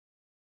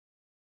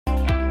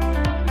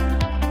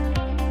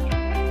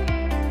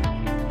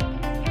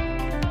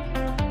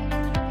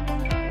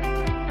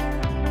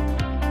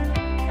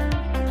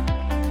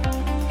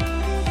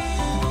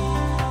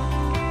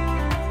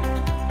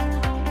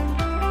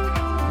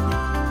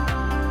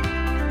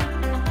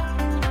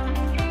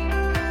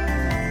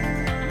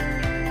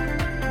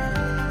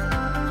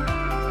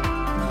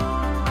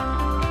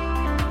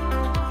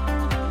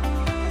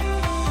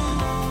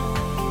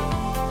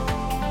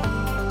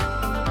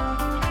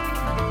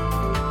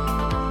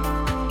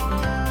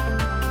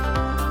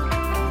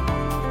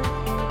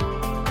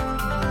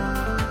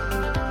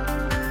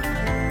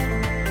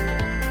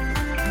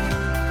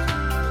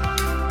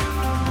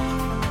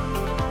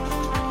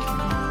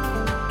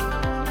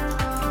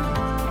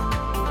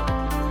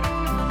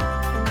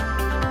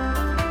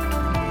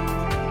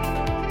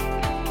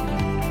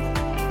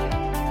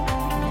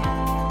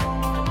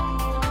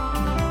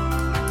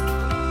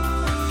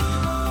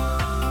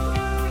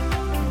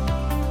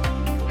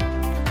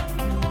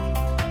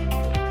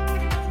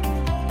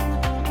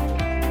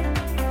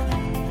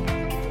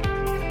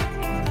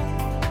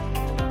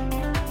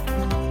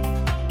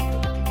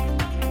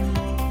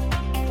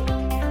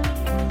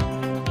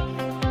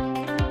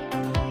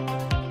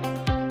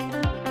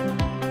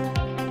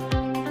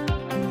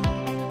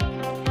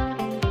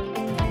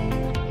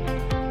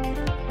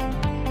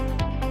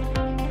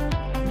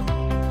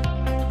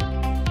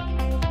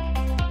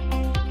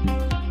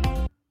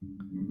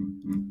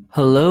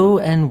Hello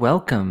and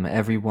welcome,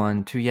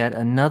 everyone, to yet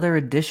another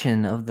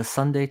edition of the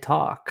Sunday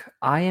Talk.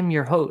 I am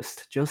your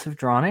host, Joseph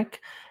Dronick,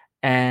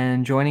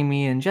 and joining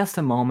me in just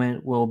a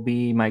moment will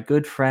be my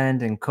good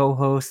friend and co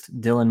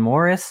host, Dylan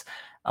Morris.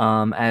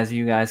 As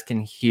you guys can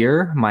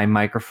hear, my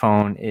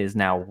microphone is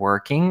now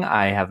working.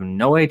 I have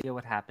no idea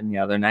what happened the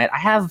other night. I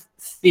have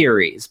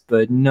theories,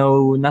 but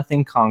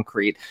nothing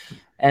concrete.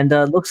 And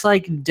looks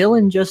like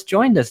Dylan just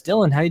joined us.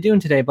 Dylan, how you doing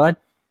today, bud?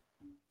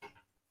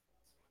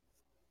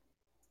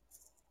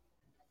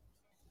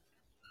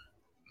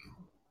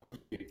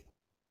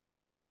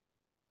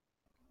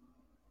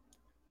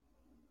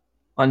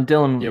 On You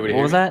Dylan, able to what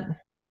hear was me? that?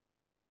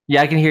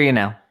 Yeah, I can hear you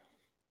now.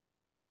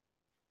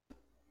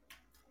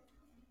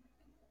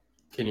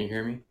 Can you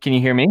hear me? Can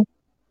you hear me?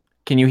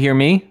 Can you hear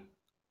me?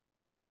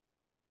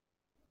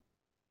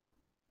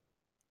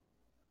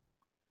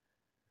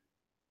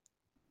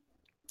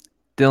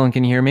 Dylan,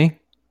 can you hear me?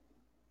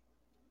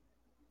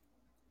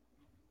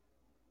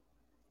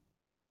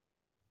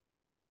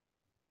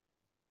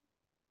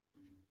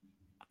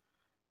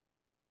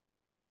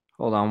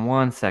 Hold on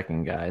one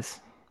second,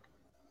 guys.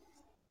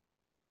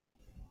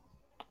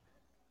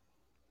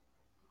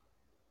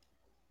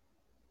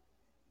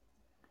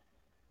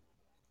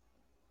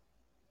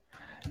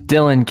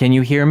 Dylan, can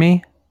you hear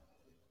me?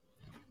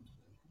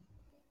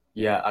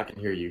 Yeah, I can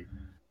hear you.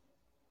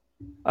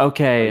 Are you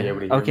Okay, able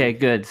to hear okay, me?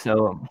 good.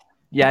 So,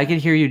 yeah, I can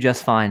hear you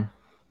just fine.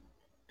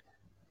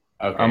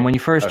 Okay. When you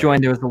first Okay.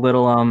 joined, there was a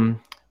little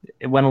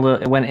it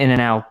went in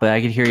and out, but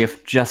I could hear you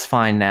just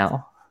fine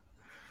now.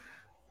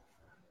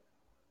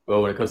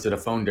 Well, when it comes to the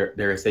phone,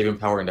 there is saving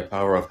power in the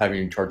power of having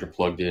your charger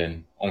plugged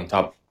in on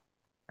top.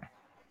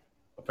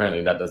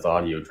 Apparently, that does the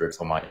audio tricks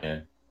on my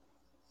end.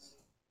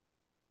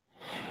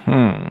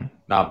 Hmm.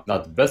 Not the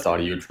best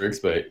audio tricks,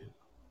 but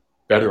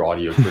better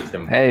audio tricks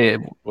than Hey,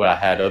 what I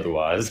had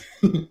otherwise.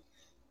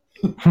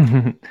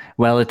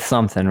 well, it's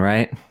something,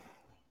 right?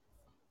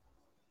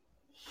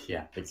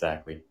 Yeah,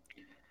 exactly.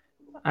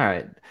 All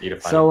right. Need to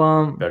find a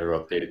So, better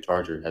updated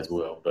charger as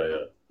well.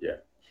 But yeah.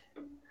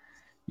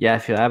 yeah, I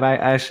feel I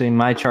actually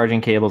my charging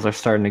cables are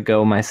starting to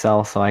go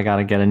myself, so I got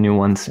to get a new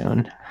one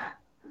soon.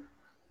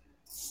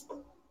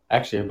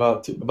 Actually,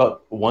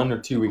 about 1 or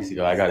 2 weeks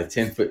ago, I got a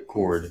 10-foot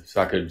cord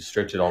so I could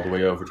stretch it all the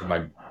way over to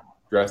my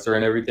dresser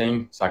and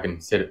everything, so I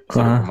can set up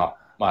Uh-huh. for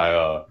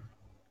my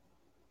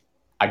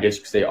I guess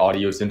you could say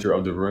audio center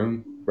of the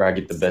room where I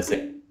get the best.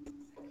 And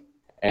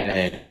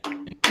then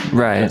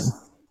Right.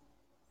 just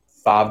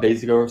 5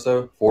 days ago or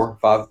so, 4,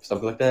 5,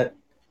 something like that,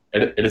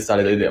 it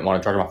decided they didn't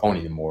want to charge my phone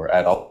anymore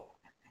at all.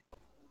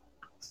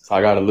 So I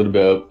got a little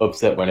bit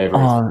upset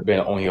whenever it's Oh, been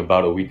only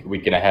about a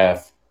week and a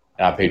half,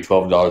 and I paid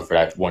 $12 for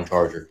that one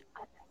charger.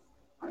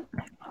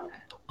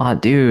 oh,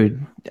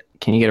 dude,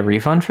 can you get a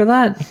refund for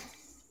that?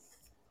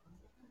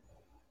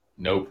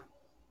 Nope.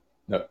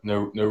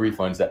 No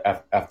refunds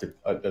after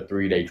a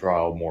 3 day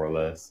trial, more or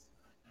less.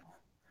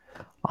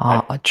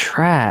 I, Oh,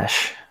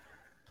 trash.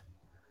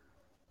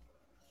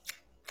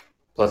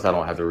 Plus, I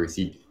don't have the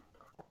receipt.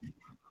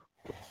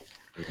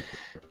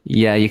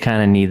 Yeah, you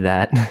kind of need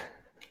that.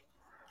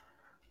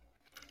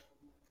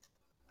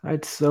 All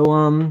right,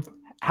 so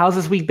how's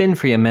this week been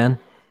for you, man?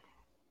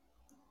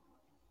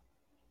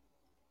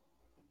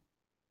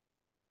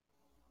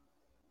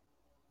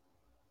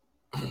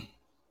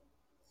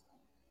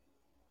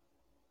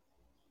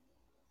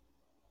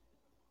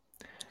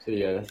 So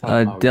yeah, that's how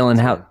my week Dylan, has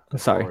how? been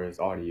as Sorry. far as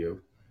audio.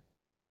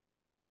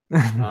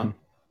 Huh?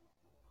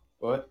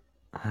 What?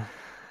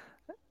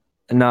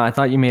 No, I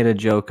thought you made a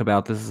joke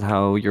about this is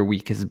how your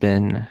week has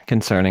been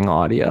concerning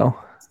audio.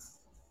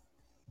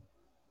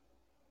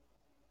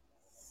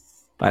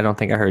 But I don't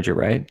think I heard you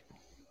right.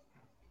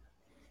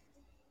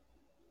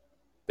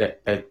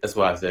 That's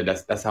what I said.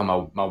 That's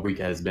how my week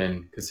has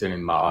been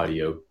concerning my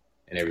audio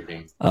and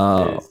everything.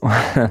 Oh, Is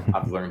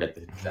I've learned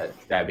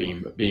that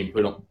being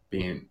put on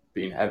being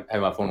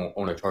having my phone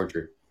on a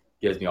charger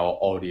gives me all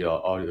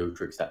audio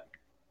tricks that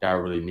I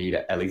really need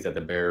at least at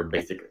the bare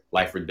basic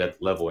life or death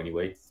level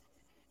anyway.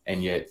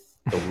 And yet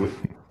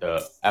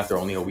the after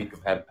only a week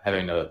of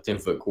having a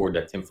 10-foot cord,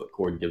 that 10-foot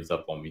cord gives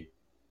up on me.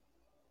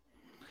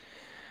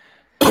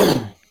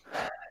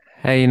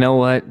 hey, you know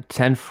what?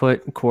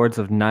 10-foot cords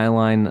of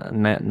nylon,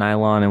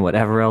 and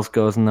whatever else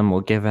goes in them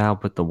will give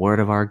out, but the word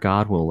of our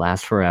God will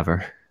last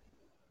forever.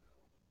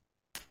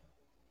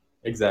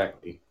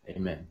 Exactly.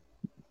 Amen.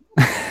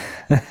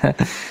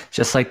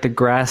 Just like the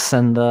grass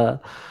and the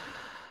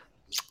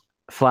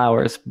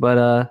flowers.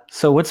 But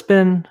so what's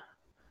been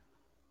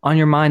on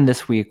your mind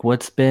this week?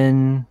 What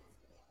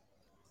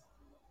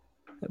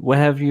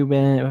have you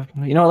been?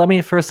 Let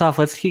me first off,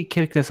 let's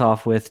kick this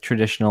off with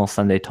traditional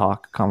Sunday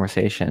talk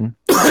conversation.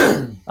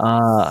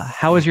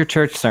 How was your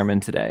church sermon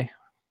today?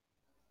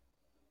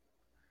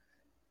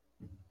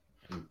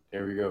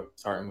 There we go.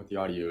 Starting with the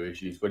audio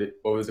issues. What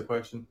was the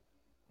question?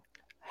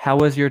 How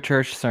was your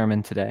church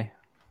sermon today?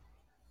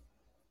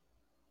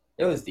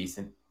 It was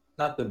decent.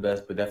 Not the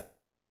best, but definitely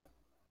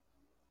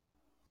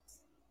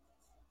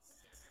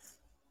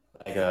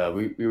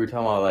we were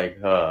talking about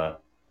like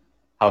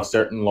how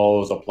certain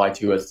laws apply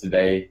to us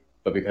today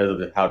but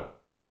because of how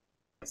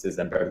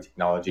and better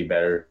technology,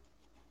 better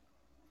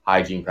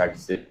hygiene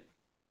practices,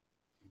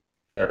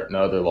 and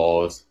other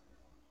laws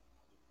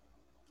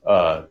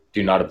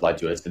do not apply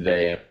to us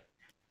today.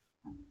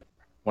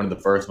 One of the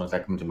first ones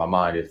that come to my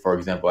mind is, for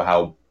example,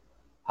 how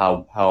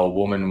a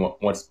woman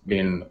once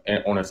being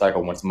on her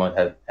cycle once a month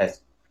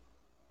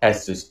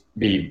has to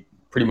be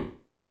pretty much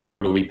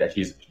a week that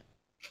she's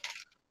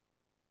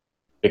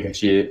because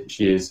she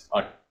is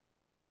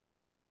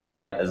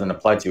doesn't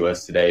apply to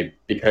us today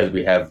because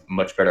we have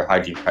much better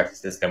hygiene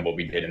practices than what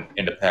we did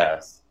in the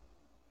past.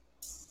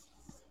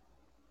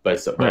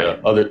 But Right.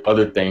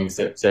 other things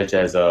such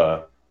as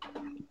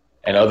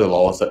and other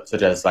laws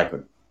such as like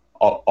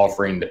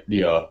offering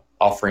the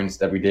offerings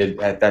that we did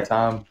at that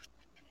time,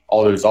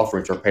 all those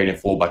offerings were paid in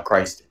full by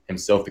Christ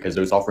Himself because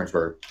those offerings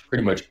were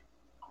pretty much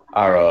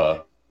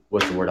our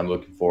what's the word I'm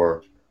looking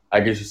for? I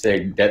guess you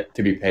say debt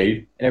to be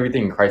paid and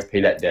everything. And Christ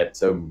paid that debt,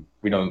 so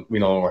we no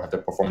longer have to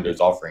perform those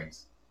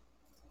offerings.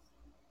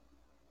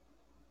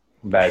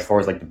 But as far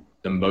as like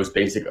the most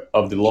basic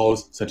of the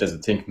laws, such as the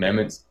Ten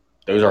Commandments,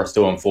 those are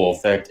still in full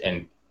effect,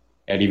 and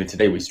even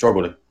today we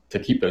struggle to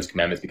keep those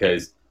commandments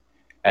because,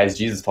 as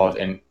Jesus taught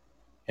in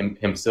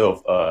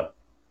himself,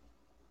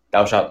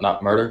 "Thou shalt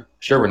not murder."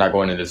 Sure, we're not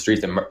going into the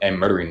streets and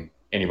murdering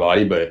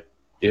anybody, but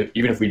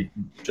even if we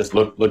just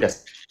look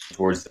at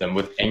towards them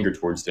with anger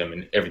towards them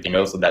and everything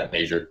else of that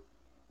nature,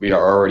 we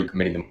are already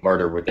committing the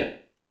murder with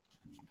it.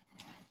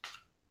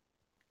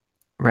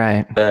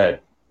 Right.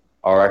 That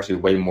are actually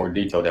way more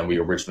detailed than we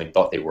originally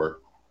thought they were.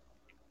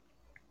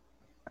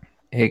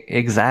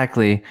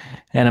 Exactly.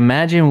 And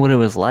imagine what it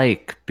was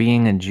like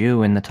being a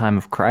Jew in the time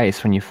of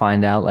Christ when you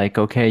find out, like,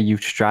 okay,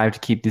 you've strived to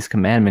keep these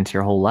commandments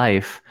your whole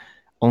life,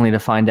 only to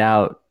find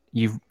out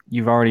you've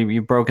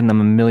broken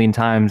them a million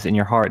times in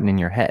your heart and in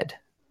your head.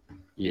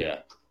 Yeah.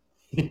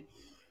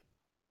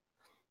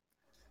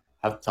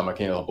 Half the time I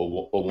can't help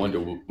but wonder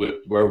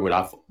where would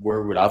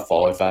I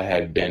fall if I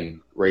had been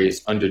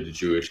raised under the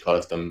Jewish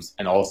customs,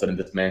 and all of a sudden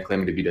this man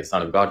claiming to be the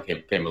Son of God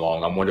came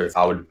along. I wonder if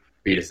I would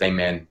be the same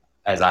man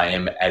as I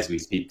am as we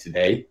speak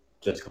today,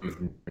 just coming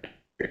from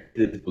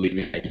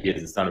believing that he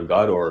is the Son of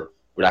God, or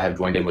would I have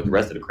joined in with the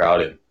rest of the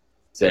crowd and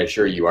said,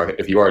 "Sure, you are.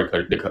 If you are,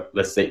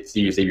 let's say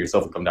see you save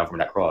yourself and come down from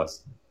that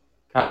cross."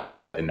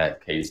 In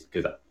that case,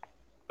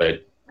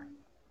 but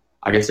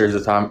I guess there's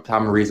a time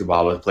and reason why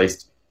I was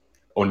placed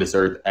on this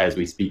earth as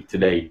we speak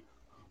today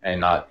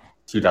and not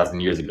 2,000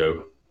 years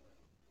ago.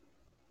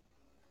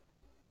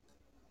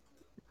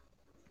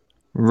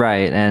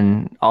 Right.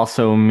 And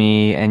also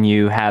me and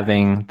you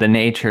having the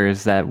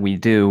natures that we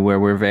do where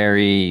where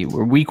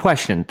we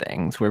question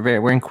things.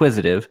 We're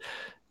inquisitive.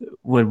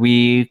 Would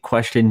we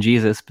question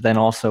Jesus, but then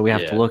also we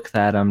have to Yeah, look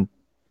that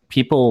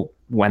people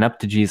went up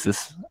to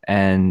Jesus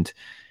and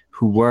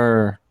who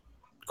were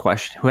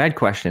who had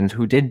questions,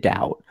 who did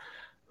doubt,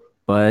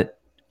 but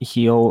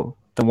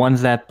the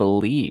ones that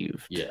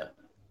believed, yeah.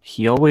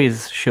 he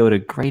always showed a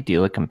great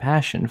deal of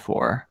compassion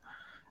for.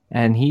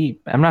 And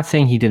I'm not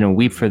saying he didn't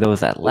weep for Mm-hmm. those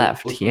that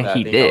left. Ultimately, I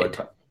He think I would.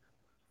 did.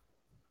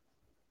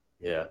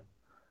 Yeah.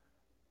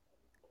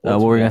 What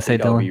were we Ultimately, I gonna say,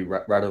 think I would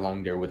Dylan? be right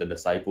along there with the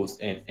disciples,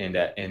 and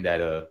that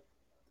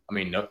I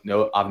mean,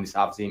 no,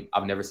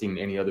 I've never seen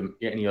any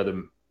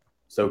other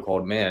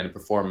so-called man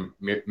perform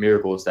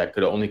miracles that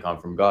could only come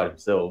from God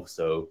Himself.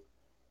 So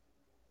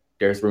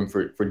there's room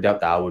for doubt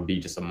that I would be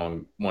just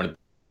among one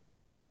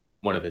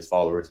of His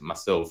followers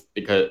myself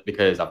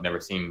because I've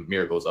never seen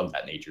miracles of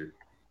that nature.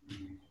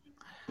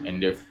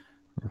 And if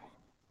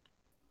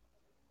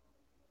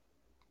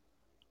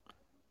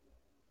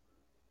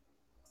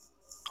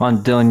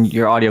On Dylan,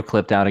 your audio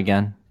clipped out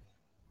again.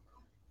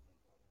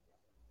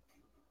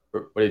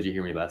 what did you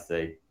hear me last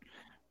say?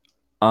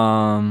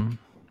 Um,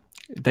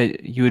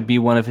 that you would be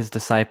one of his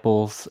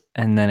disciples,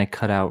 and then it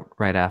cut out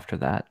right after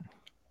that.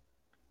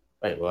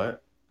 Wait,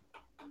 what?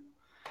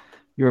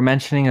 You were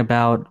mentioning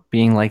about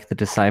being like the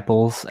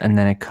disciples, and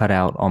then it cut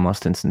out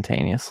almost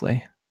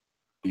instantaneously.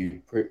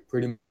 You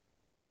pretty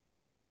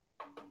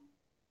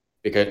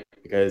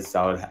because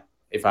I would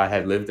if I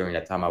had lived during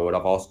that time, I would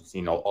have also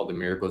seen all the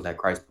miracles that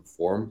Christ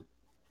performed,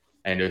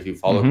 and if you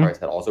follow Mm-hmm.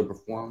 Christ, had also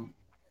performed.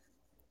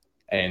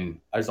 And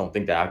I just don't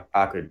think that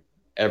I could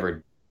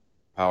ever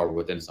power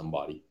within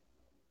somebody.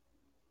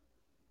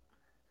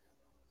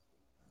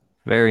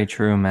 Very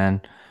true,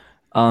 man.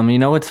 You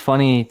know, it's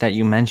funny that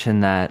you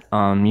mentioned that.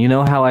 You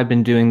know how I've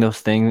been doing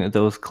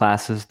those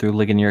classes through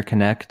Ligonier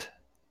Connect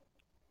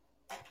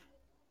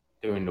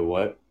Doing the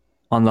what?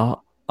 on the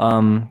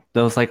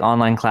those like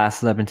online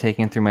classes I've been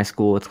taking through my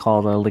school. It's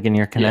called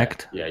Ligonier Yeah,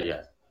 Connect. yeah,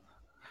 yeah.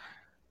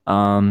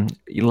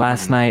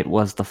 Last Mm-hmm. night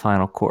was the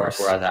final Or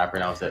course, as I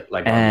pronounce it,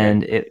 like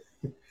and Garnier. it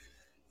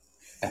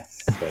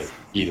But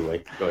either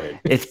way, go ahead.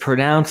 it's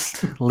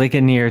pronounced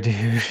Ligonier,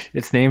 dude.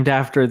 It's named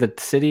after the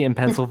city in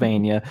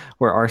Pennsylvania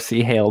where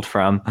RC hailed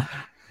from.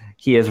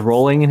 He is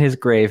rolling in his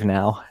grave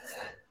now.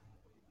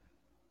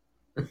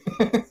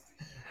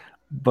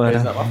 But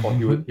It's not my fault.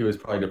 He was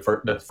probably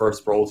the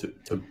first role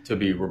to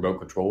be remote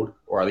controlled,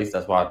 or at least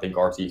that's what I think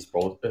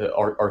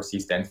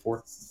RC stands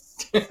for.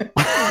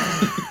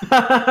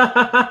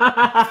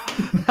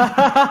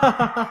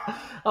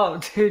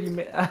 Oh, dude,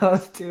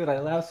 dude, I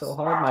laughed so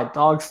hard my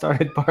dog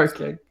started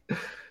barking.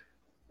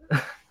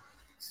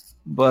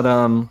 But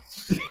oh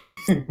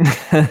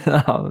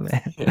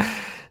man,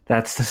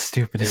 that's the In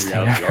stupidest thing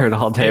I've reality, heard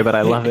all day, but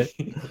I love it.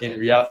 in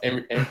real,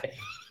 in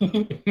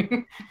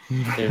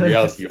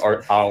reality,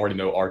 I already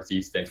know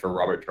RT stands for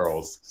Robert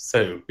Charles,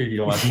 so you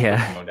don't have to quiz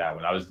Yeah, me on that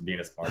one. I was being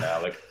a smart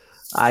aleck.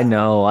 I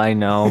know, I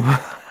know.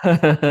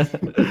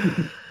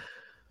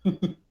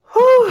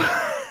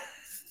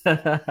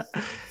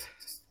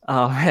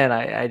 Oh man,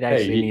 I Hey,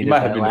 actually he needed might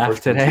have that been the laugh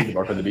first to receive today the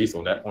mark of the beast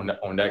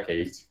on that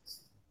case.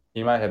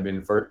 He might have been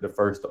the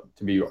first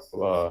to be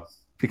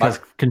because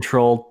might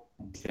controlled.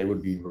 say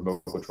would be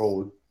remote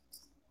controlled.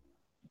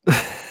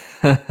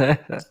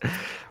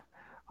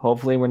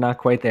 Hopefully, we're not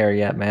quite there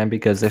yet, man.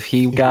 Because if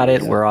he got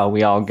it, Yeah,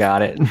 we all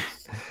got it, and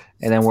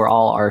then we're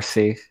all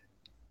RC.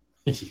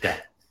 yeah.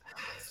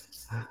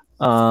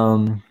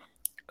 Um,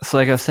 so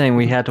like I was saying,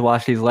 we had to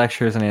watch these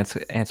lectures and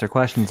answer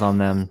questions on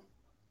them.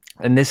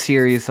 And this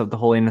series of the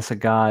holiness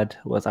of God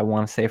was, I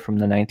want to say, from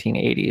the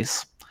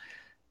 1980s.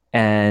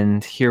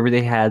 And here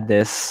they had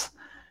this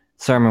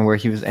sermon where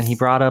he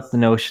brought up the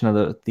notion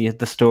of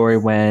the story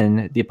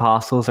when the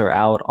apostles are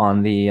out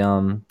on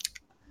the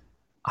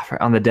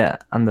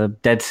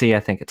Dead Sea, I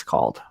think it's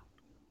called.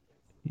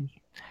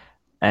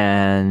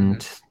 And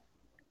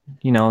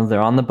Mm-hmm. they're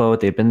on the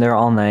boat, they've been there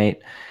all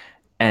night,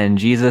 and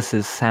Jesus is Are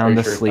you sound sure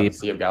it's not the asleep.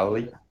 Sea of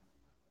Galilee?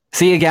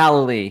 Sea of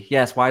Galilee.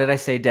 Yes, why did I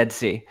say Dead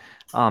Sea?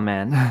 Oh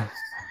man.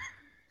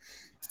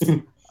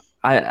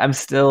 I'm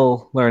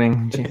still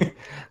learning.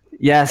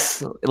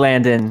 Yes,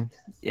 Landon.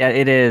 Yeah,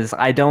 it is.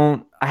 I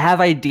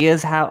have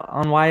ideas how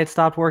on why it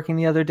stopped working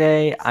the other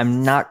day.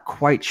 I'm not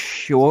quite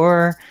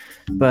sure,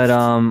 but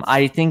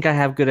I think I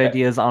have good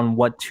ideas on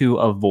what to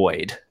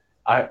avoid.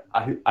 I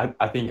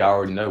think I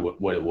already know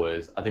what it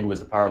was. I think it was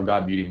the power of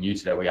God muting you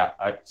so that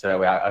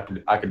way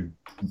I could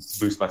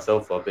boost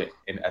myself up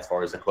in as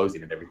far as the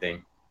closing and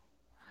everything.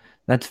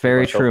 That's Make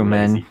very myself true, look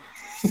man.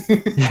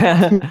 lazy.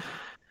 Yeah.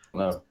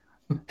 No.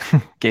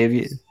 Gave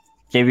you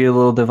gave you a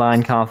little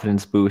divine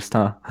confidence boost,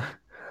 huh?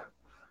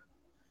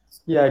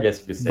 Yeah, I guess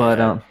you could say But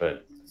that,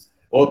 but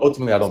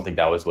ultimately, I don't think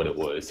that was what it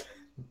was.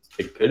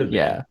 It could have been,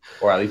 yeah,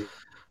 or at least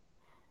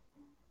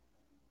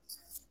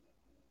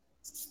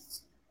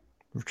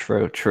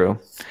true, true.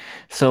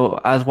 So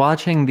I was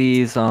watching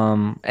these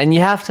and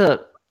you have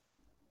to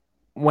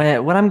what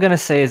I'm gonna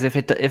say is if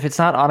it's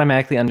not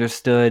automatically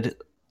understood,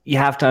 you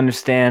have to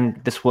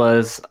understand this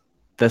was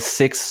the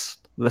sixth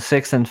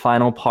and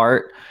final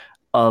part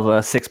of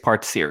a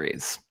six-part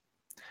series.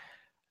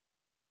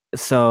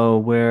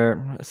 So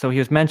he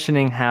was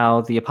mentioning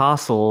how the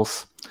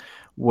apostles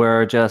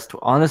were just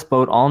on this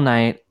boat all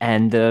night,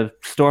 and the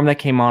storm that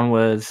came on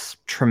was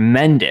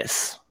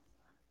tremendous,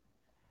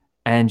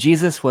 and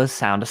Jesus was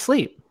sound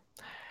asleep.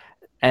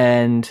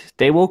 And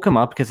they woke him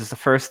up because it's the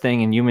first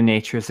thing in human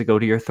nature is to go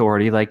to your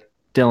authority. Like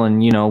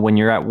Dylan, when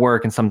you're at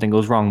work and something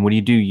goes wrong, what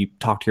do? You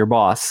talk to your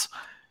boss.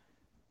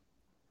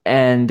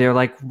 And they're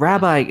like,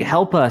 Rabbi,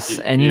 help us.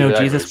 And usually I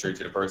go Jesus, straight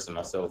to the person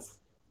myself.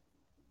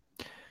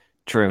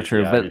 true, But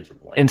true. yeah, I But get your in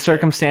point. Yeah.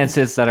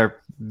 circumstances that are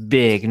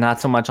big,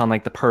 not so much on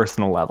like the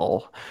personal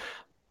level.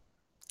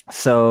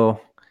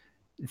 So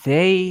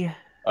they,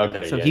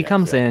 Okay. so Yeah. he Gotcha.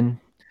 comes Gotcha. in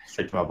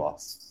Straight to my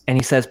boss. and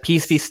he says,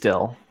 Peace be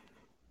still.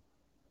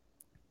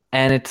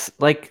 And it's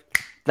like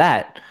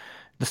that.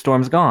 The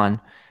storm's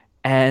gone.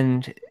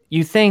 And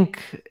you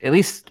think, at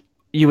least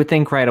you would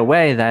think right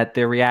away that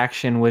their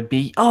reaction would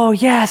be, oh,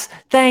 yes,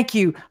 thank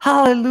you.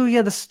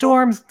 Hallelujah. The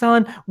storm's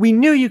done. We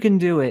knew you can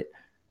do it.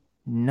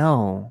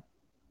 No,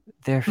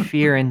 their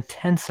fear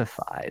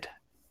intensified.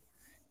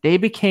 They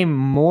became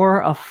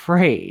more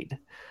afraid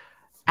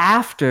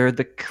after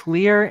the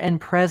clear and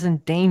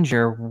present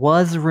danger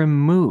was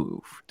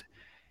removed.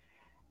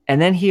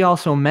 And then he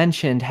also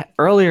mentioned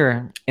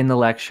earlier in the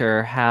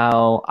lecture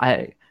how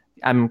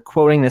I'm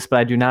quoting this, but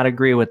I do not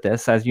agree with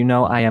this. As you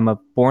know, I am a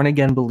born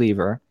again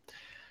believer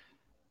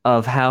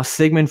of how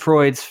Sigmund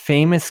Freud's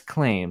famous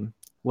claim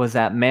was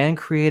that man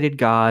created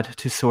God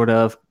to sort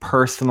of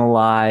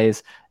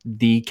personalize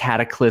the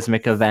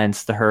cataclysmic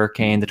events, the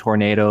hurricane, the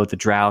tornado, the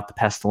drought, the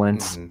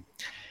pestilence, Mm-hmm.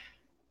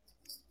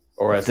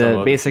 Or as some the other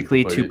people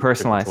basically put to it, to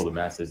control personalize. the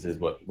masses is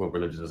what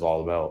religion is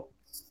all about.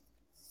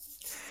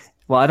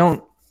 Well,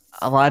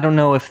 I don't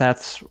know if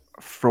that's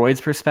Freud's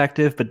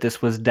perspective, but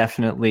this was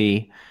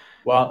definitely.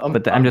 Well,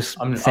 But I'm just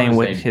I'm saying just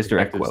what saying his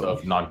direct perspectives quote.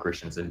 of non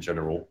Christians in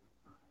general.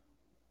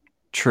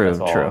 That's True,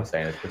 all I'm true.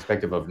 saying. It's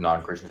perspective of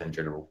non Christians in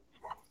general.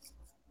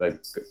 But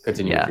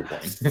continue with Yeah. your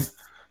point. Just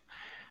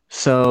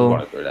So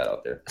want to throw that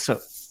out there. so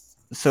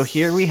so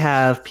here we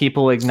have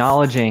people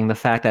acknowledging the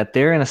fact that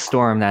they're in a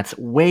storm that's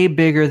way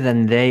bigger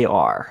than they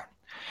are.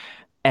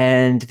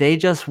 And they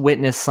just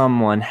witnessed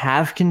someone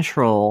have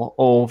control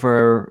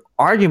over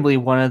arguably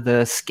one of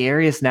the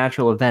scariest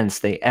natural events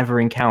they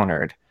ever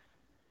encountered.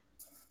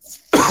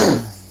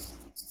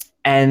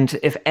 And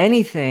if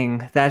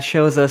anything, that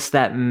shows us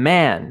that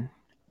man,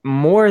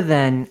 more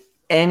than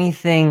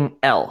anything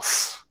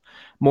else,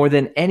 more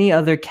than any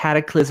other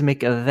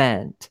cataclysmic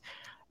event,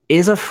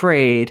 is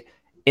afraid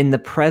in the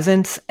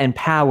presence and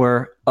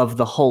power of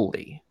the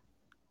holy.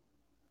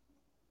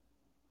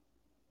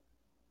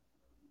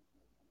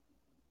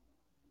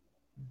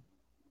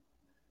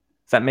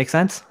 Does that make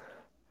sense?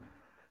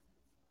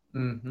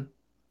 Mm-hmm.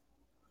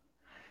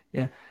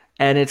 Yeah.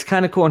 And it's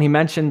kind of cool. And he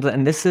mentioned,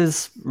 and this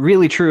is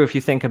really true if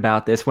you think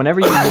about this, whenever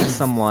you meet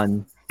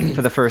someone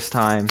for the first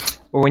time,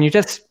 or when you're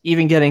just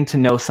even getting to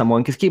know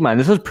someone, because keep in mind,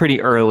 this was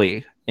pretty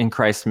early in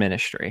Christ's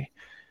ministry.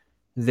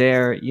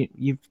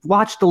 You've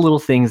watched the little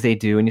things they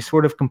do, and you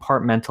sort of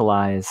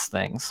compartmentalize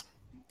things.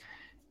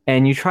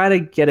 And you try to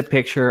get a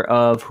picture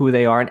of who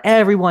they are. And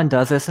everyone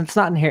does this, and it's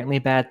not inherently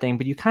a bad thing,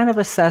 but you kind of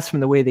assess from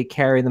the way they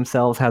carry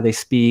themselves, how they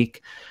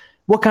speak,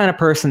 what kind of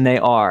person they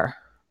are.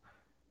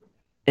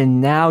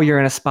 And now you're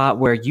in a spot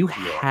where you Yeah.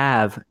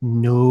 have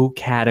no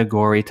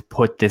category to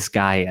put this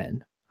guy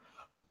in.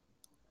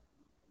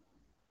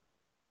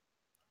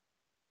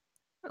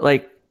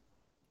 Like,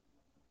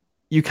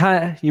 you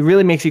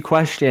really makes you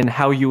question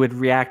how you would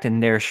react in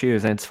their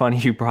shoes. And it's funny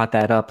you brought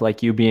that up,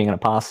 like you being an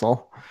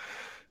apostle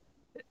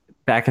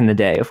back in the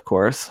day, of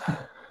course.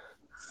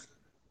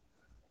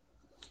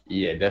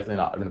 Yeah, definitely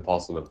not an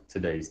apostle of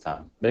today's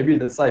time. Maybe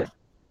the disciple.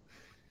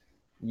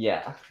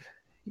 Yeah.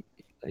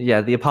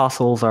 Yeah, the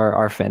apostles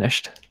are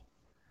finished.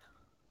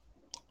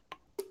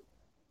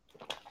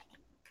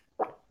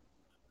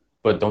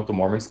 But don't the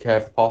Mormons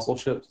have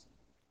apostleships?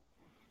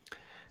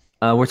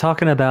 We're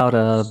talking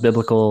about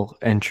biblical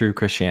and true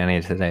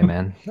Christianity today,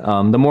 man.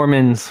 The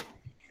Mormons,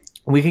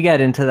 we could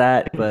get into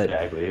that, but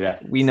Exactly.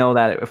 That we know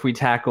that if we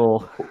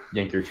tackle,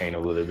 yank your chain a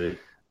little bit.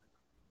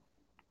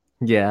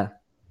 yeah.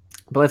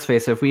 But let's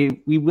face it, if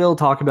we will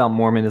talk about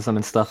Mormonism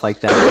and stuff like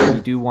that, but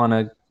we do want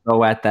to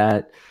go at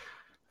that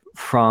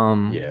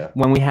from Yeah.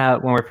 when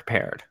we're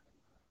prepared.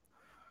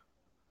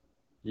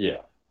 Yeah.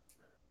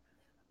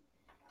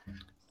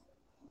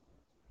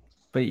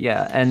 But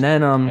yeah, and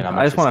then And I'm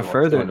I just actually want to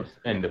still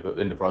further.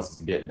 in the process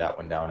of getting that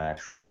one down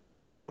actually.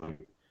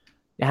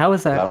 How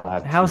is Because I that? don't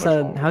have too much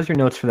longer. How's your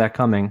notes for that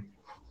coming?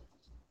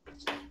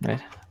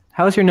 Right.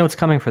 How is your notes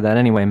coming for that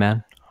anyway,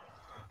 man?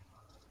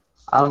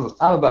 I'm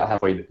about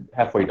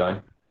halfway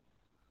done.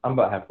 I'm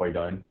about halfway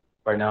done.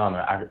 Right now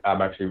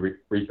I'm actually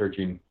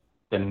researching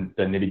the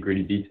nitty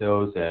gritty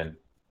details and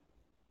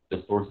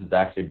the sources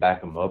that actually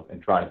back them up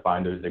and trying to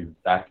find those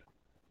exact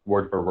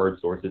word for word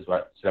sources.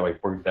 So that way,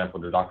 for example,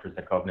 the Doctrines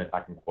and Covenants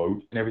I can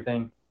quote and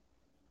everything.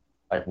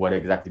 Like what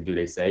exactly do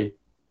they say?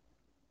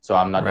 So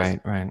I'm not just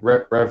Right.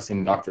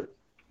 referencing doctrine.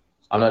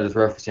 I'm not just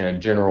referencing a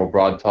general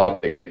broad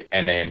topic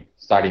and then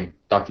citing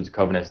Doctrines and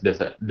Covenants, this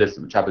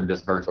chapter,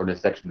 this verse, or this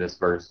section, this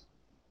verse,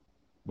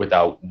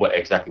 without what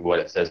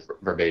it says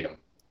verbatim,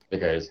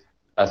 because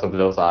that's something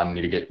else I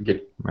need to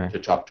get Right. to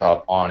chop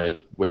on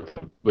it with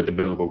the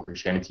biblical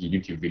Christianity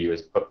YouTube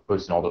videos,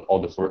 posting all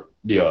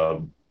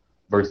the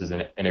verses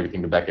and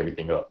everything to back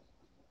everything up.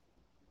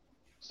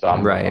 So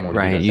I'm going to do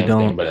Right. the You same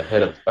thing, don't. but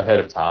ahead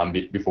of time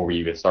before we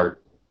even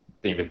start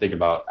even thinking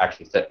about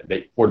actually set the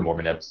date for the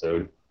Mormon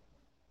episode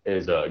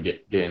is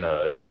getting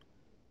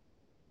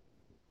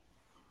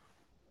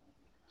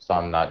so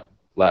I'm not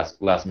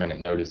last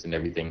minute notice and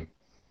everything.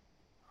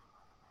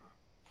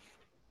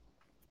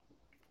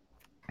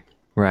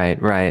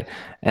 Right.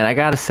 And I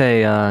gotta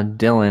say,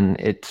 Dylan,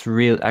 it's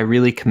real. I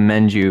really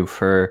commend you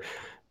for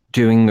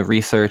doing the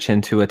research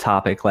into a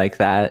topic like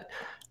that.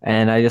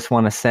 And I just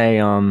want to say,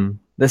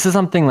 this is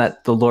something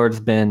that the Lord's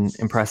been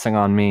impressing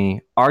on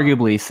me,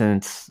 arguably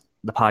since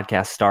the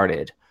podcast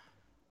started.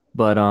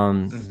 But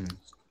Mm-hmm.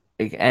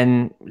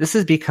 and this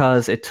is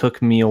because it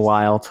took me a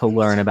while to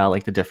learn about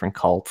like the different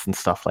cults and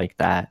stuff like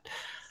that.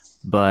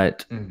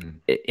 But Mm-hmm.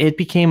 it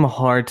became a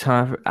hard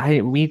time.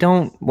 I we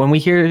don't when we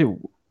hear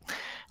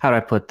how do I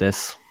put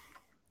this?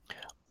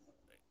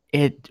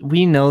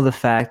 We know the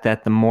fact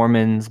that the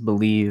Mormons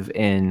believe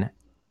in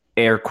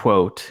air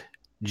quote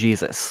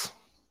Jesus.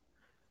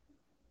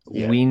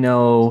 Yeah. We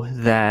know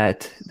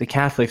that the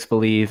Catholics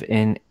believe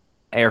in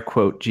air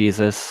quote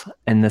Jesus,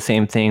 and the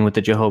same thing with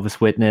the Jehovah's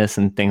Witness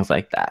and things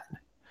like that.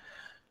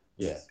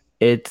 Yeah.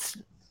 It's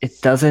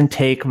it doesn't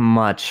take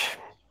much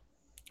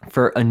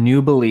for a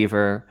new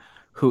believer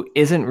who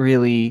isn't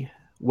really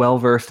well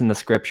versed in the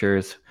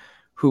scriptures,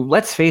 who,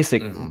 let's face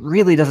it, Mm-hmm.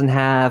 really doesn't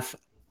have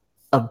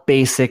a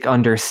basic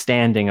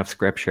understanding of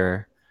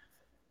scripture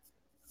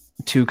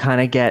to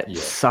kind of get Yeah.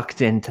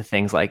 sucked into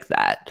things like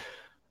that.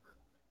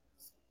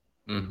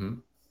 Mm-hmm.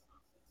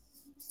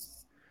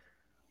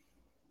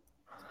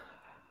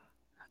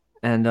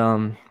 And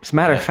as a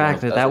matter And of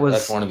fact, that that's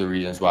was one of the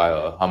reasons why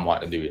I'm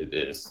wanting to do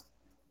this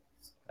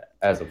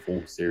as a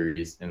full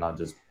series and not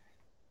just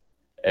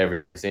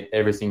every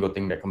every single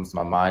thing that comes to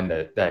my mind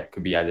that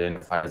could be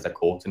identified as a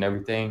cult and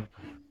everything.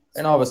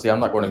 And obviously, I'm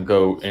not going to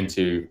go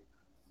into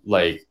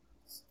like,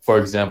 for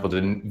example,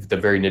 the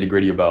very nitty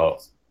gritty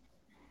about,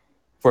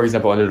 for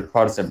example, under the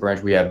Protestant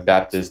branch, we have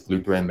Baptist,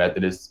 Lutheran,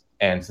 Methodist.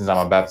 And since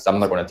I'm a Baptist, I'm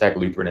not going to attack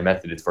Lutheran and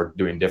Methodist for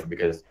doing different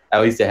because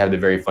at least they have the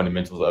very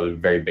fundamentals of the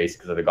very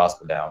basics of the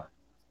gospel down.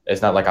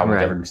 It's not like I want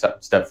to Right. ever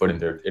step foot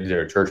into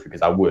their church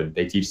because I would.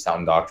 They teach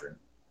sound doctrine.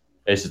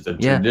 It's just the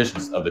Yeah.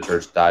 traditions of the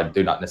church that I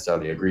do not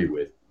necessarily agree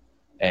with.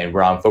 And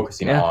where I'm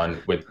focusing Yeah.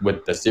 on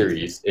with the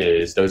series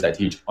is those that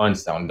teach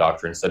unsound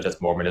doctrines such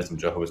as Mormonism,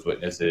 Jehovah's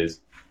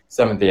Witnesses,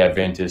 Seventh Day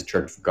Adventist,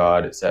 Church of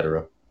God,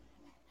 etc.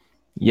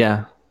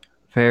 Yeah.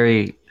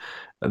 Very,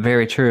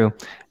 very true.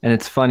 And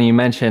it's funny you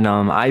mentioned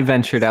I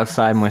ventured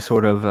outside my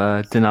sort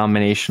of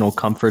denominational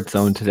comfort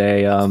zone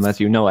today. As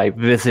you know, I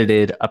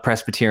visited a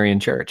Presbyterian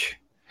church.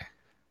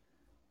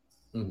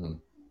 Mm-hmm.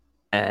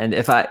 And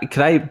if I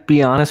could I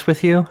be honest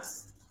with you,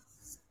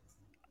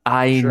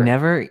 I Sure.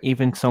 never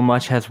even so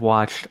much as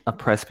watched a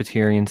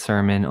Presbyterian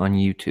sermon on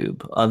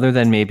YouTube, other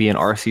than maybe an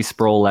R.C.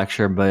 Sproul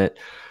lecture, but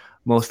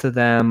most of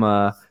them,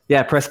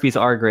 yeah, Presbys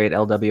are great,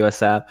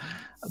 LWSF.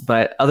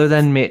 But other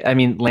than me, I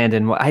mean,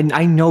 Landon,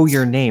 I know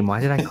your name. Why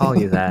did I call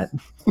you that?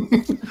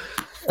 Because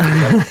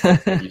that's the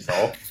first thing you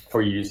saw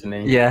before you used the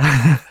name.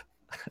 Yeah.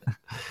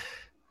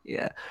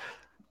 Yeah.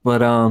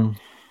 But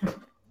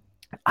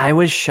I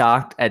was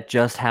shocked at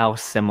just how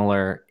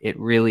similar it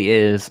really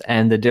is,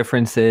 and the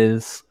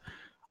differences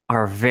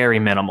are very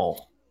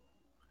minimal.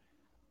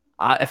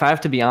 If I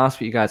have to be honest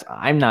with you guys,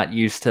 I'm not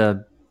used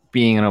to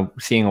being in a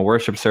seeing a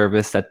worship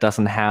service that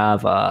doesn't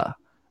have a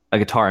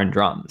guitar and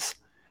drums.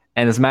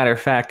 And as a matter of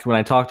fact, when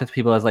I talk to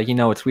people, I was like,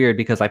 it's weird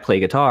because I play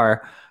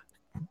guitar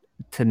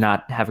to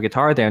not have a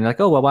guitar there. And they're like,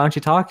 oh, well, why don't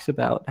you talk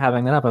about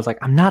having that up? I was like,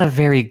 I'm not a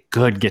very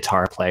good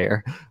guitar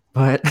player,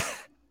 but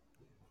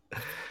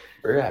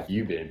Where have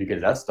you been?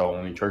 Because that's the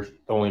only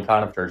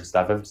kind of church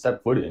that I've ever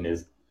stepped foot in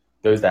is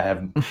those that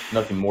have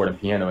nothing more than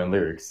piano and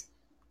lyrics.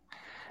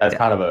 That's yeah.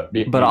 kind of a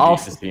But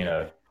just also being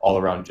a all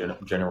around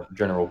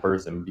general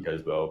person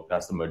because well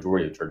that's the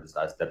majority of churches that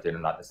I stepped in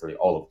and not necessarily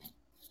all of them.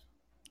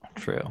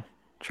 true,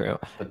 true.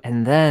 But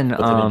And then then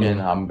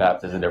again, I'm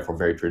Baptist and therefore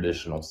very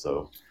traditional.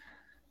 So,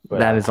 but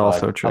that is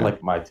also I true.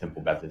 like my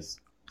Temple Baptist.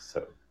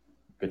 So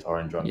guitar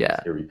and drums. Yeah.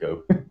 Here we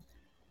go.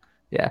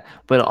 Yeah.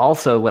 But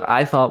also what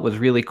I thought was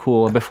really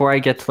cool, and before I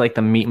get to like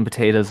the meat and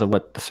potatoes of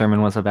what the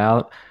sermon was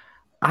about,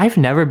 I've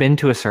never been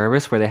to a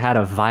service where they had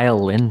a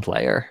violin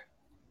player.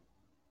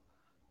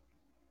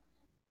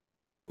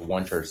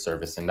 One church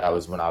service, and that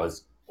was when I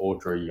was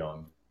ultra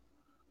young.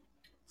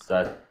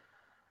 So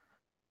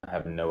I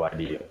have no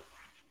idea.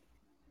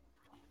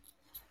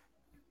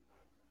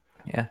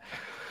 Yeah.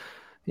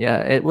 Yeah,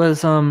 it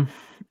was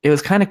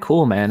kind of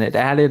cool, man. It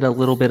added a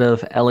little bit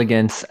of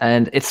elegance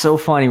and it's so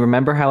funny.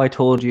 Remember how I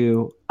told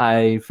you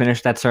I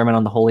finished that sermon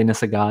on the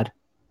holiness of God?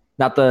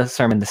 Not the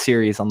sermon, the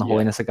series on the Yeah,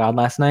 holiness of God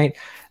last night.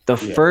 The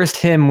yeah. first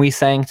hymn we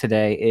sang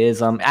today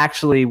is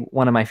actually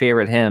one of my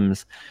favorite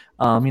hymns.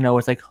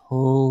 It's like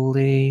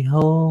holy,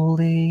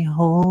 holy,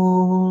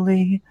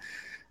 holy.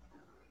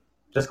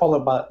 Just call it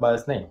by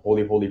its name.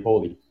 Holy, holy,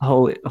 holy.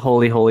 Holy,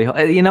 holy,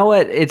 holy. You know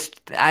what?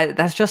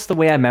 That's just the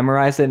way I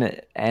memorized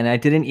it, and I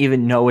didn't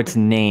even know its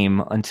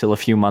name until a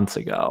few months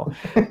ago.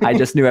 I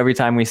just knew every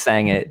time we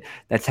sang it,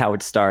 that's how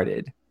it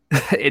started.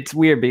 It's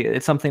weird.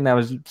 It's something that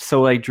was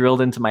so like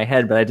drilled into my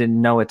head, but I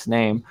didn't know its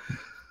name.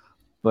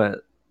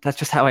 But that's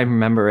just how I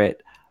remember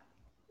it.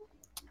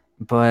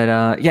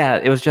 But yeah,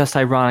 it was just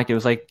ironic. It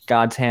was like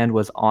God's hand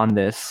was on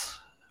this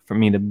for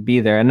me to be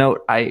there. And no,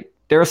 I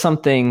there are some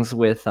things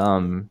with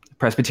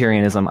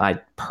Presbyterianism I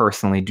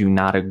personally do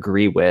not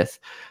agree with.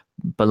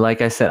 But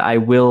like I said, I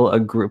will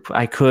agree.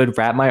 I could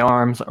wrap my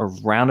arms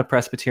around a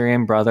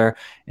Presbyterian brother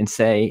and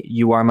say,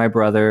 "You are my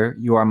brother.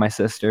 You are my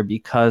sister,"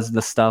 because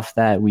the stuff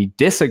that we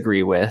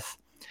disagree with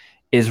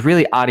is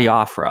really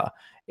adiaphora.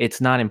 It's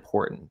not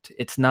important.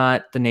 It's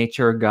not the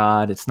nature of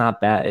God. It's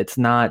not bad. It's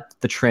not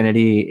the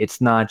Trinity.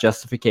 It's not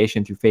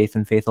justification through faith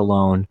and faith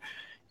alone.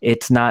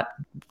 It's not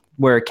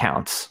where it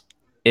counts.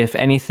 If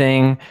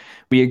anything,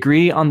 we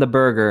agree on the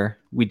burger,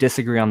 we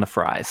disagree on the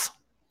fries.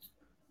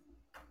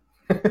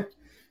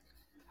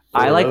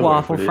 I Or like another way to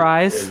waffle put it is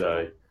fries.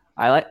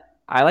 I like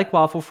I like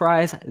waffle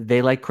fries.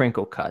 They like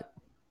crinkle cut.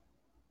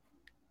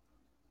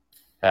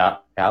 yeah,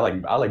 I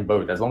like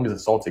both. As long as the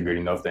salt's good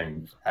enough,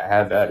 then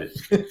have at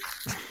it.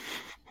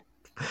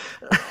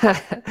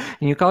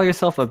 And you call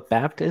yourself a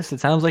Baptist? It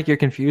sounds like you're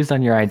confused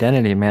on your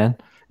identity, man.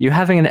 You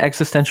having an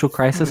existential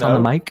crisis on the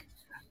No, mic?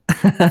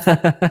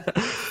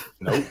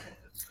 nope.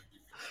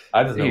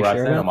 I just Are know you where I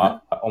sure stand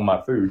about that? on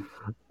my food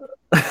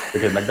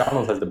because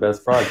McDonald's has the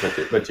best fries,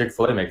 but Chick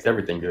Fil A makes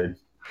everything good.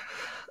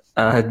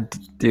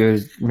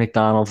 Dude,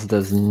 McDonald's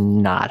does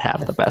not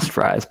have the best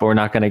fries, but we're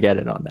not going to get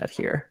it on that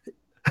here.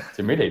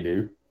 To me, they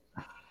do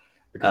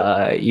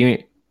because You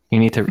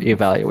need to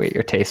evaluate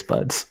your taste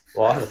buds.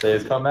 well, I have to say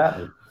it's come at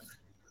me.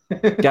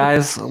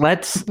 Guys,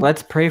 let's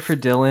pray for I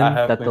Dylan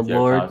have that the plenty of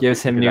Lord times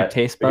gives him new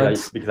taste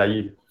buds. because I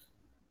eat.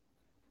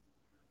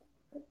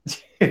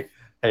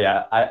 Hey,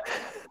 I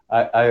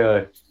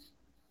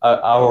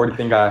already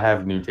think I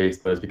have new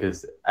taste buds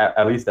because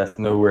at least that's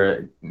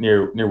nowhere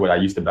near what I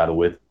used to battle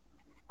with.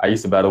 I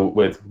used to battle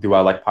with do I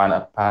like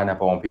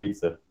pineapple on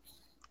pizza,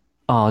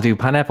 Oh, dude,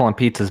 pineapple on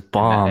pizza's and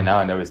bomb. now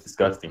I know it's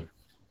disgusting.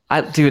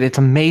 Dude, it's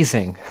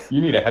amazing.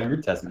 You need to have your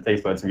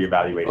taste buds be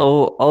evaluated.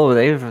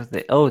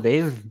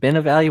 They've been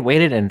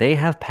evaluated and they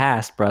have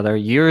passed, brother.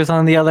 Yours,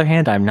 on the other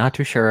hand, I'm not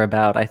too sure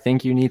about. I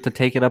think you need to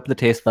take it up with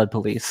the taste bud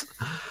police.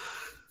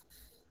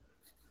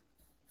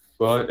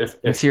 Well,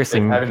 And seriously,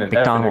 if having an F in the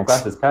McDonald's.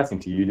 class is passing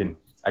to you, then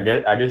I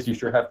guess you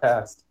sure have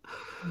passed.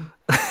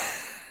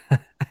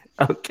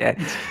 Okay,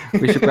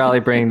 we should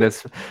probably bring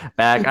this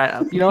back.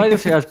 I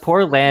just realized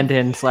poor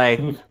Landon's like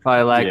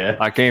probably like Yeah.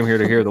 I came here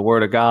to hear the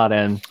word of God,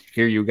 and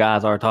here you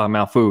guys are talking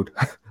about food.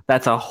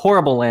 That's a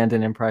horrible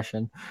Landon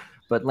impression.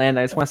 But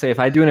Landon, I just want to say, if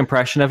I do an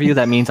impression of you,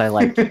 that means I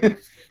like you.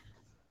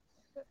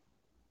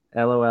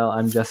 LOL.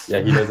 I'm just,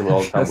 Yeah, he does it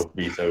all the time just with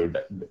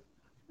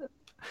me.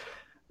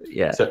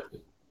 yeah. So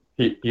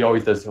he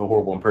always does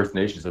horrible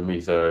impersonations of me.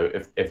 So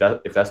if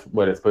that's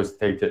what it's supposed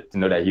to take to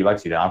know that he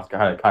likes you, then I'm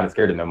kind of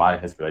scared to know my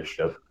his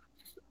relationship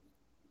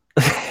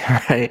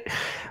Right.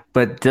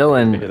 But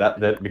Dylan,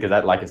 because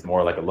that like is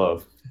more like a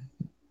love.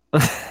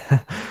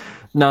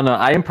 no,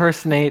 I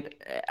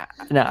impersonate.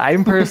 No, I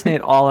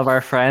impersonate all of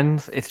our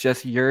friends. It's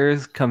just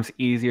yours comes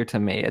easier to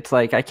me. It's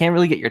like I can't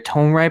really get your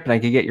tone right, but I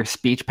can get your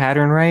speech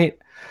pattern right.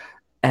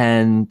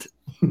 And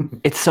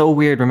it's so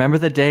weird. Remember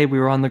the day we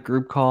were on the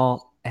group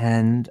call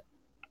and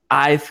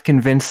I've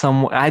convinced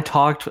someone, I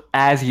talked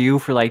as you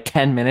for like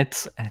 10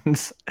 minutes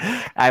and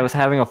I was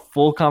having a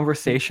full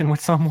conversation with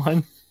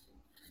someone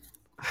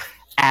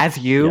as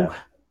you, Yeah.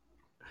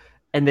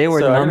 and they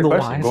were So I got none a the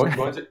question.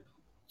 wiser.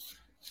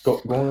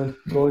 Going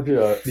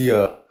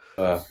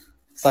to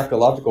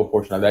psychological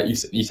portion of that. You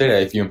say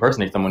that if you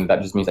impersonate someone,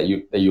 that just means that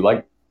you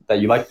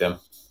like them.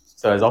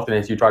 So as often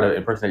as you try to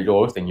impersonate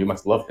Joel Osteen, you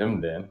must love him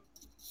then.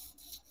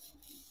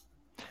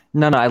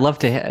 No, I love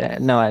to,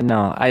 no,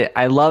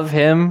 I love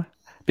him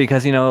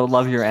because,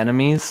 love your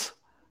enemies.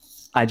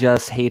 I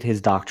just hate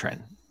his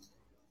doctrine.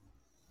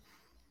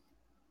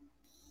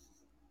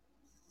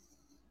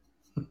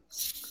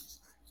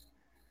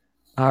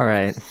 All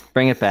right,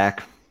 bring it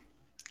back.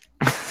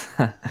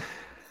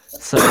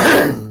 So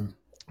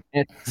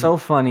it's so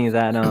funny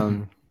that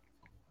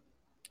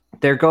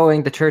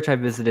the church I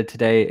visited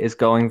today is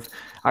going,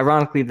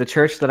 ironically, the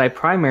church that I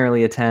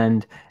primarily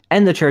attend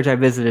and the church I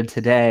visited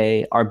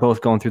today are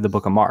both going through the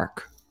book of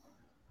Mark.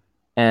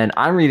 And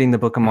I'm reading the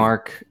book of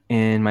Mark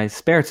in my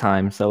spare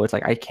time, so it's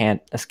like I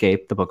can't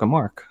escape the book of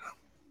Mark.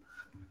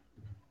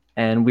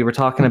 And we were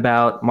talking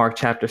about Mark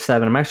chapter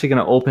 7. I'm actually going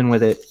to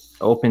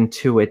open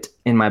to it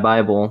in my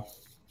Bible,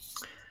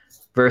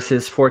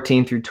 verses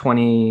 14 through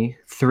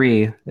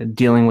 23,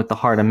 dealing with the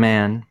heart of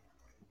man.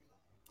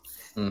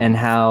 And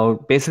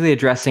how basically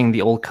addressing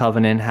the old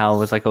covenant, how it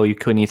was like, oh, you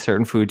couldn't eat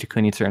certain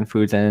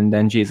foods. And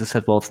then Jesus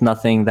said, well, it's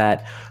nothing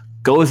that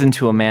goes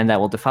into a man that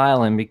will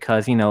defile him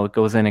because, it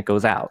goes in, it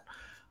goes out.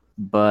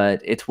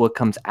 But it's what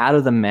comes out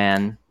of the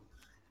man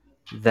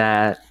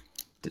that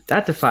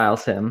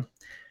defiles him.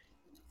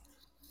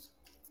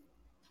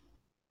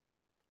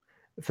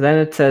 Then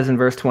it says in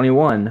verse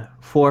 21,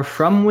 for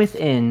from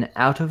within,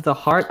 out of the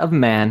heart of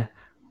man,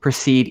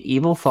 proceed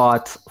evil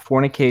thoughts,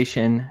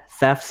 fornication,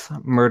 thefts,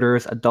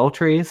 murders,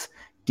 adulteries,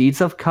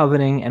 deeds of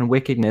coveting and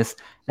wickedness,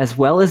 as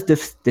well as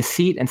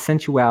deceit and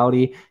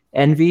sensuality,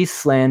 envy,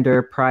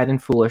 slander, pride,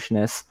 and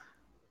foolishness.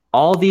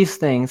 All these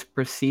things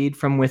proceed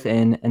from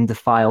within and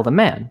defile the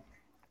man.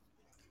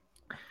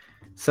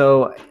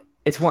 So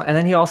it's one, and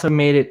then he also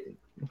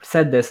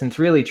said this, and it's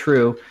really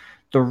true.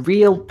 The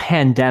real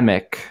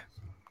pandemic,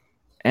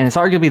 and it's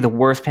arguably the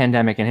worst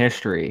pandemic in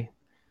history,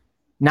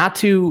 not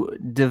to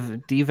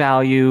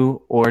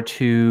devalue or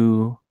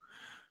to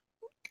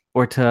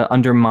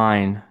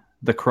undermine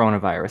the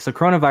coronavirus. The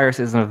coronavirus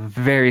is a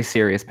very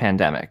serious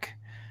pandemic,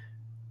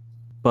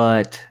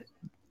 but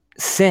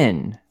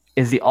sin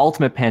is the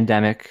ultimate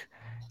pandemic,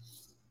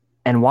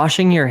 and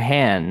washing your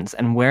hands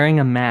and wearing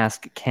a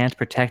mask can't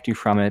protect you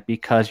from it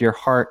because your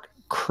heart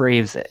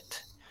craves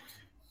it.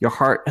 Your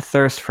heart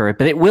thirsts for it,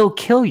 but it will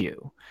kill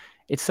you.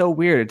 It's so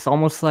weird. It's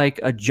almost like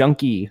a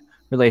junkie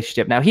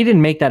relationship. Now, he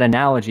didn't make that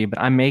analogy, but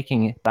I'm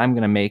making it. I'm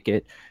going to make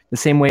it the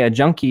same way a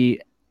junkie,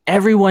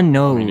 everyone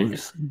I mean,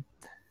 knows.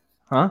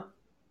 Huh?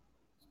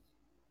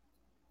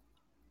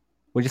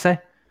 What'd you say?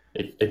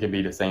 it could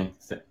be the same.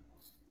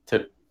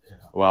 To,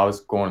 well, I was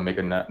going to make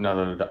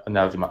another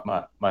analogy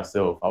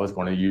myself. I was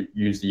going to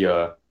use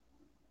the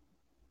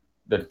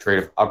trait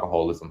of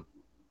alcoholism.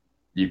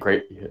 You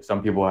create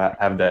some people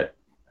have that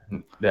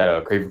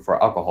craving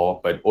for alcohol,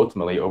 but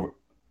ultimately,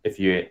 if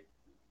you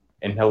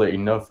inhale it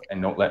enough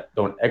and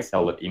don't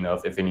exhale it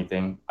enough, if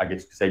anything, I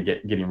guess you could say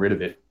getting rid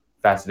of it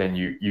faster than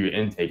you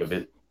intake of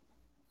it.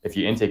 If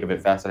you intake of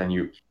it faster than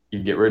you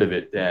get rid of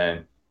it,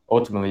 then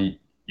ultimately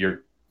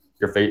you're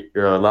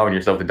allowing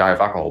yourself to die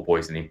of alcohol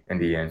poisoning in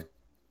the end.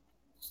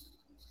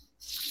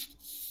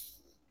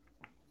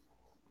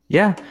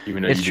 Yeah,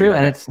 Even though it's true,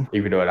 and it's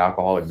even though an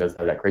alcoholic does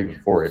have that craving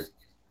for it.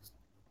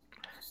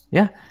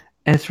 yeah,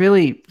 and it's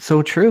really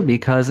so true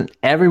because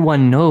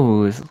everyone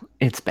knows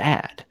it's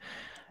bad.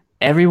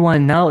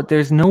 Everyone know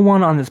there's no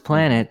one on this Mm-hmm.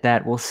 planet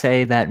that will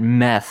say that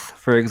meth,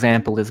 for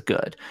example, is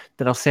good.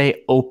 That'll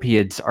say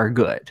opiates are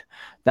good.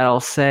 that'll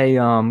say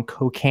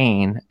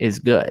cocaine is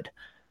good,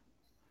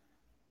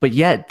 but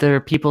yet there are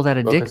people that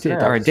Well, addicted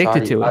considering are our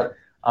addicted society, to it.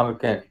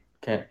 I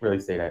can't really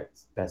say that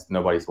that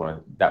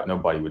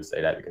nobody would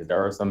say that because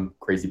there are some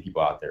crazy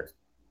people out there.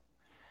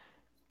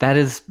 That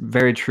is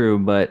very true,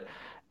 but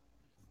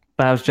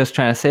I was just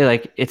trying to say,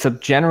 like, it's a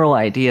general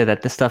idea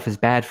that this stuff is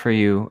bad for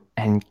you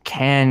and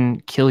can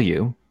kill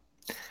you,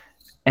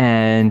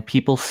 and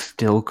people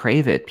still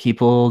crave it.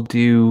 People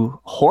do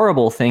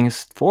horrible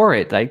things for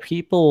it. Like,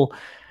 people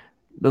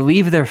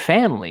leave their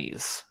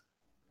families,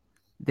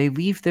 they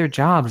leave their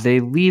jobs, they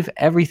leave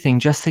everything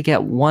just to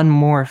get one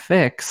more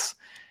fix.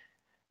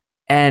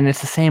 And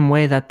it's the same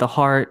way that the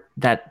heart,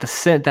 that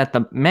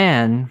the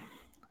man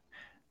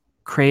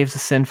craves the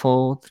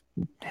sinful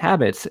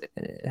habits,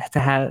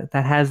 that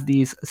has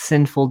these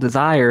sinful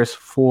desires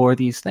for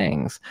these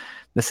things.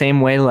 The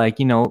same way, like,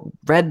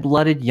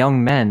 red-blooded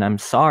young men, I'm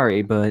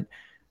sorry, but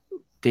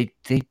they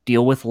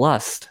deal with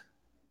lust.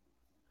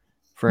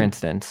 For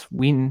instance,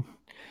 we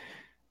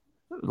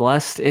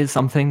lust is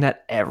something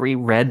that every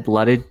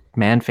red-blooded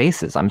man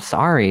faces. I'm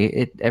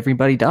sorry,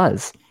 everybody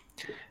does.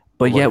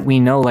 But But yet we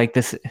know, like,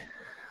 this,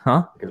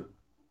 huh?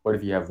 what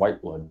if you have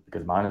white blood?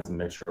 Because mine is a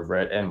mixture of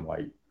red and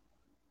white.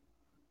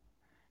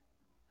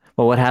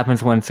 Well, what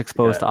happens when it's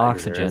exposed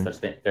Because to there is oxygen?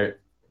 such thing. There,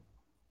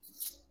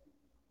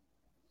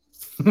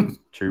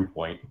 true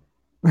point.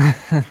 I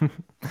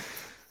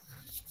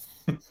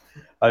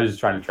was just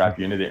trying to trap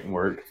you, and it didn't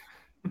work.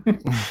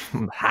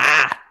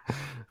 Ha!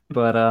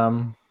 But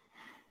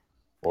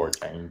Or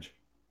change.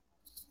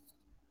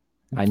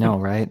 I know,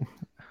 right?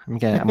 I'm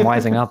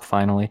wising up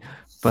finally.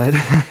 But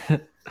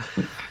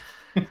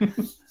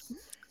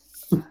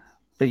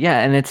but yeah,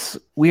 and it's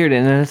weird.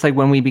 And then it's like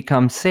when we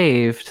become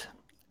saved,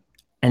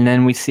 and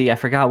then we see, I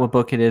forgot what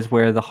book it is,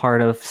 where the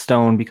heart of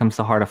stone becomes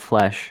the heart of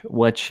flesh.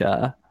 Which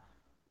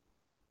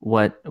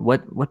what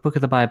book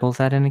of the Bible is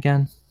that in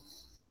again?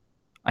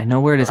 I know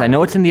where it Don't is. I have a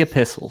know it's in clue. the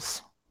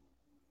epistles.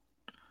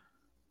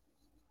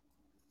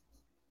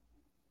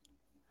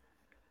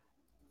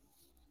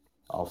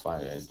 I'll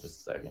find it in just a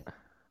second.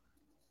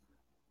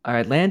 All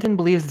right, Landon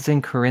believes it's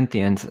in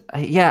Corinthians.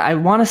 Yeah, I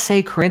want to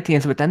say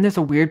Corinthians, but then there's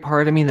a weird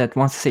part of me that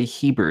wants to say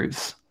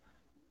Hebrews.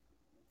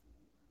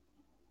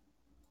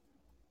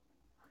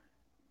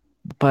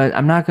 But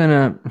I'm not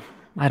gonna,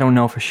 I don't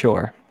know for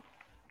sure.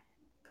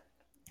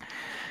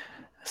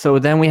 So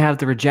then we have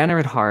the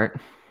regenerate heart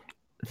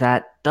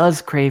that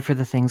does crave for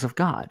the things of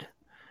God.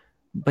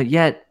 But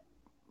yet,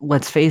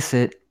 let's face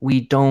it,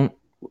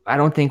 I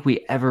don't think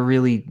we ever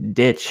really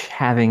ditch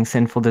having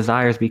sinful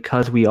desires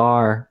because we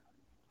are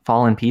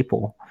fallen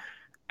people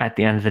at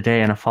the end of the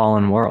day in a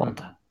fallen world.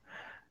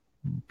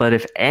 Mm-hmm. But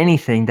if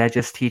anything, that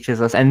just teaches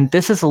us, and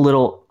this is a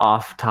little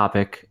off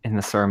topic in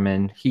the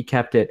sermon. He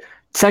kept it.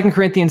 2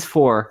 Corinthians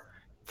 4.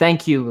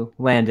 Thank you,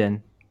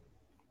 Landon.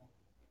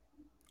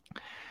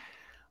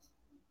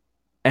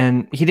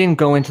 And he didn't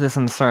go into this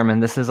in the sermon.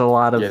 This is a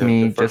lot Yeah, of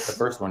me the just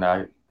first one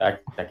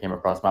that came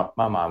across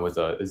my mind was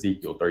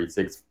Ezekiel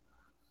 36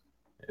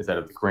 instead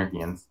of the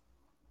Corinthians.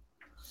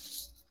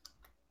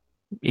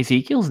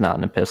 Ezekiel's not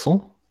an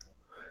epistle.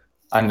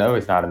 I know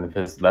it's not in the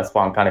epistle. That's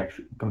why I'm kind of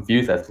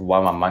confused as to why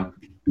my mind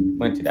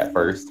went to that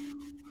first.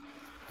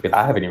 Because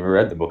I haven't even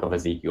read the book of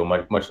Ezekiel,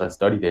 much less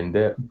studied it in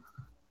depth.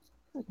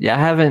 Yeah, I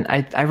haven't.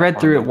 I read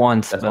through it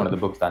once, That's one but of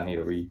the books that I need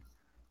to read.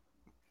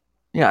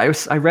 yeah,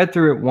 I read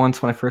through it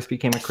once when I first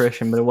became a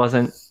Christian, but it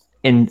wasn't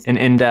in an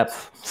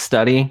in-depth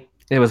study.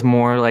 It was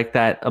more like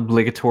that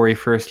obligatory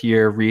first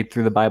year read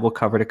through the Bible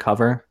cover to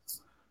cover.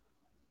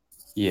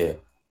 Yeah.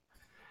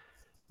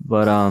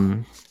 But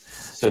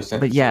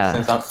yeah.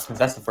 Since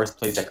that's the first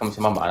place that comes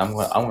to my mind,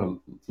 I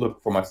want to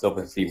look for myself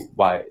and see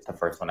why it's the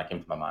first one that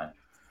came to my mind.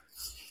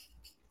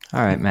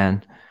 All right,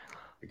 man.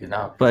 Because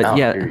But now I'm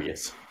yeah,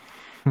 curious.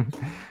 but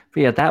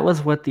yeah, that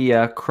was what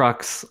the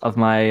crux of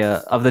my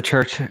of the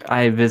church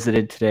I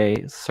visited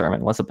today's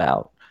sermon was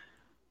about.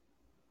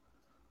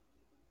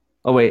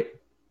 Oh wait,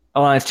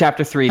 oh, it's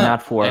chapter 3,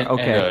 not 4. and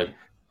Okay.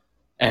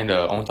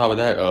 on top of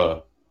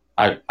that,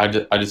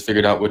 I just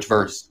figured out which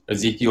verse.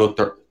 Ezekiel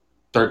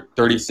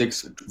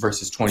 36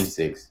 verses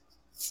 26.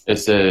 It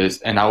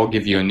says, "And I will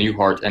give you a new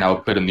heart, and I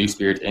will put a new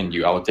spirit in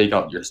you. I will take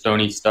out your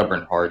stony,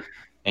 stubborn heart,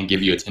 and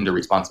give you a tender,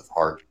 responsive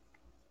heart."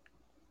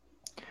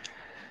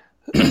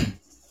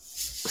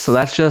 So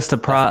that's just a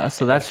pro.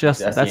 So That's the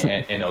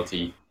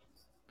NLT.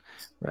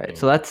 right.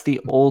 So that's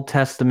the Old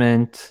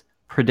Testament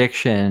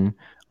prediction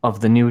of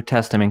the New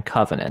Testament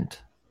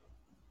covenant.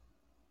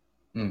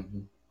 Mm-hmm.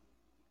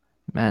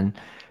 Man,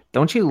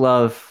 don't you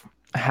love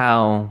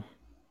how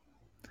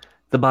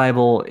the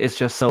Bible is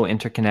just so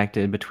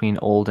interconnected between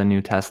Old and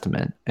New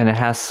Testament, and it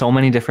has so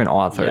many different Yeah.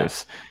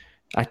 authors.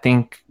 I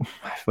think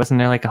wasn't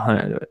there like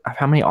 100?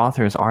 How many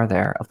authors are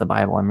there of the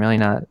Bible? I'm really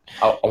not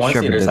I want to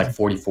sure, say but there's like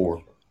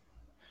 44.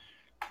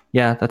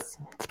 yeah, that's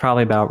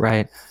probably about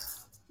right.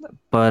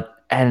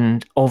 But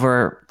and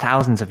over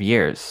thousands of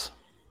years,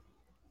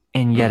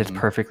 and yet it's Mm-hmm.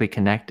 perfectly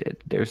connected.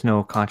 There's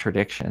no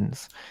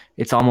contradictions.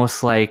 It's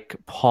almost like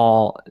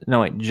Paul,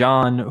 no, wait,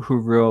 John, who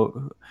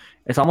wrote.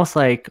 It's almost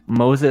like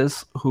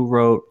Moses, who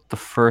wrote the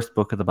first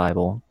book of the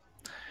Bible,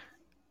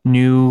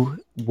 knew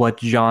what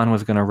John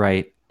was going to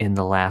write in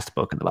the last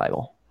book of the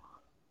Bible.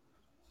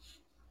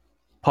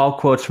 Paul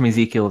quotes from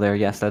Ezekiel there.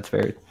 Yes, that's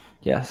very,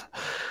 yes.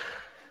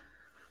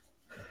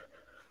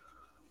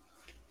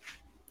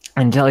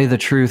 And tell you the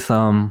truth,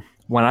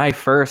 when I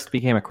first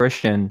became a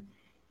Christian,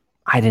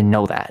 I didn't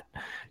know that.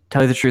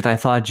 Tell you the truth, I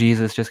thought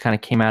Jesus just kind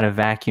of came out of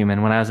vacuum.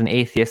 And when I was an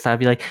atheist, I'd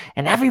be like,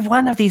 and every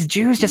one of these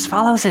Jews just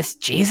follows this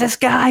Jesus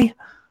guy.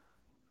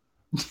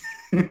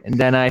 And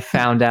then I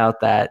found out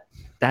that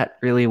that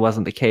really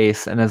wasn't the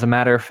case. And as a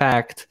matter of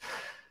fact,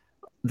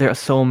 there are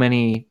so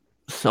many.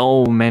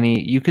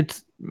 You could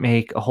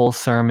make a whole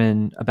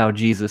sermon about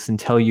Jesus and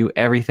tell you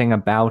everything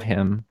about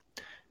him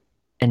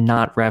and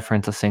not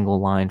reference a single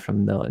line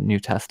from the New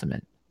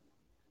Testament.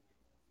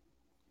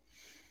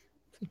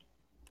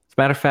 As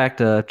a matter of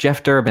fact,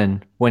 Jeff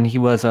Durbin, when he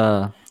was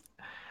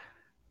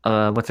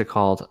what's it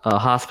called, a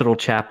hospital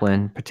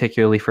chaplain,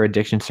 particularly for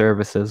addiction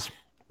services,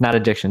 not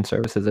addiction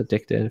services,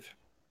 addictive.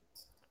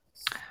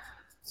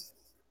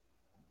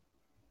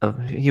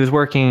 He was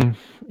working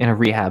in a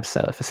rehab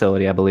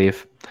facility, I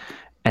believe.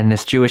 And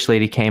this Jewish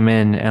lady came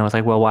in and was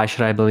like, well, why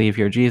should I believe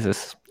you're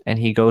Jesus? And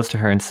he goes to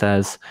her and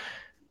says,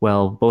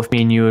 well, both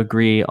me and you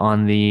agree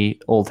on the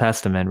Old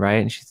Testament,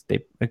 right? And they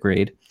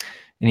agreed.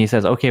 And he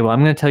says, okay, well,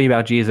 I'm going to tell you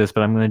about Jesus,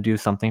 but I'm going to do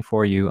something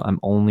for you. I'm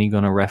only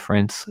going to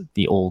reference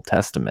the Old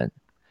Testament.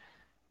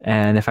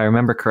 And if I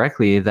remember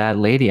correctly, that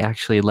lady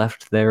actually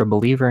left there a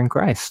believer in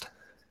Christ.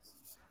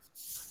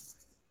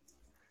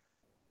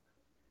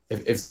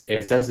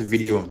 If that's a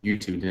video on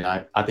YouTube, then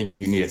I think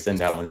you need to send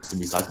that one to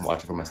me so I can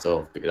watch it for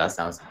myself because that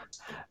sounds.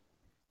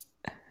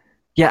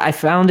 Yeah, I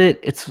found it.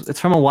 It's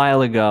from a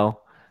while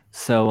ago,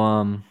 so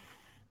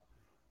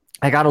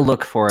I gotta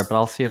look for it, but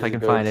I'll see if I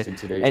can find it. In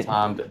today's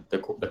time, the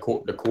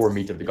core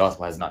meat of the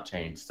gospel has not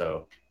changed.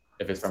 So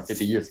if it's from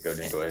 50 years ago,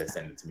 then go ahead and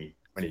send it to me.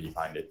 When did you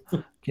find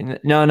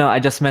it? No, I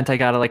just meant I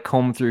gotta like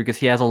comb through because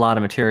he has a lot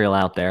of material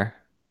out there.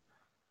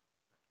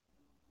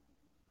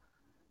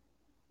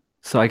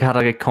 So I gotta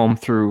like comb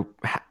through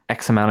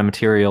X amount of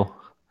material.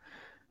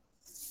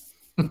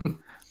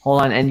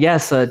 Hold on, and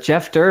yes,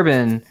 Jeff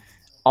Durbin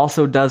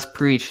also does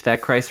preach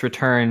that Christ's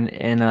return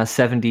in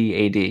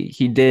 70 AD.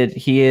 He did.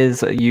 He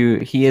is you.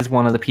 He is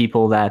one of the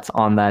people that's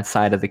on that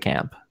side of the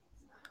camp.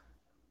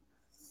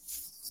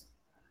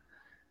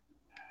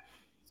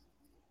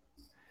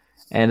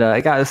 And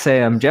I gotta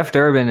say, Jeff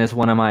Durbin is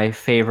one of my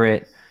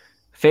favorite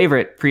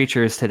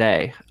preachers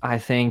today. I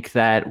think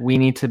that we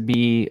need to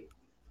be.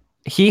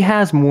 He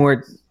has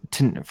more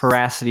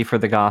veracity for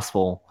the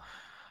gospel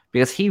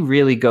because he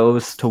really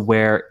goes to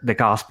where the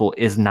gospel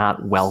is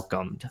not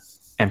welcomed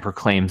and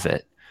proclaims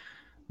it.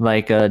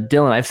 Like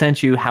Dylan, I've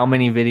sent you how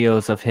many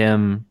videos of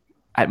him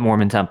at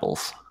Mormon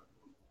temples?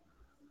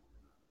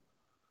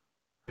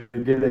 To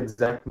get the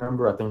exact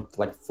number, I think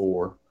like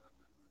 4.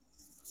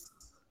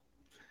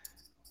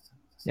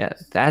 Yeah,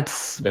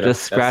 that's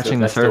just scratching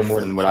the surface. That's still more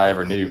than what I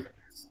ever knew.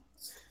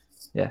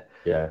 Yeah.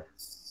 Yeah.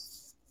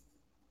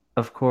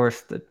 Of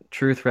course, the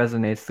truth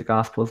resonates. The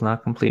gospel is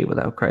not complete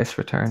without Christ's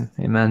return.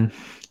 Amen.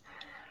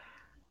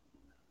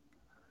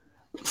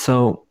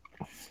 So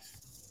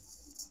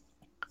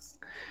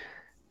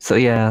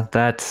yeah,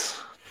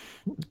 that's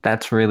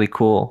really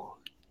cool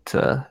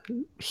to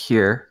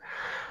hear.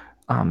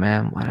 Oh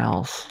man, what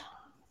else?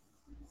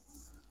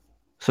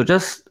 So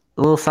just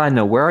a little side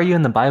note, where are you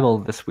in the Bible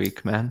this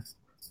week, man?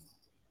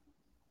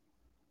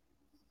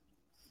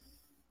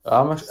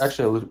 I'm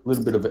actually a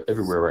little bit of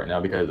everywhere right now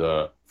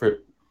because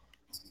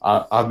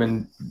I've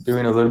been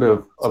doing a little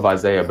bit of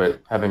Isaiah,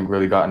 but haven't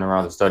really gotten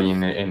around to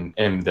studying it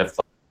in depth.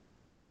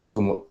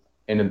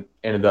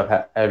 Ended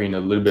up having a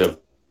little bit of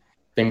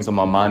things on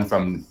my mind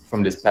from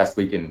this past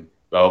week, and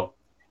well,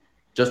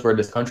 just where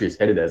this country is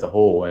headed as a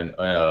whole, and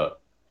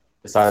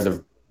decided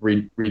to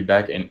read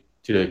back into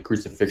the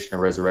crucifixion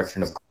and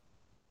resurrection of Christ.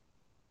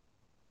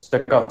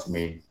 Stuck out to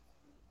me,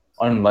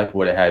 unlike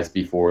what it has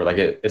before. Like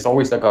it's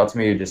always stuck out to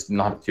me, just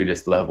not to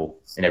this level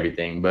and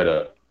everything,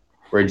 but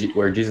where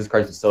Jesus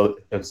Christ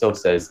himself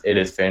says it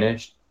is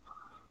finished.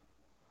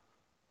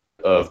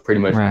 Of pretty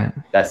much right.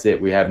 That's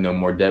it. We have no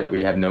more debt.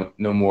 We have no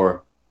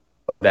more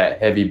of that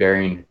heavy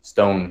bearing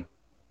stone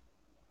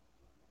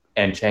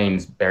and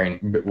chains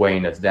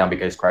weighing us down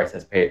because Christ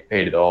has paid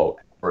it all.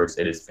 First,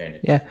 it is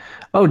finished. Yeah.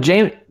 Oh,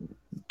 James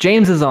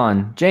is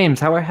on. James,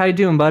 how you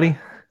doing, buddy?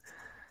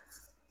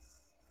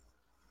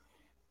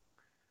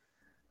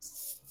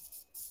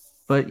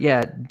 But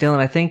yeah, Dylan,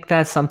 I think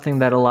that's something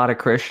that a lot of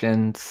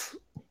Christians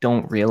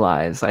don't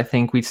realize. I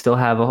think we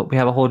have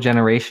a whole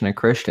generation of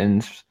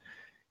Christians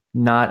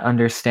not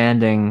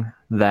understanding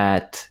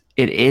that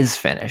it is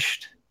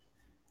finished.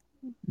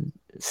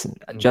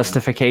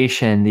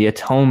 Justification, the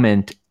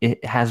atonement,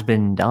 it has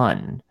been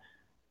done.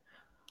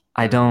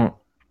 I don't,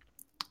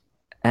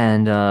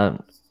 and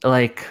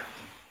like,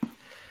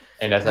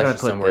 and that's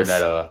actually somewhere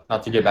that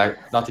not to get back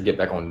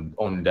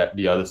on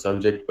the other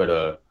subject,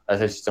 but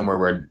that's actually somewhere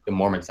where the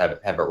Mormons have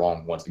it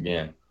wrong once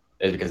again,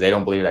 is because they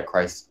don't believe that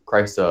Christ's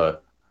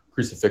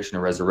crucifixion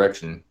and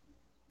resurrection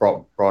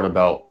brought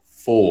about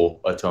full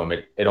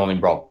atonement. It only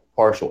brought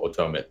partial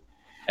atonement.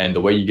 And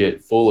the way you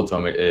get full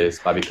atonement is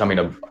by becoming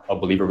a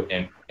believer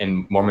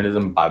in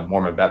Mormonism by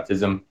Mormon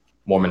baptism,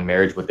 Mormon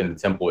marriage within the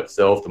temple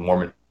itself, the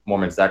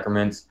Mormon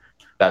sacraments,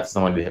 that's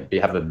someone to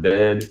have the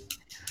dead,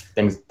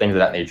 things of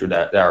that nature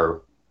that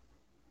are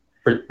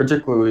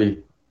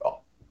particularly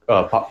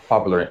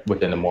popular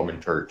within the Mormon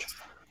church.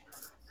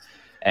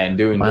 And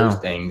doing those Wow.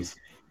 things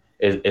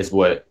is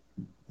what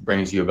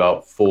brings you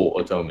about full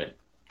atonement.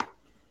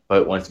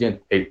 But once again,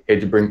 hate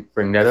to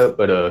bring that up,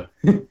 but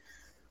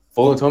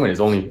full atonement is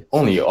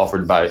only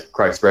offered by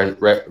Christ's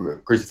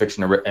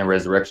crucifixion and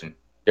resurrection.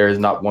 There is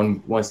not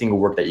one single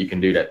work that you can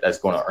do that's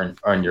going to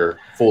earn your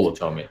full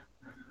atonement,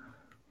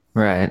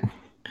 Right.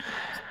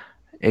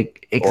 or much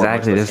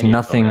Exactly. less There's any atonement, I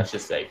nothing.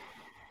 should say.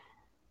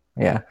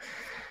 Yeah.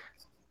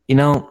 You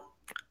know,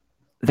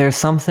 there's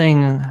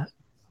something.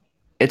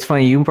 It's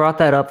funny you brought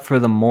that up for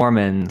the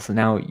Mormons.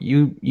 Now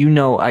you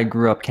know I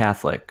grew up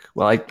Catholic.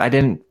 Well, I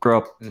didn't grow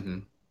up Mm-hmm.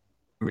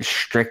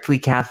 strictly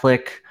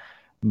Catholic,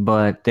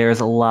 but there's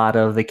a lot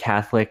of the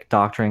Catholic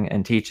doctrine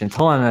and teachings.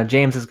 Hold on,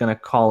 James is going to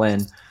call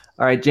in.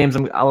 All right, James,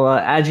 I'll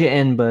add you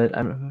in,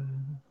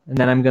 and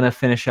then I'm going to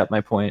finish up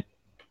my point.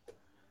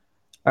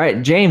 All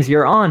right, James,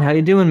 you're on. How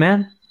you doing,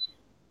 man?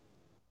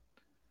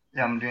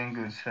 Yeah, I'm doing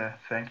good, sir.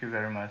 Thank you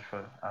very much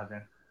for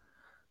asking.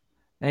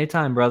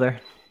 Anytime, brother.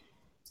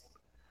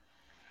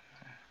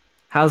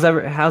 How's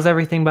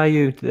everything by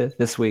you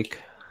this week?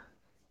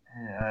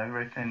 Yeah,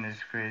 everything is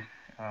great.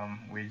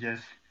 We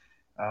just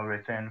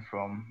returned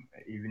from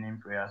evening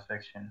prayer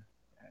section,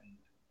 and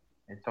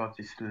I thought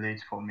it's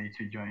late for me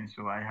to join,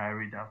 so I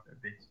hurried up a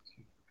bit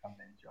to come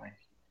and join.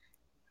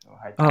 So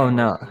I Oh thank God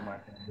no. so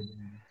much.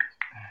 And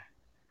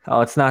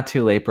Oh, it's not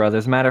too late, brother.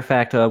 As a matter of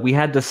fact, we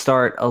had to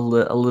start a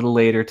little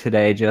later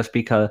today just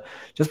because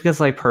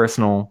like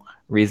personal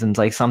reasons.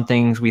 Like some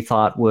things we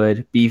thought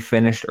would be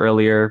finished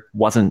earlier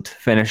wasn't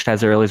finished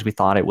as early as we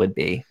thought it would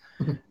be.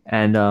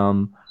 And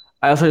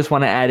I also just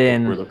want to add We're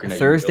in looking at you, Noah.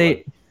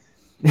 Thursday.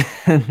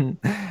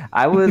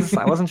 I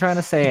wasn't trying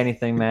to say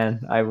anything,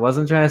 man. I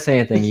wasn't trying to say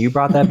anything. You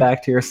brought that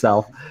back to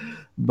yourself.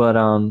 But I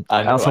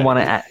I know also I want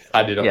to did. add,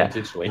 I did it yeah,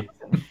 intentionally.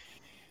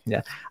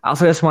 yeah. I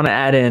also just want to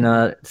add in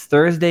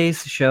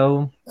Thursday's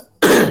show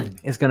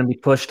is going to be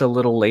pushed a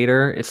little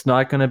later. It's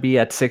not going to be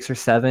at 6 or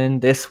 7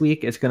 this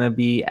week. It's going to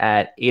be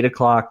at 8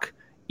 o'clock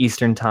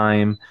Eastern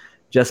time,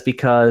 just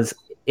because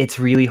it's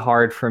really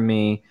hard for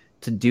me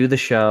to do the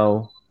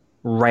show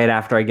right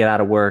after I get out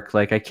of work.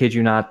 Like I kid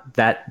you not,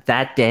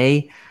 that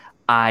day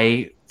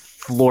I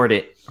floored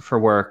it for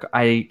work.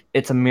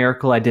 It's a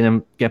miracle I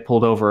didn't get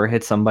pulled over or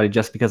hit somebody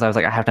just because I was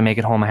like, I have to make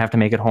it home. I have to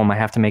make it home. I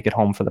have to make it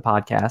home for the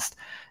podcast.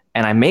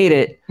 And I made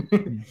it,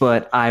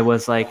 but I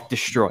was like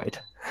destroyed.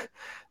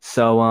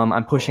 So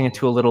I'm pushing it Oh,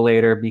 to a little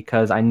later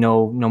because I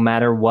know no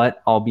matter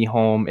what, I'll be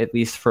home at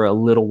least for a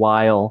little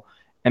while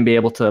and be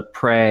able to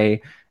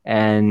pray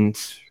and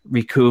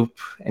recoup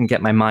and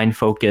get my mind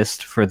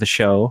focused for the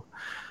show.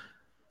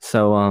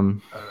 So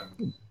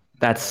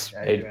that's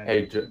I do hey,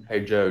 understand.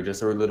 hey, Joe.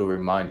 Just a little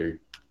reminder.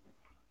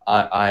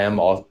 I am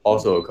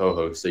also a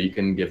co-host, so you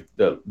can give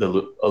at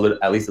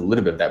least a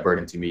little bit of that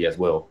burden to me as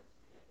well.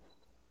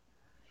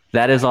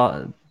 that is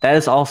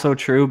also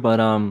true, but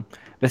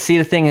see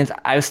the thing is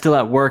I was still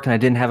at work and I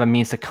didn't have a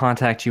means to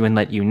contact you and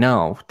let you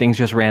know. Things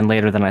just ran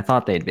later than I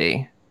thought they'd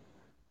be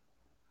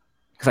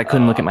because I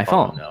couldn't look at I'm my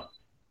following phone. now.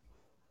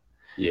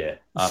 Yeah,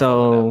 I'm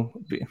following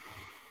now. So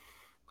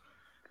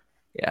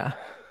yeah.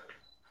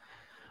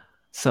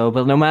 So,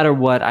 but no matter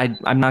what,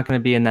 I'm not going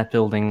to be in that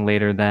building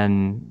later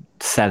than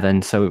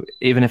 7. So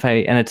even if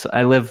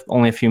I live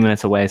only a few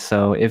minutes away.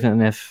 So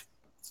even if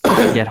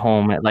I get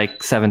home at like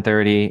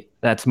 7:30,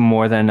 that's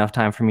more than enough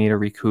time for me to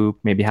recoup,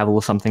 maybe have a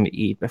little something to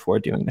eat before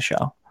doing the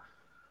show.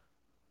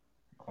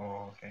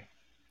 Oh, okay,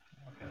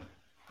 okay,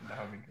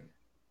 that'll be good.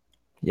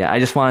 Yeah, I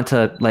just wanted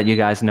to let you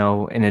guys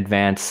know in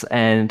advance,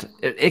 and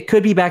it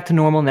could be back to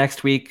normal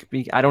next week.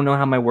 I don't know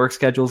how my work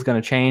schedule is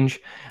going to change.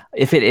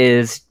 If it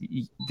is,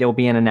 there'll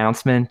be an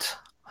announcement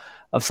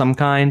of some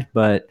kind,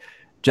 but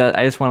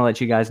I just want to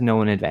let you guys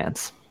know in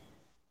advance.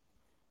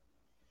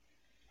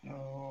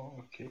 Oh,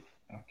 okay,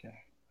 okay.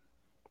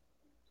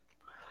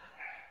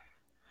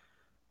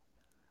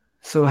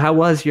 So, how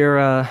was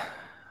your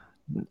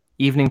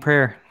evening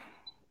prayer?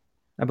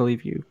 I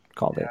believe you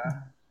called it.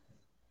 Yeah,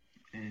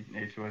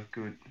 it was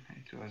good.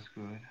 It was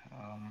good.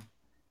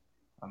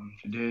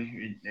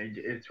 Today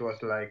it was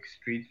like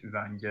street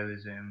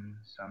evangelism,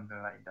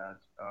 something like that.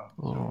 Oh,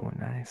 So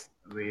nice.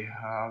 we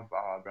have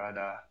our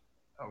brother,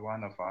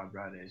 one of our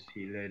brothers.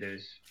 He led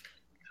us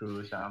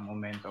through some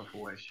moment of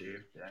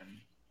worship, and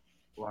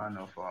one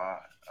of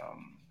our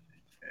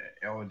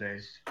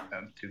elders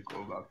took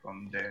over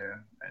from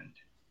there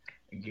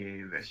and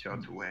gave a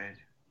short word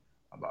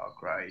about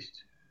Christ.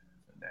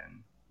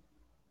 Then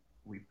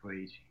we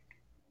prayed.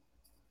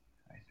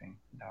 I think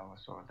that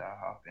was all that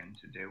happened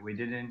today. We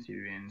didn't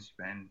even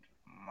spend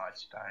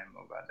much time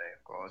over there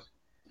because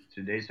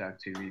today's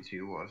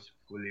activity was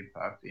fully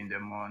packed in the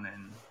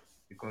morning.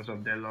 Because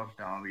of the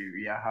lockdown,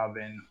 we are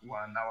having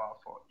 1 hour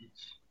for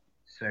each.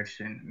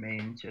 section,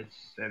 main church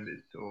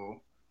service.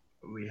 So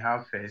we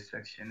have first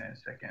section and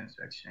second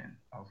section,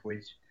 of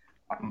which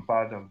I'm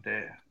part of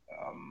the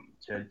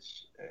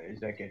church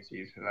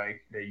executive,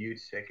 like the youth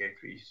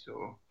secretary.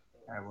 So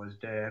I was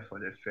there for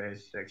the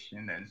first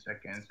section and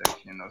second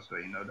section also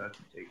in order to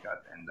take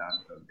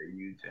attendance of the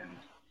youth and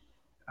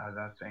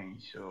other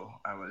things. So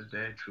I was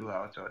there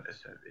throughout all the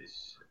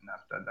service, and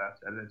after that,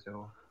 a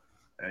little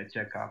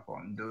check up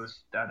on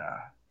those that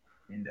are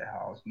in the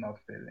house not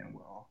feeling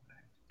well.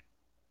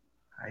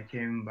 I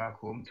came back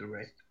home to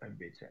rest a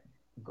bit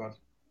and got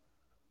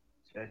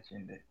church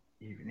in the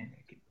evening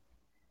again.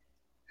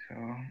 So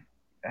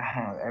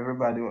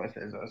everybody was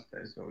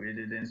exhausted, so we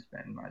didn't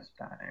spend much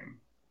time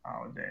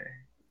out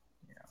there.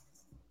 Yeah,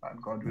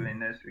 but God willing,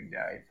 next week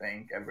I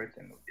think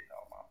everything will be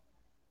normal.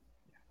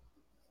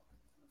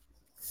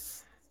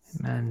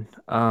 Man,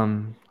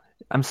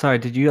 I'm sorry.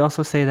 Did you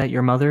also say that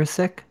your mother is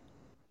sick?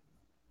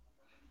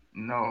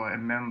 No, a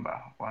member,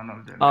 one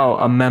of the Oh,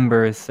 member a of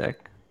member is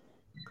sick.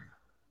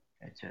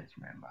 a church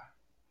member.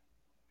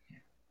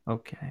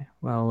 Okay.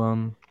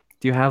 Well,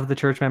 do you have the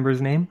church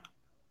member's name?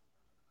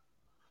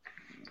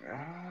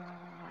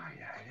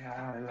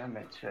 Yeah. Let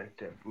me check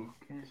the book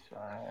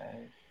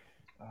inside.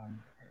 Her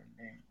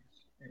name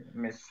is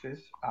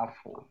Mrs.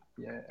 Apple.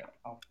 Yeah,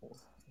 Apple.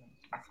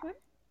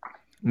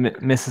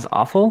 Mrs.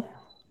 Awful?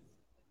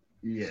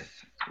 Yes,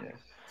 yes.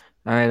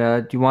 All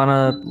right. Do you want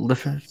to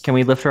lift her? Can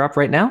we lift her up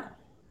right now?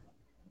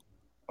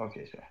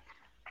 Okay, sir.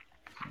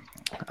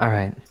 All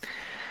right.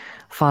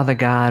 Father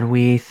God,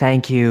 we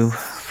thank you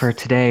for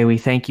today. We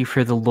thank you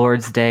for the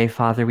Lord's Day,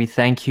 Father. We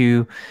thank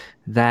you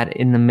that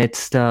in the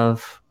midst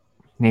of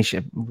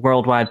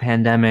worldwide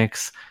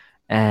pandemics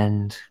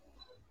and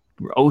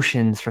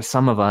oceans for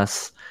some of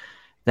us,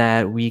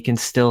 that we can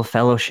still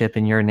fellowship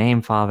in your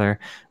name, Father.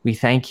 We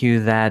thank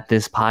you that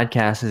this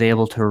podcast is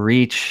able to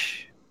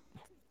reach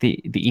the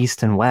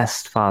East and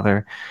West,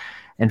 Father.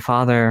 And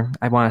Father,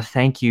 I want to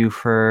thank you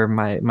for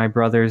my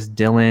brothers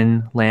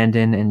Dylan,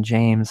 Landon, and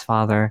James,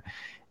 Father,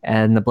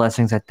 and the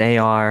blessings that they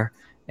are.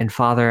 And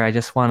Father, I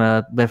just want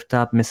to lift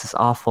up Mrs.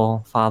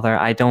 Awful, Father.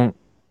 I don't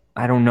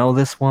know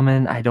this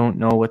woman. I don't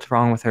know what's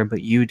wrong with her,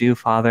 but you do,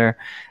 Father.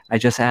 I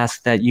just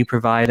ask that you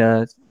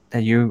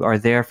that you are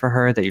there for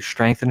her, that you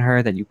strengthen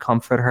her, that you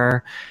comfort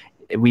her.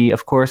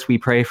 Of course, we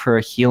pray for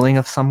a healing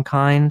of some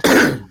kind,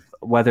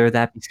 whether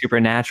that be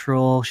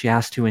supernatural, she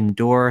has to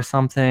endure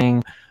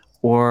something,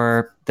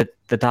 or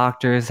the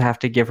doctors have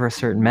to give her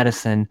certain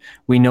medicine.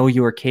 We know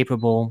you are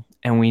capable,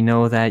 and we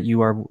know that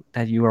you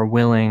are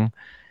willing.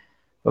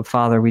 But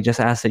Father, we just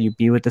ask that you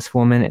be with this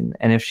woman,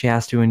 and if she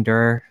has to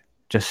endure,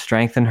 just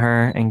strengthen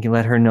her and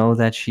let her know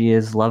that she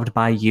is loved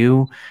by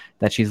you,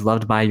 that she's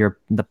loved by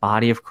the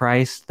body of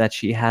Christ, that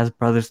she has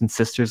brothers and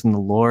sisters in the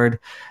Lord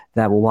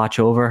that will watch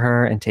over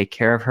her and take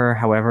care of her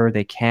however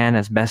they can,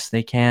 as best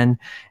they can.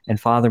 And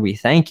Father, we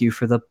thank you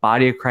for the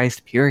body of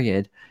Christ,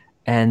 period,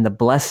 and the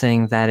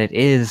blessing that it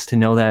is to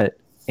know that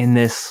in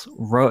this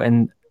road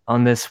and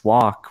on this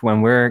walk,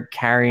 when we're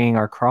carrying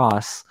our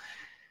cross,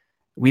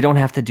 we don't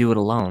have to do it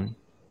alone,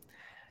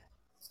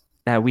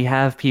 that we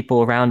have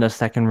people around us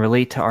that can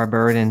relate to our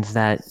burdens,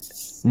 that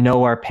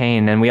know our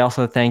pain. And we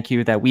also thank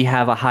you that we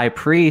have a high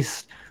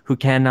priest who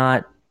can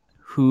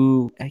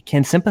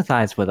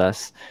sympathize with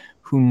us,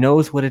 who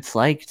knows what it's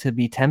like to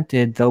be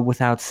tempted, though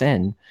without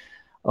sin.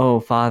 Oh,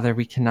 Father,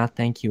 we cannot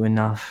thank you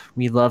enough.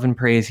 We love and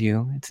praise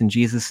you. It's in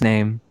Jesus'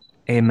 name.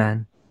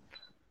 Amen.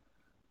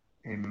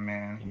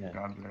 Amen. Amen.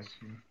 God bless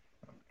you.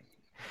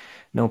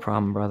 No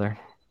problem, brother.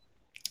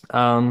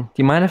 Do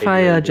you mind if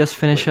Hey, I Joe, just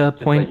finish a just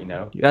let point? you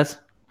know. Yes?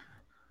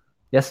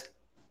 Yes?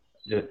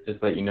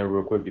 Just let you know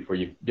real quick before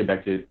you get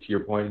back to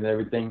your point and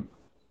everything.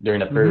 During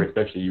that prayer, Mm-hmm.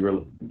 especially, you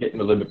were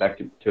getting a little bit back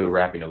to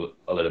rapping a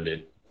little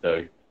bit.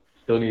 So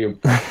still need to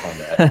practice on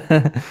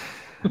that.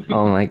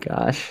 Oh my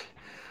gosh.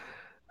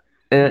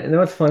 And you know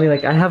what's funny?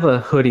 Like I have a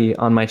hoodie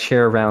on my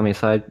chair around me,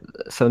 so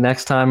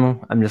next time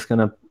when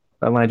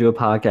I do a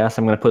podcast,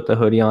 I'm gonna put the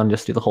hoodie on,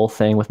 just do the whole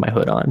thing with my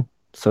hood on.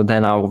 So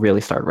then I'll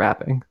really start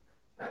rapping.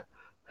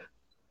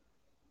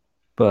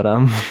 But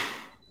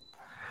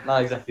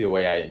Not exactly the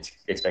way I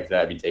expected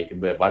that to be taken,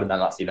 but why did I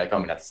not see that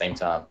coming at the same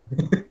time?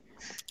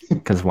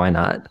 because why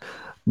not?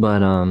 But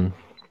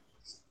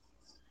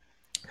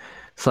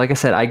so like I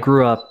said, I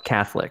grew up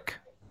Catholic,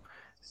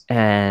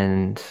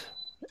 and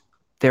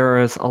there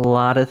is a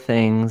lot of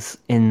things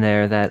in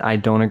there that I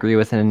don't agree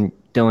with. And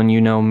Dylan,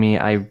 you know me,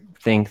 I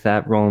think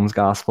that Rome's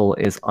gospel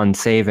is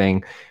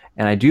unsaving.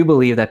 And I do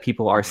believe that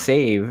people are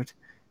saved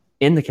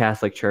in the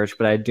Catholic Church,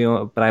 but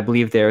I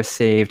believe they are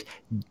saved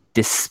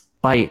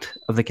despite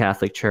of the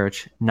Catholic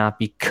Church, not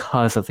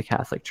because of the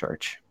Catholic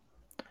Church.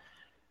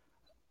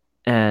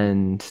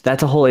 And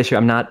that's a whole issue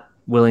I'm not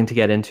willing to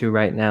get into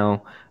right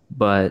now,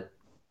 but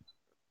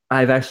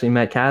I've actually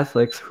met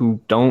Catholics who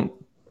don't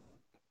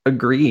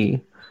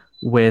agree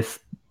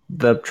with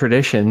the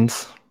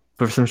traditions,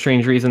 for some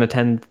strange reason,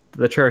 attend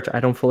the church. I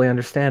don't fully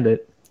understand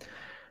it,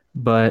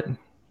 but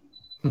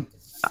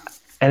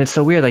and it's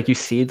so weird. Like you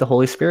see the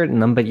Holy Spirit in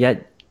them, but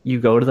yet you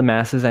go to the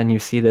masses and you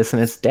see this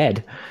and it's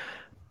dead.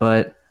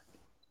 But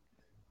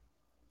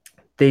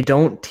they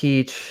don't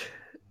teach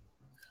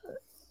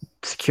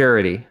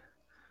security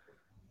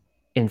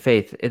in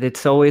faith.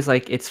 It's always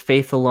like it's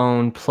faith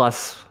alone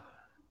plus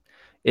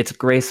it's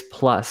grace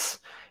plus.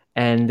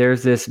 And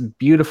there's this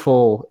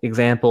beautiful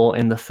example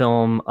in the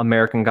film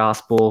American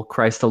Gospel,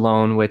 Christ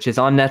Alone, which is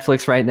on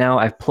Netflix right now.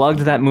 I've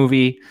plugged that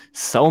movie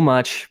so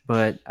much,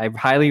 but I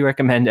highly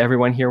recommend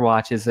everyone here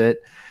watches it,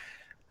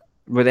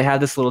 where they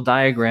have this little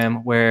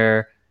diagram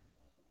where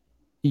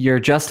you're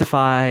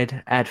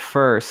justified at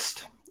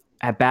first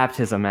at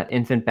baptism, at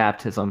infant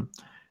baptism,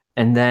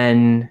 and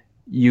then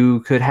you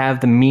could have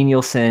the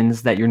menial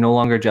sins that you're no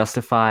longer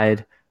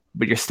justified,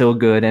 but you're still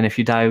good. And if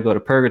you die, you go to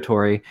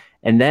purgatory.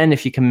 And then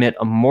if you commit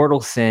a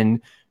mortal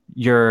sin,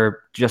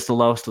 you're just the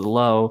lowest of the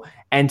low.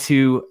 And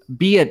to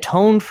be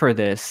atoned for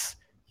this,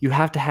 you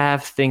have to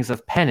have things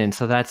of penance.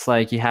 So that's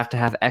like you have to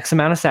have X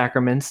amount of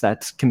sacraments,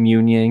 that's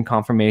communion,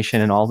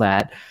 confirmation, and all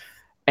that.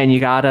 And you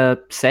gotta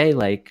say,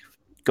 like,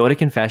 go to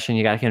confession,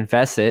 you gotta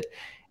confess it,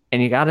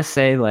 and you gotta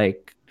say,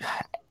 like,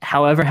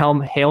 however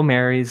Hail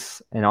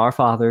Marys and Our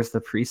Fathers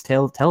the priest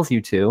tells you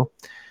to,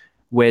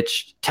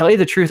 which, tell you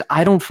the truth,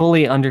 I don't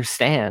fully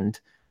understand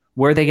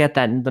where they get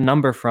the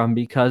number from,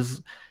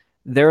 because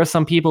there are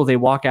some people, they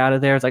walk out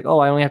of there, it's like, oh,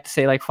 I only have to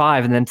say like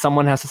 5, and then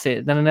someone has to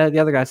say, then the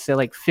other guy has to say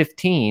like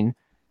 15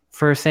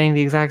 for saying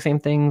the exact same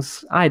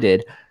things I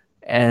did.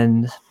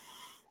 And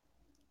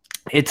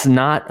it's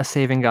not a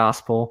saving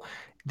gospel.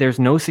 There's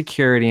no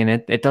security in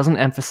it. It doesn't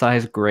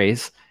emphasize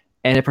grace,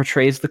 and it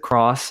portrays the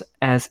cross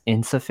as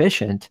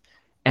insufficient.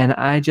 And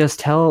I just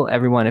tell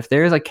everyone, if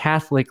there's a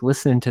Catholic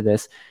listening to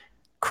this,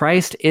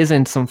 Christ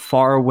isn't some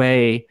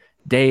faraway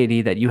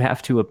deity that you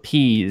have to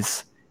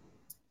appease.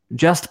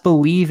 Just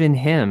believe in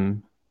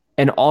him,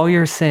 and all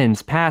your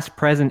sins, past,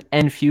 present,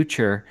 and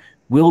future,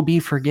 will be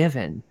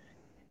forgiven.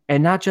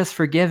 And not just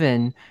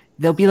forgiven,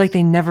 they'll be like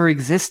they never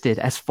existed.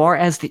 As far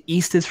as the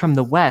east is from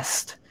the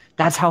west,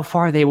 that's how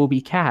far they will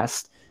be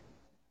cast.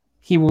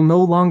 He will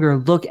no longer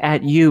look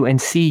at you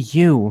and see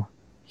you.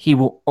 He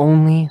will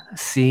only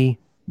see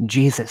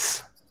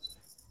Jesus.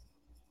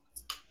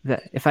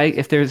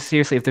 If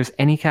there's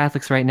any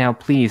Catholics right now,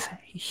 please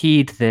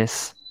heed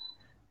this,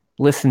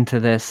 listen to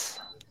this,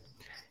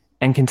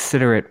 and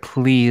consider it.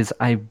 Please,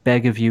 I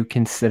beg of you,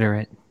 consider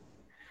it.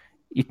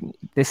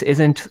 This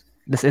isn't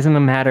a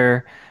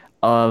matter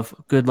of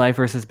good life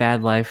versus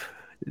bad life.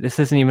 This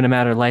isn't even a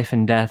matter of life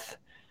and death.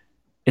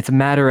 It's a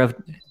matter of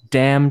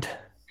damned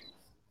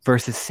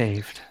versus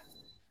saved.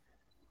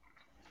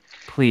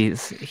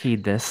 Please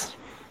heed this.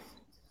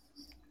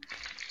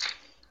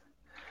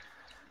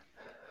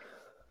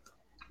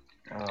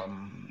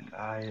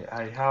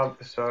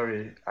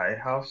 I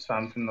have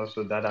something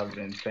also that I've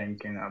been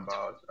thinking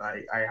about.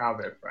 I have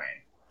a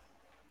friend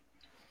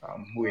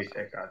who is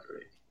a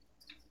Catholic.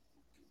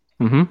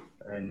 Mm-hmm.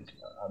 And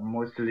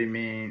mostly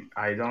me,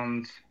 I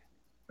don't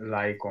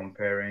like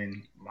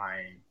comparing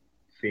my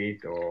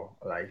faith or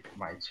like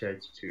my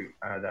church to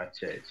other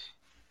church.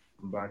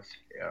 But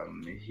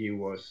he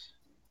was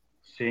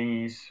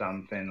saying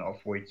something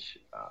of which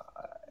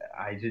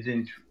I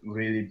didn't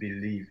really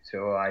believe.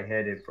 So I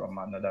heard it from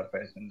another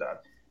person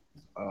that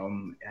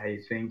I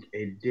think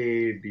a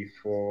day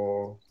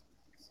before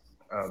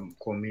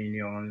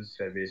communion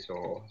service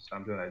or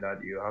something like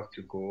that, you have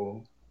to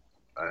go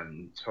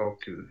and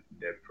talk to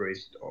the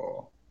priest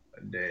or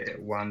the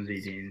one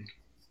leading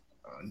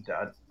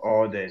that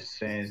all the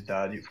sins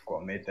that you've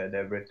committed,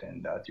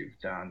 everything that you've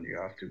done, you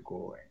have to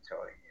go and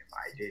tell him,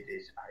 I did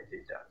this, I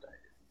did that,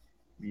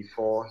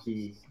 before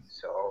he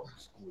himself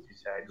will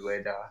decide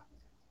whether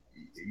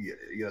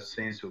your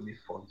sins will be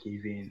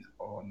forgiven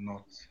or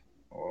not,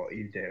 or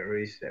if there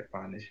is a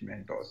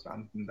punishment or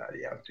something that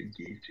you have to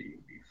give to you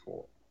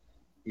before.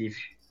 If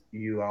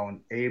you are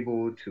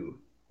unable to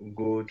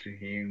go to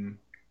him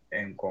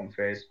and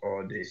confess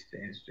all these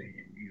things to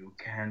him, you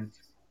can't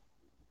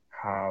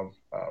have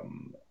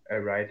a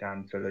right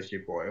hand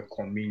fellowship or a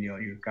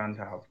communion. You can't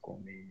have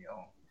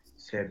communion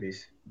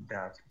service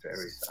that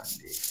very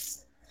Sunday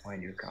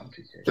when you come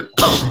to church.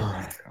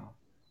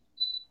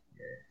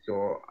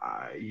 So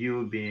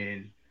you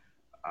being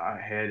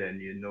ahead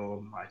and you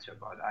know much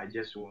about it, I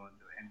just want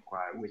to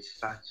inquire with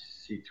such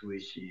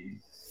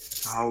situation,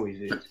 how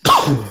is it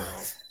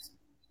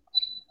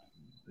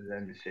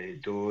let me say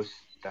those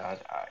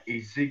that are,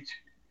 is it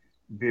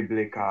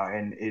biblical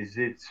and is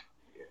it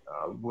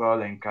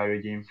well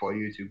encouraging for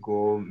you to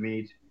go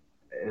meet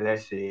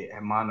let's say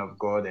a man of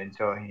God and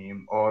tell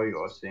him all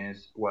your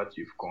sins, what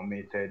you've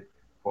committed,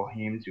 for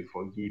him to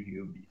forgive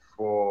you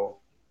before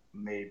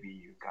maybe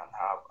you can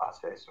have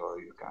access or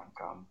you can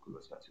come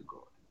closer to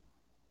God?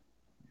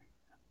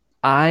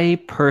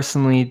 I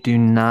personally do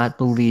not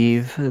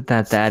believe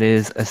that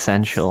is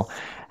essential.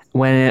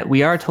 When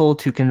we are told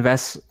to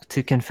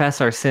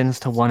confess our sins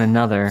to one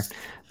another,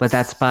 but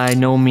that's by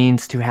no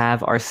means to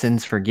have our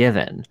sins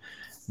forgiven.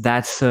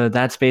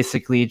 That's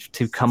basically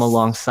to come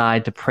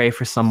alongside to pray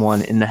for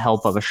someone in the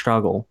help of a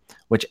struggle,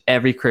 which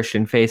every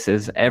Christian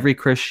faces. Every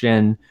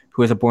Christian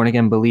who is a born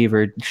again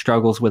believer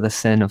struggles with a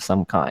sin of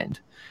some kind.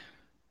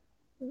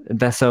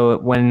 That so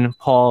when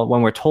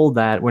we're told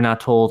that, we're not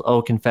told,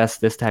 oh, confess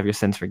this to have your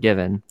sins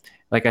forgiven.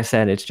 Like I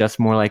said, it's just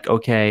more like,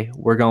 okay,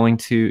 we're going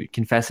to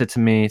confess it to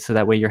me so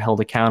that way you're held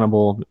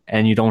accountable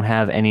and you don't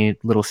have any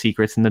little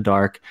secrets in the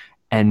dark.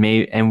 And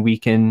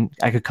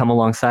I could come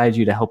alongside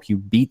you to help you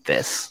beat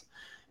this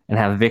and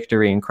have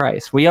victory in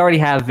Christ. We already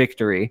have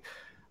victory,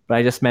 but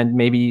I just meant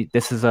maybe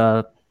this is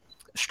a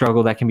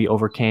struggle that can be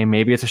overcame.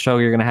 Maybe it's a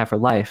struggle you're going to have for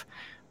life,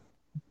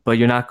 but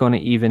you're not going to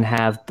even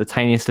have the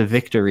tiniest of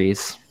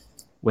victories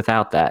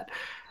without that.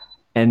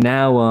 And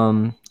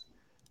now,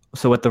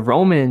 so what the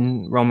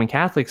Roman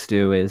Catholics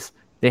do is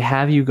they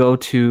have you go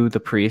to the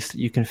priest,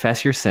 you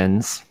confess your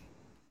sins,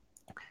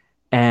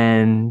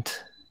 and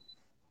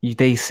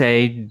they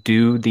say,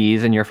 do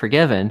these and you're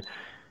forgiven.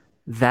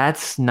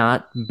 That's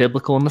not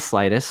biblical in the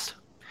slightest.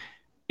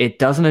 It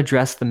doesn't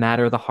address the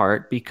matter of the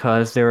heart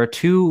because there are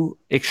two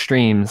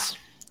extremes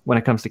when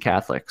it comes to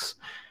Catholics.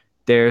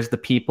 There's the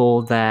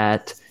people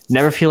that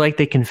never feel like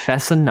they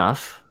confess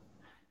enough.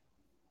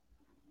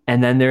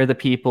 And then there are the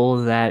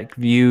people that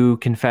view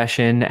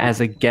confession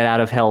as a get out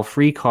of hell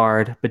free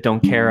card, but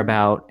don't care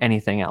about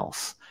anything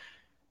else.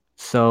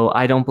 So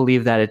I don't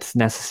believe that it's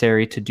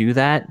necessary to do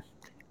that.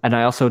 And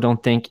I also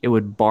don't think it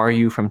would bar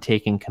you from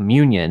taking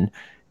communion.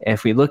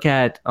 If we look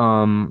at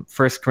 1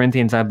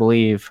 Corinthians, I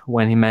believe,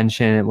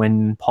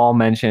 when Paul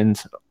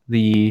mentions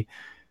the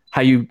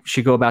how you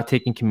should go about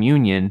taking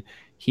communion,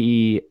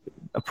 he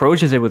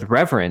approaches it with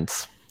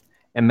reverence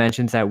and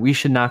mentions that we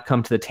should not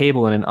come to the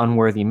table in an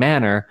unworthy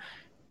manner.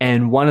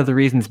 And one of the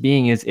reasons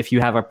being is if you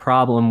have a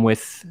problem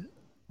with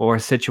or a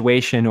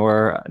situation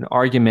or an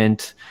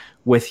argument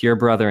with your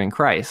brother in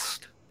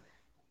Christ.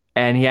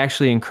 And he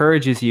actually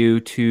encourages you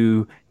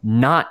to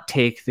not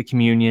take the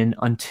communion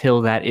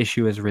until that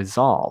issue is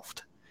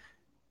resolved.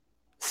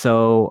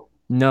 So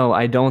no,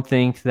 I don't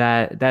think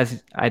that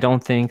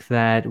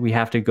we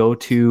have to go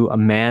to a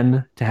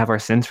man to have our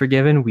sins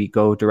forgiven. We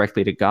go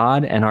directly to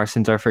God and our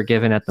sins are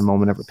forgiven at the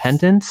moment of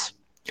repentance.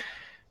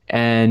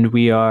 And let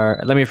me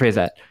rephrase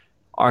that.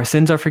 Our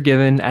sins are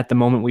forgiven at the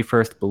moment we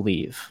first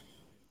believe.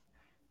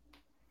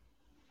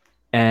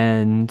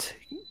 And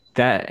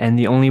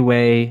the only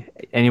way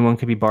anyone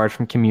could be barred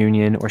from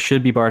communion or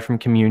should be barred from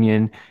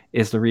communion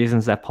is the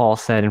reasons that Paul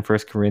said in 1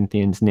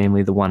 Corinthians,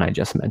 namely the one I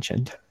just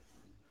mentioned.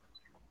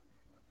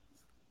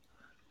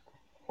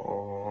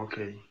 Oh,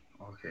 okay,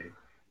 okay.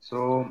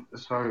 So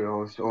sorry.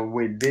 Also,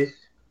 with this,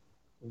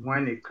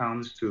 when it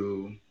comes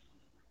to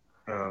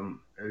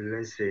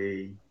let's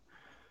say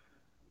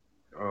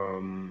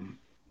um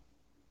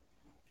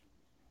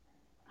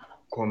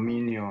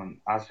communion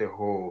as a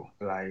whole,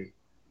 like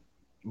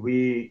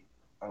we,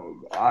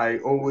 I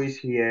always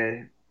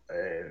hear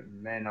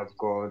men of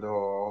God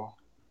or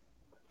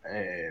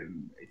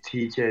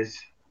teachers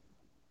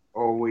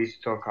always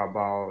talk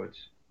about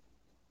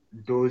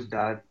those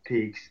that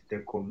takes the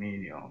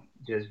communion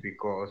just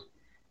because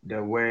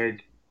the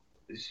word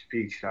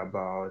speaks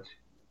about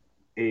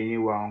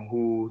anyone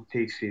who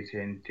takes it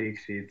and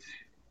takes it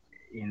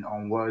in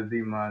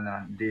unworthy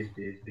manner this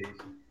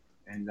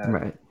and that.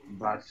 Right.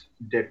 But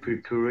the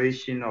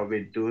preparation of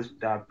it, those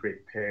that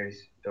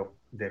prepares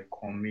the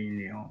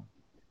communion,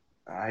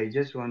 I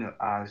just want to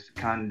ask,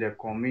 can the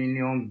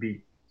communion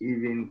be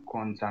even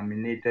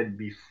contaminated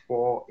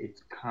before it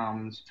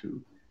comes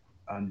to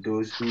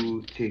those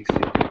who takes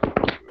it?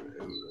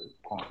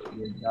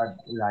 With that,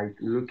 like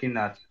looking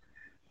at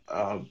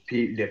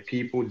the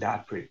people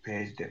that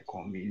prepares the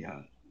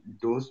communion,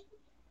 those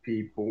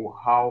people,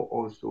 how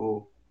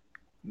also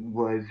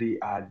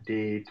worthy are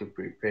they to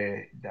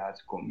prepare that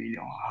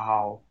communion?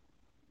 How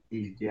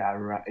is their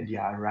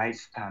right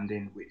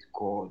standing with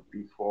God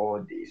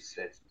before they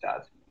set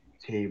that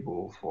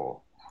table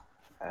for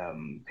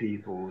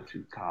people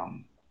to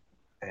come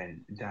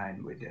and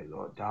dine with the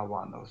Lord? That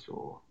one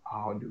also,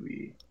 how do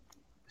we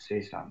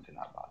say something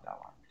about that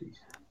one, please?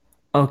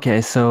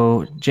 Okay,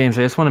 so James,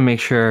 I just want to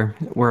make sure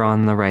we're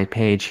on the right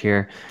page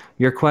here.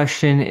 Your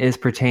question is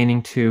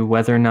pertaining to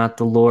whether or not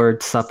the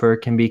Lord's Supper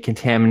can be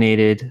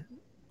contaminated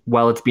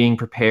while it's being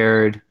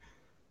prepared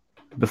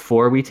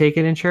before we take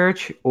it in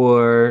church,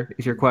 or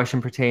is your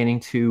question pertaining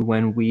to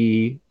when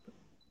we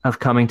have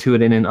coming to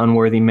it in an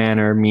unworthy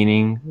manner,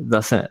 meaning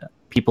thus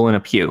people in a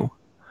pew?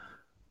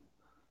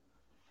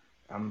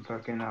 I'm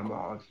talking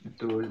about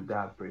those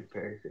that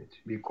prepares it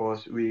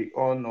because we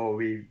all know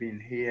we've been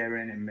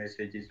hearing in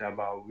messages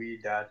about we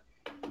that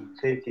we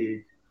take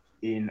it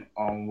in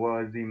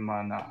unworthy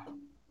manner.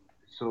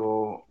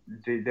 So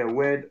the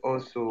word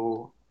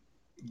also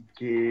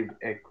gave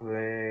a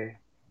clear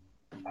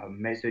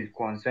message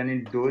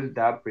concerning those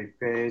that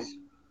prepares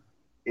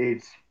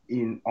it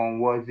in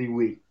unworthy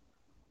way.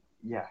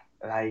 Yeah,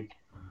 like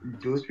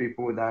those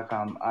people that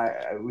come.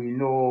 We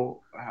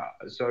know.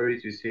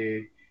 Sorry to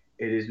say,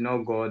 it is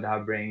not God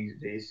that brings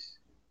this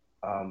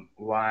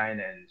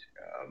wine and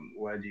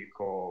what do you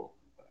call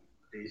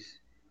this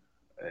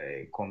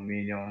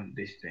communion,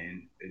 this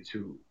thing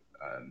to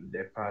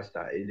the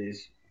pastor. It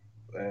is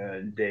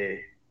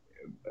the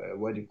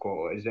what do you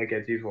call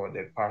executive or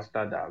the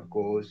pastor that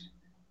goes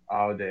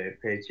out there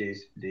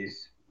purchase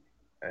this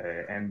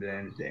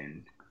emblems,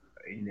 and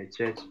in the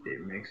church they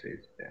mix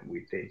it and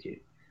we take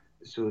it.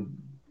 So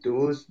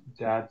those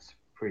that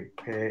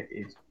prepare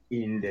it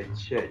in the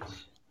church,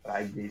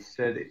 like they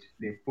said it,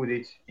 they put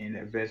it in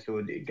a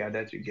vessel, they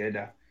gather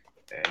together,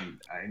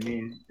 and I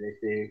mean they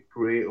say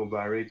pray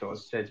over it or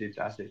set it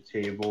as a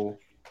table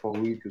for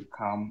we to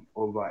come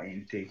over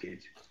and take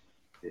it.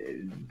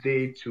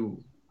 They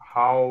too,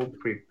 how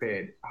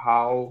prepared,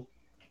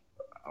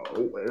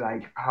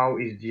 like how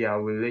is their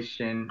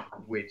relation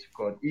with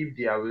God? If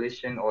their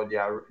relation or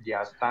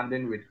their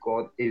standing with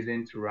God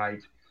isn't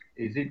right,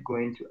 is it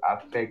going to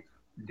affect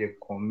the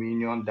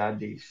communion that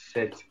they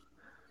set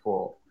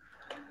for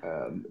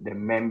the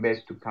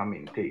members to come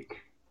and take?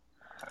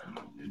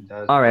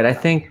 That's All right,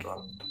 what I'm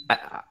struggling.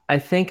 I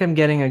think I'm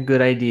getting a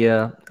good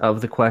idea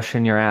of the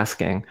question you're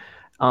asking.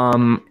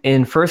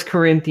 In First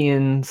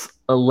Corinthians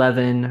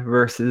 11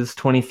 verses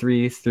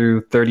 23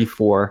 through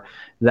 34,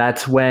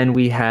 that's when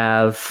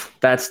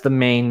that's the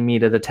main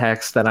meat of the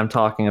text that I'm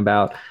talking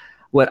about.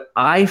 What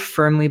I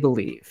firmly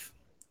believe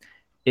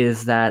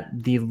is that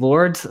the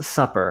Lord's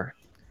Supper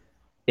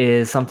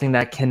is something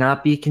that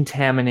cannot be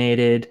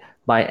contaminated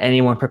by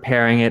anyone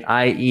preparing it,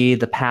 i.e.,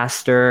 the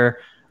pastor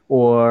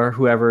or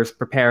whoever's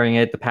preparing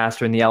it, the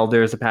pastor and the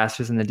elders, the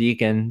pastors and the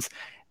deacons.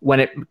 When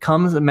it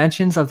comes to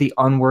mentions of the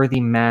unworthy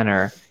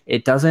manner,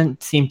 it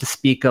doesn't seem to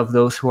speak of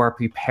those who are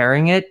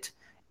preparing it.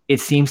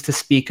 It seems to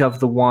speak of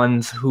the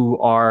ones who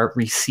are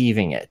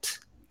receiving it.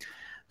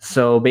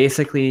 So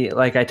basically,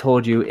 like I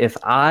told you, if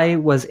I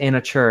was in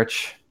a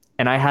church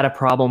and I had a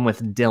problem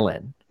with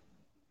Dylan,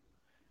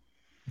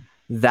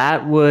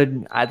 that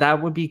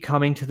would be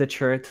coming to the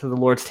church, to the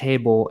Lord's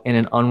table, in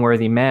an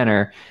unworthy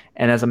manner.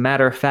 And as a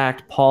matter of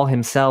fact, Paul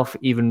himself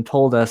even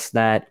told us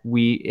that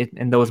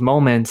in those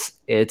moments,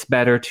 it's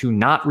better to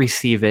not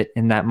receive it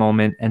in that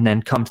moment and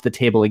then come to the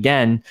table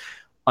again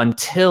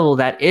until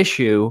that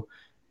issue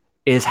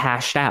is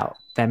hashed out,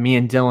 that me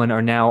and Dylan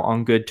are now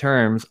on good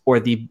terms, or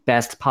the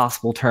best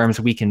possible terms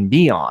we can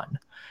be on.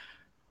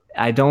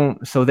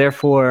 So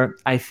therefore,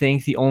 I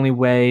think the only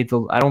way,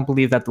 I don't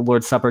believe that the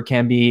Lord's Supper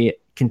can be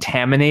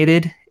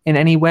contaminated in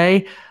any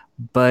way,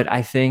 but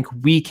I think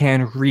we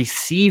can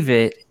receive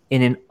it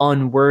in an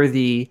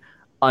unworthy,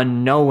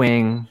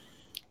 unknowing,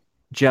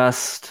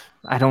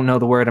 I don't know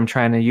the word I'm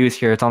trying to use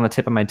here. It's on the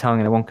tip of my tongue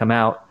and it won't come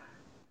out.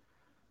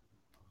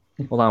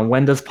 Hold on.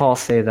 When does Paul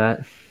say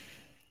that?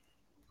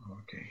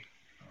 Okay.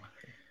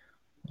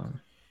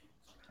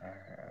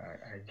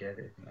 I get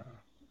it now.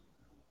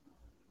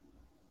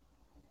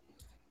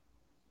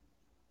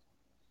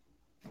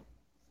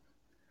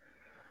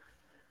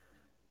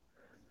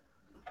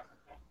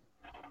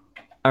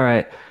 All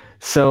right.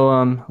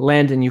 So,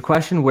 Landon, you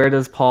questioned where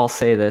does Paul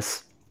say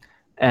this?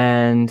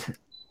 And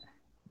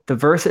the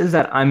verses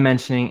that I'm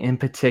mentioning in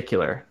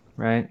particular,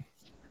 right,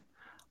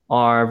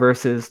 are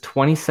verses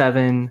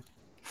 27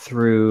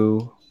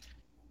 through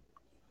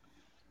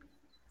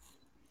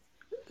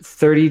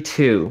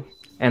 32.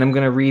 And I'm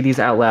going to read these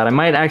out loud. I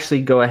might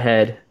actually go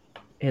ahead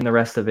in the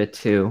rest of it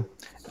too.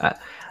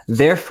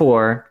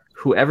 Therefore,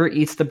 whoever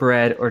eats the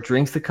bread or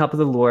drinks the cup of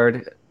the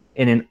Lord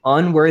in an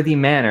unworthy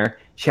manner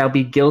shall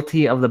be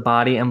guilty of the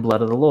body and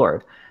blood of the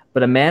Lord.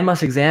 But a man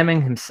must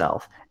examine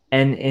himself,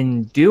 and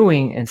in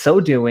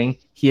so doing,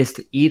 he is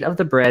to eat of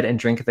the bread and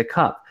drink of the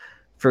cup.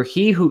 For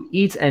he who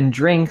eats and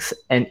drinks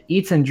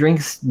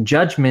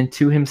judgment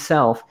to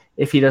himself,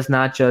 if he does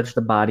not judge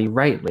the body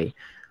rightly.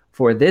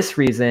 For this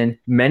reason,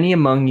 many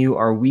among you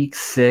are weak,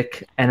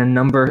 sick, and a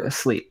number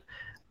asleep.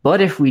 But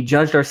if we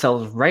judged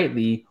ourselves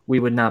rightly, we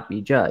would not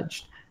be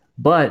judged.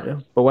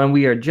 But when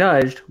we are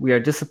judged, we are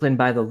disciplined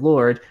by the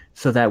Lord,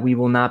 so that we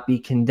will not be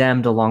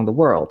condemned along the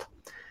world.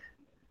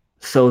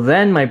 So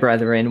then, my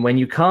brethren, when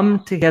you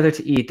come together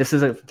to eat, this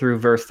is through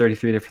verse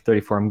 33 to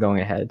 34, I'm going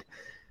ahead.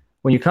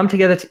 When you come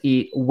together to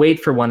eat,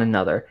 wait for one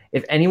another.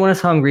 If anyone is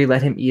hungry,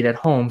 let him eat at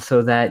home,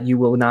 so that you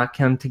will not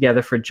come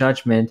together for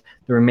judgment.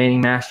 The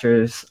remaining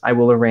masters I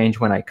will arrange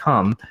when I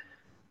come.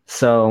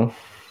 So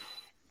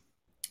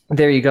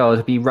there you go,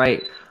 to be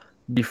right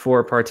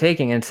before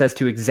partaking. And it says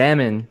to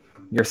examine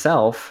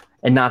yourself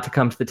and not to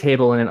come to the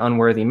table in an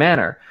unworthy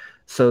manner.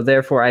 So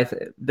therefore,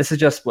 this is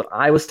just what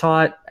I was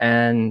taught,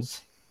 and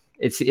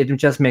it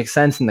just makes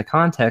sense in the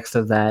context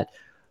of that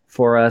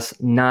for us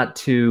not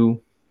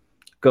to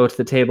go to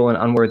the table in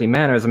unworthy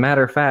manner. As a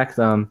matter of fact,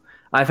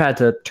 I've had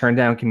to turn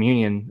down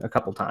communion a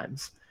couple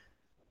times,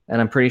 and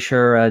I'm pretty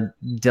sure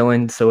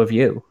Dylan, so have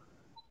you.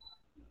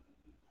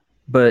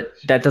 But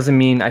that doesn't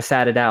mean I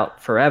sat it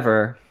out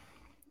forever.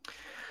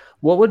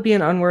 What would be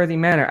an unworthy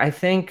manner? I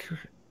think,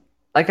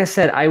 like I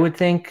said, I would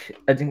think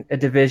a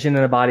division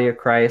in the body of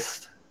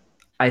Christ.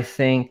 I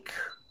think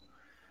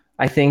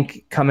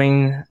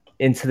coming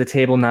into the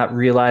table not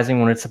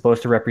realizing what it's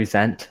supposed to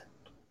represent,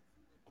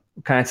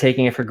 kind of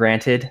taking it for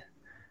granted.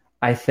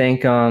 I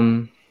think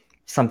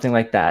something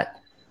like that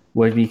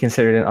would be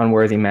considered an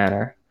unworthy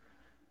manner.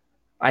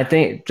 I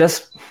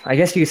guess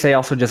you could say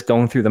also just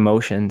going through the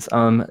motions.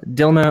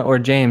 Dilna or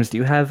James, do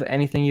you have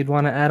anything you'd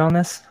want to add on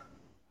this?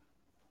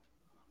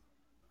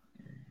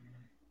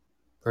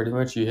 Pretty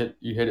much, you hit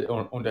it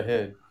on the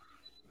head.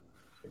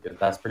 Because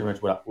that's pretty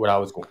much what I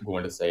was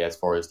going to say as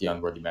far as the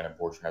unworthy man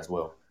portion as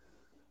well.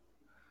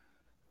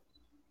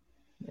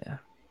 Yeah.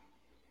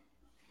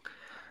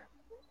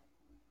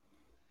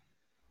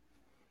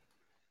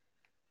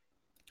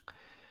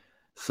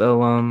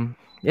 So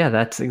yeah,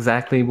 that's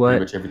exactly Pretty what.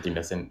 much everything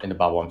that's in the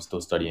Bible I'm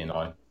still studying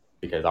on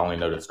because I only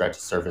know to scratch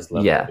the surface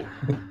level Yeah.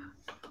 of it.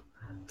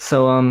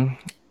 So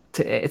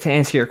to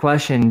answer your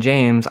question,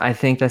 James, I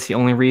think that's the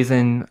only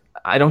reason.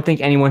 I don't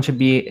think anyone should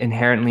be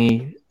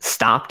inherently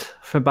stopped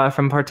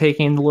from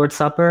partaking in the Lord's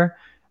Supper.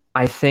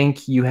 I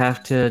think you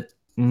have to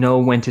know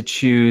when to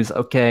choose.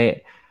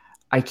 Okay,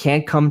 I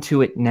can't come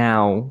to it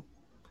now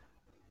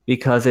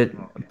because Okay.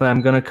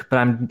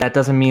 that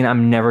doesn't mean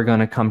I'm never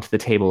gonna come to the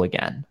table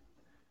again.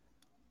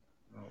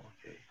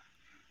 Okay.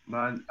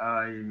 But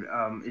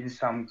in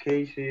some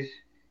cases,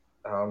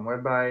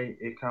 whereby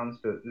it comes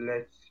to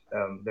let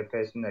the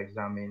person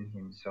examine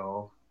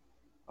himself,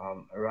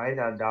 right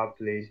at that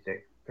place,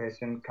 the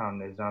person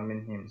can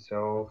examine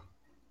himself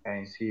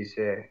and see,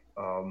 say,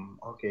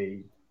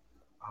 okay,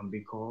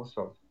 because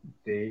of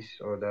this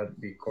or that,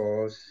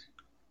 because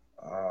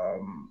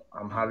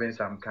I'm having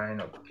some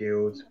kind of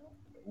guilt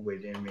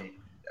within me,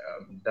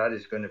 that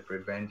is going to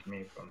prevent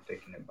me from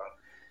taking a bath.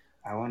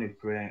 I want to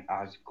pray and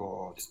ask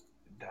God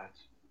that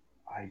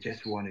I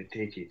just want to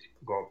take it.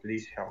 God,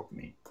 please help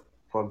me.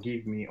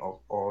 Forgive me of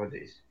all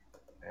this.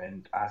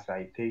 And as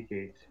I take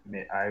it,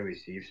 may I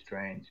receive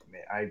strength.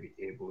 May I be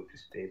able to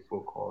stay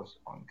focused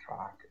on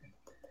track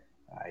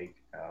and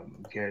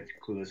get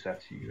closer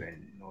to you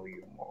and know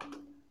you more.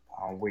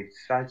 With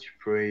such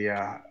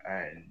prayer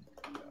and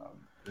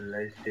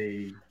let's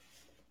say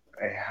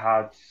a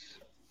heart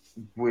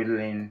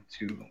willing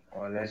to,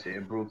 or let's say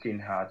a broken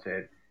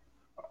hearted,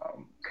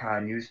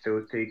 can you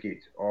still take it?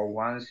 Or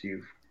once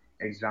you've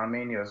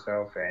examined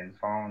yourself and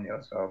found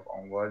yourself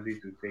unworthy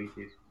to take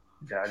it,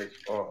 that is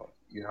all.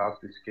 You have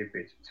to skip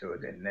it till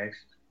the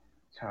next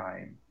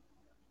time,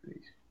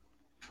 please.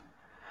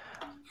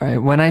 All right.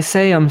 When I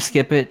say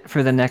skip it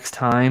for the next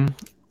time,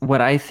 what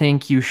I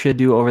think you should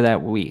do over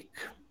that week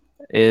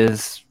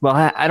is,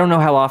 well, I don't know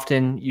how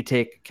often you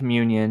take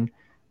communion,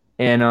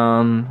 and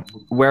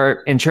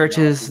where in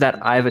churches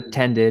that I've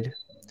attended,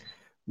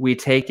 we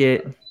take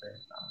it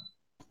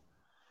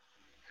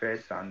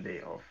First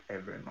Sunday of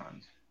every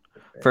month. The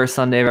first first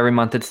Sunday of every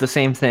month. It's the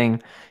same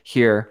thing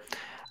here.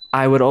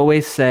 I would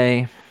always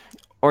say,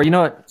 or you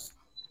know what,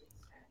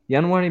 the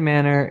unworthy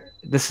manner.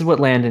 This is what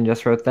Landon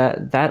just wrote.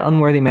 That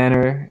unworthy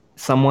manner,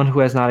 someone who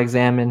has not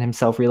examined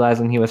himself,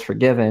 realizing he was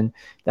forgiven.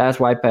 That is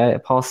why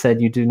Paul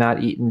said, "You do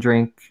not eat and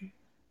drink,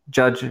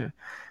 judge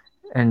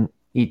and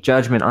eat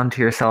judgment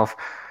unto yourself."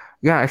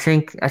 Yeah, I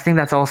think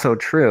that's also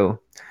true.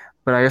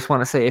 But I just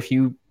want to say, if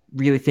you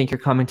really think you're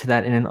coming to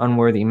that in an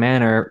unworthy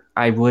manner,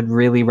 I would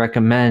really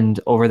recommend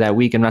over that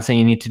week. I'm not saying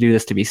you need to do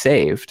this to be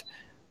saved,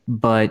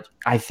 but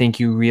I think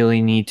you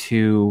really need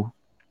to,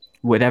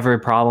 whatever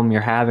problem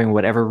you're having,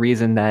 whatever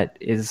reason that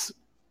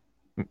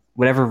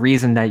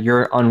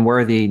you're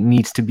unworthy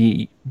needs to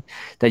be,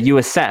 that you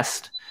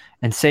assessed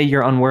and say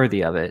you're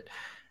unworthy of it,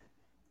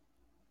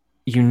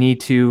 you need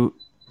to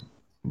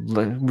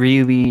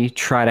really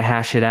try to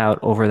hash it out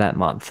over that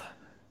month.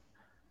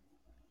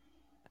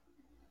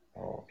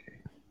 Okay.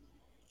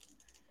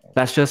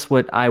 That's just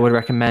what I would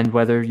recommend,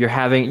 whether you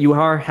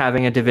are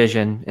having a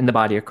division in the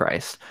body of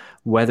Christ,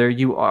 whether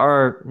you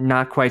are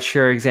not quite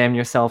sure, examine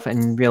yourself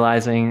and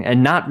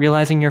not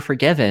realizing you're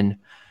forgiven.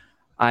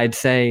 I'd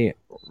say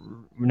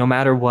no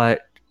matter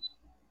what,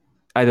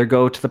 either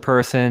go to the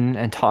person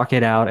and talk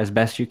it out as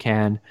best you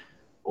can,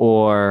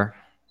 or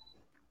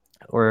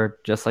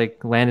just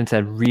like Landon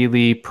said,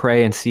 really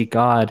pray and seek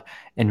God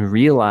and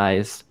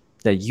realize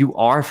that you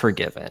are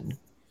forgiven.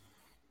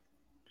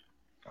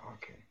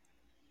 Okay.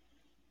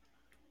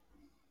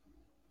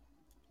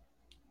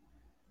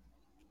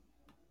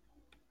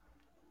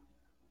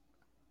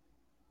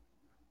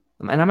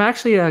 And I'm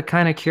actually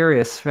kind of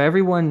curious for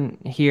everyone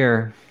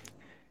here.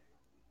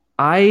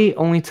 I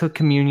only took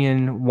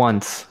communion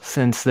once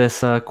since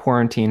this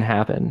quarantine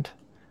happened.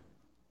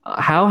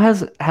 How has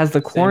the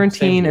Same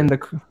quarantine and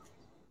here.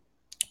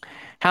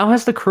 how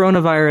has the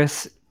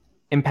coronavirus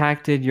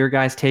impacted your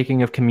guys'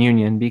 taking of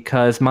communion?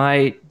 Because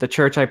the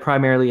church I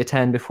primarily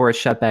attend before it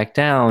shut back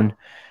down,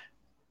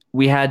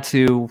 we had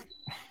to,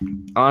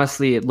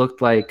 honestly, it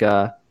looked like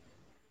kind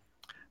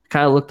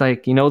of looked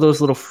like,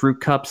 those little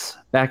fruit cups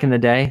back in the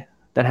day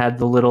that had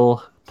the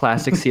little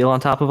plastic seal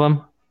on top of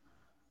them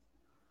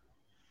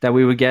that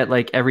we would get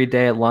like every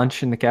day at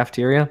lunch in the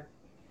cafeteria.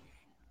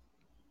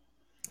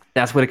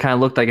 That's what it kind of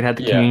looked like. It had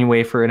the Yeah. communion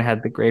wafer and it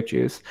had the grape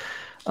juice.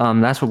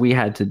 That's what we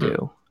had to Hmm.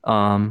 do.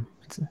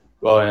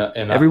 Well,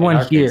 in Everyone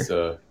our case,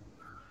 here,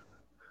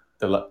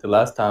 the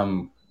last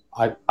time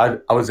I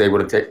was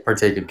able to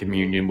partake in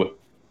communion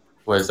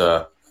was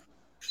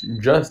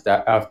just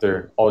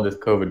after all this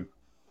COVID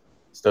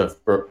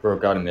stuff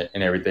broke out and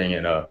everything,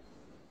 and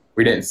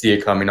we didn't see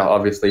it coming,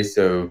 obviously.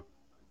 So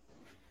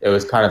it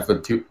was kind of a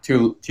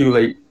too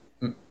late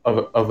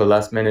of a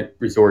last minute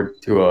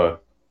resort to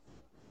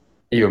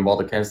even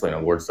bother canceling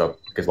awards stuff,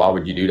 because why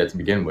would you do that to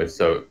begin with?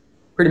 So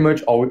pretty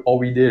much all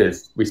we did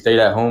is we stayed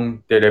at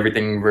home, did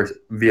everything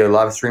via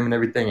live stream and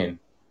everything. And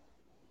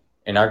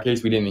in our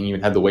case, we didn't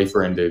even have the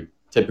wafer and the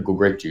typical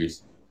grape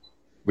juice.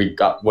 We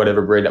got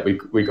whatever bread that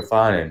we could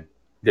find and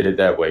did it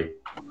that way.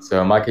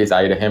 So in my case,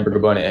 I ate a hamburger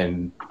bun,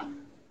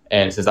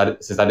 and since I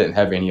didn't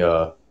have any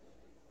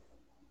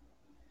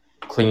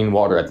clean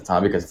water at the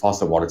time, because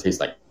faucet water tastes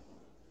like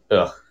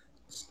ugh,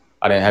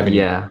 I didn't have any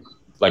Yeah.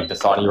 like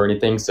Dasani or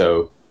anything.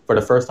 So for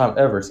the first time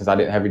ever, since I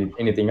didn't have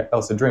anything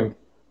else to drink,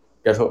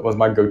 guess what was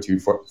my go-to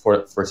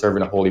for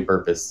serving a holy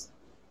purpose?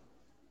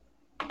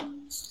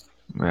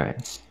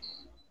 Right.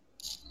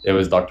 It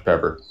was Dr.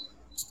 Pepper.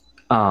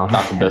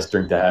 Not the best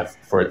drink to have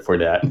for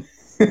that.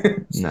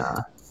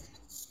 Nah.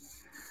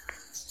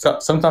 So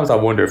sometimes I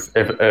wonder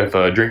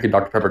if drinking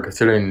Dr. Pepper,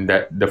 considering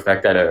that the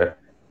fact that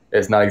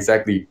it's not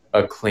exactly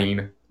a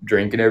clean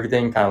drink and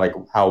everything, kind of like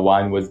how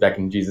wine was back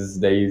in Jesus'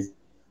 days,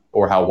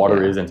 or how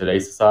water is in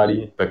today's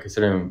society. But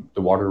considering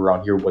the water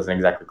around here wasn't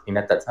exactly clean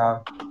at that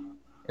time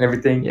and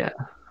everything, Yeah.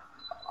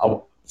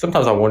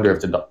 Sometimes I wonder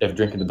if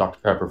drinking the Dr.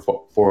 Pepper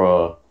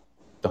for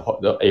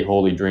a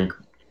holy drink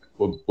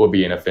would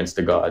be an offense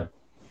to God.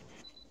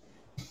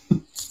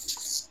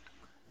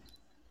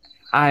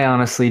 I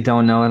honestly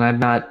don't know, and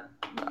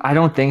I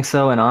don't think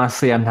so, and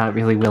honestly, I'm not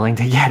really willing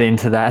to get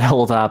into that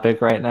whole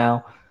topic right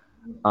now.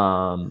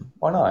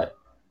 Why not?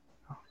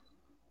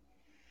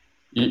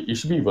 You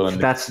should be willing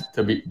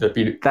to be the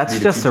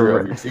teacher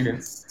of your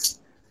students.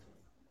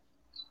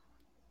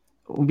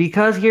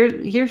 Because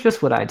here's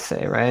just what I'd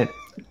say, right?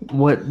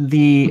 What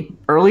the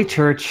early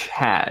church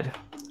had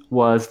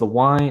was the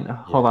wine. Yeah.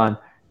 Hold on.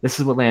 This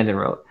is what Landon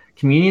wrote.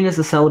 Communion is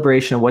a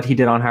celebration of what he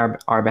did on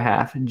our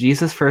behalf.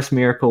 Jesus' first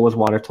miracle was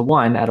water to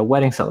wine at a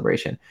wedding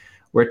celebration.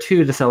 We're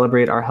to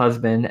celebrate our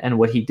husband and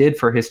what he did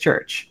for his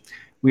church.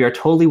 We are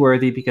totally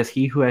worthy because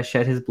he who has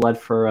shed his blood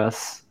for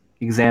us.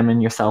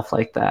 Examine yourself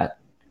like that.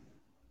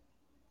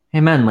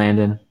 Amen,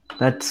 Landon.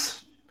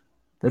 That's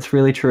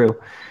really true.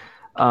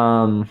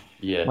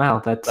 Yeah. Wow,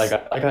 that's I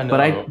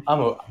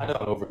know I'm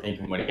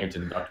overthinking when it came to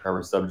the Dr.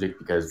 Pepper subject,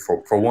 because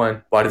for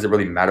one, why does it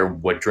really matter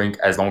what drink,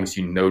 as long as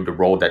you know the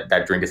role that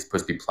drink is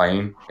supposed to be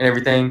playing and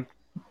everything?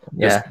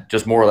 Yeah.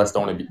 Just more or less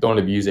don't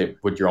abuse it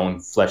with your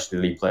own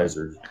fleshly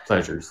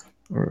pleasures.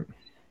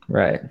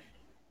 Right.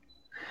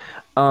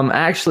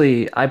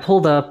 Actually, I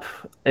pulled up.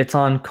 It's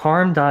on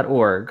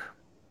carm.org,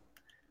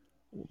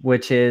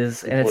 which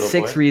is, and it's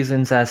 6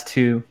 reasons as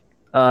to.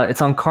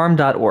 It's on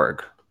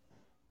carm.org.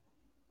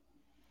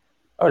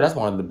 Oh, that's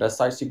one of the best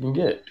sites you can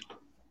get.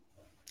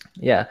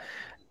 Yeah,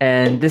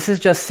 and this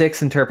is just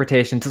 6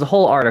 interpretations. It's a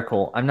whole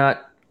article. I'm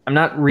not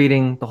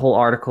reading the whole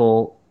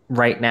article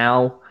right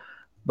now,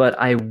 but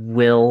I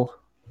will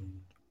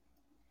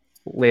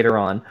later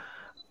on.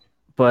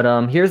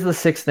 But here's the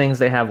 6 things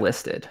they have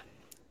listed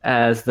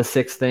as the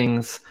 6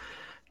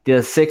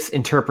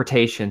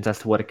 interpretations as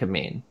to what it could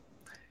mean.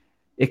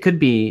 It could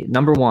be,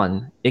 number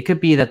 1, it could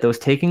be that those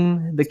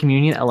taking the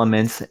communion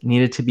elements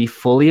needed to be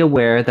fully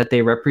aware that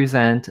they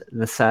represent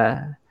the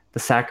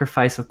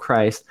sacrifice of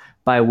Christ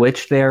by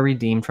which they are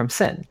redeemed from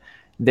sin.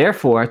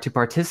 Therefore, to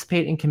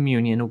participate in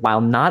communion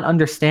while not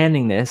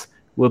understanding this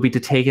will be to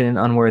take it in an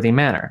unworthy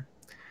manner.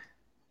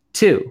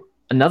 2,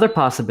 another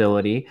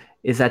possibility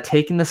is that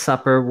taking the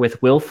supper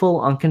with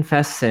willful,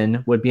 unconfessed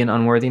sin would be an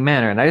unworthy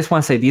manner. And I just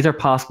want to say these are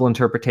possible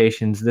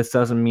interpretations. This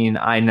doesn't mean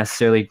I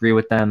necessarily agree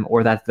with them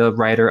or that the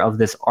writer of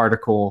this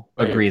article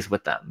agrees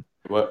with them.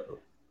 What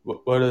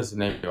is the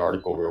name of the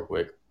article, real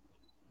quick?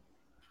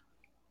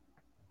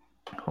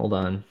 Hold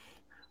on.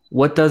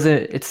 What does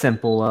it? It's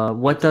simple.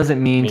 What does it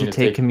mean to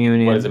take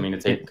communion? What does it mean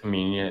to take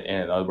communion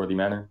in an unworthy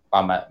manner?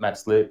 By Matt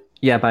Slick.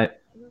 Yeah.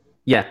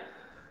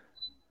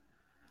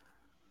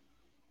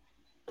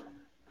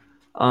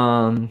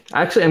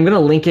 Actually, I'm gonna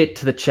link it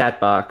to the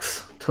chat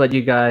box to let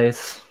you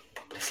guys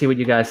see what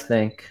you guys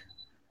think.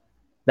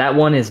 That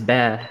one is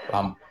bad.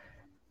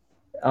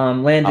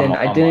 Landon,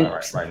 I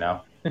didn't right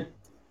now.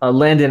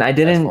 Landon, I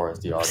didn't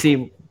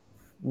see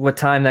what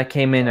time that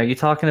came in. Are you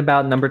talking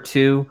about number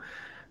 2?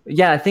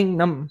 Yeah, I think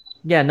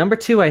number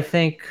 2. I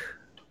think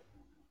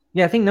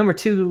number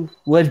 2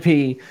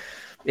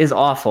 is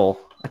awful.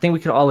 I think we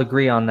could all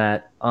agree on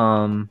that.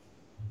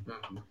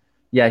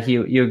 Yeah,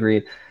 you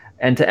agreed.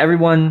 And to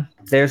everyone,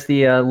 there's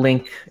the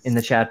link in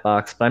the chat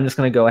box, but I'm just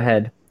going to go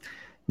ahead.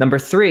 Number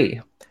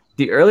 3,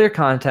 the earlier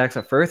context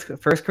of 1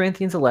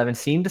 Corinthians 11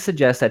 seemed to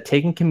suggest that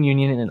taking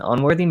communion in an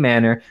unworthy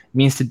manner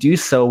means to do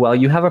so while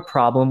you have a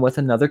problem with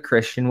another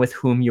Christian with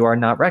whom you are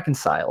not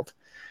reconciled.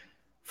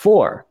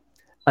 4,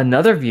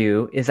 another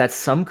view is that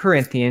some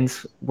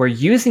Corinthians were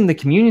using the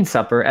communion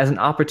supper as an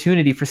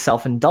opportunity for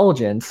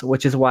self-indulgence,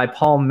 which is why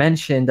Paul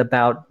mentioned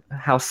about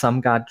how some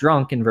got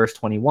drunk in verse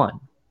 21.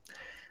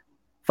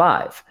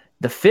 5,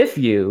 the 5th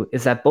view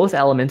is that both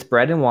elements,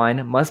 bread and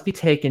wine, must be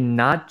taken,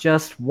 not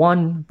just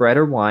one bread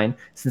or wine,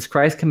 since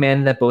Christ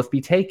commanded that both be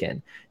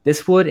taken.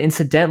 This would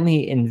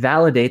incidentally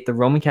invalidate the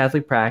Roman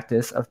Catholic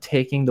practice of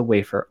taking the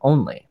wafer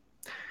only.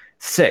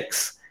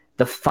 6,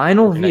 the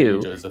final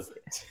view.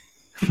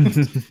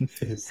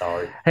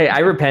 Sorry. Hey, I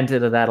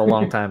repented of that a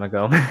long time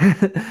ago.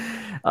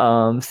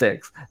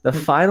 6. The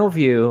final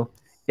view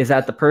is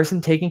that the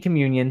person taking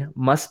communion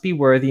must be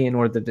worthy in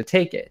order to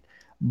take it.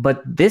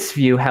 But this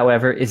view,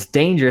 however, is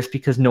dangerous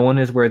because no one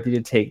is worthy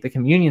to take the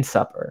communion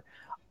supper.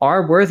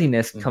 Our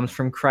worthiness comes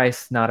from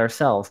Christ, not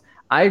ourselves.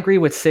 I agree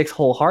with 6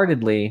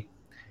 wholeheartedly.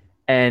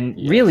 And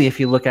really, Yes. if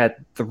you look at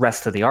the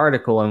rest of the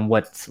article and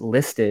what's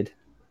listed,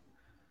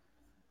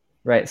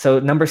 right? So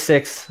number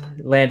 6,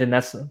 Landon,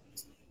 that's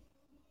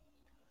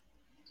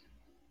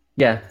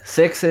yeah,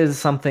 6 is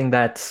something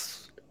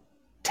that's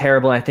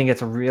terrible. I think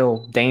it's a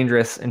real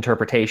dangerous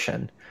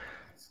interpretation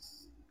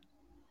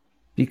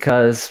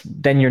because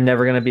then you're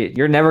never going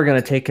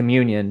to take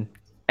communion.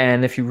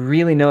 And if you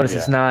really notice,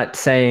 it's Yeah. not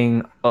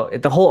saying, oh,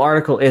 the whole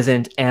article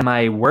isn't, am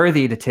I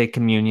worthy to take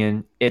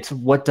communion? It's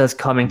what does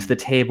coming to the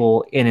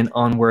table in an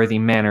unworthy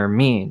manner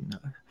mean?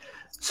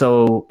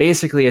 So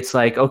basically, it's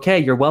like, okay,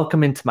 you're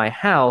welcome into my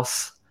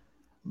house,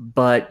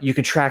 but you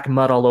could track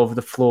mud all over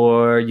the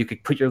floor. You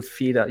could put your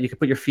feet up. You could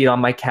put your feet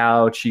on my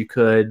couch. You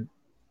could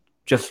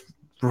just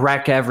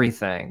wreck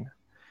everything.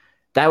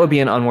 That would be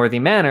an unworthy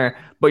manner,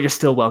 but you're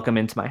still welcome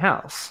into my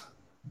house.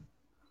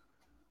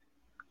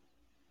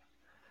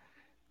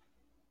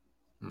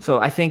 So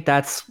I think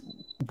that's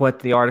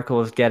what the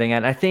article is getting at.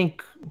 And I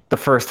think the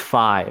first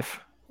 5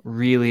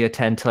 really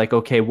attend to like,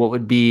 okay, what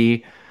would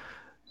be,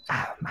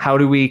 how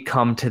do we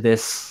come to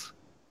this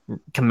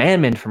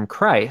commandment from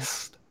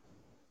Christ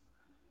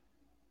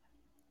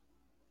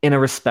in a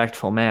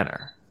respectful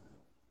manner?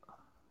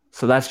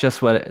 So that's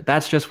just what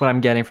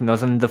I'm getting from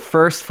those. And the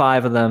first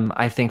 5 of them,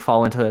 I think,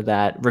 fall into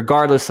that,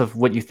 regardless of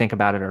what you think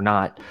about it or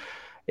not.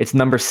 It's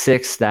number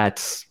 6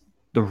 that's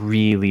the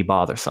really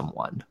bothersome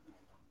one.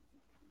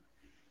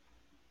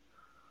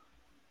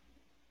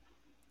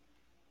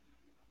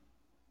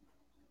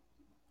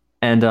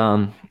 And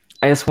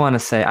I just want to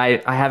say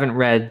I haven't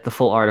read the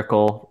full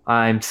article.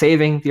 I'm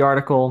saving the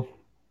article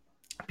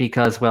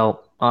because,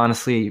 well,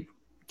 honestly,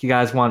 you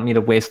guys want me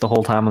to waste the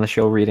whole time on the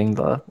show reading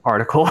the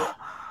article.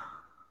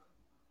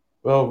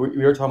 Well, we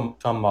were talking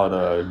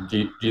about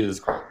Jesus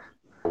Christ,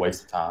 a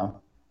waste of time.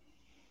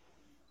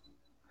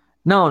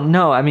 No,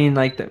 no, I mean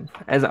like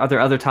as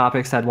other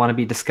topics that want to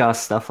be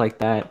discussed, stuff like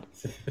that.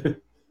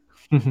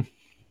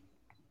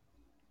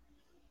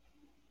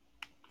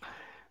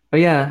 But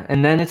yeah,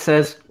 and then it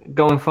says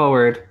going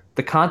forward,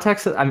 the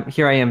context of,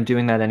 here I am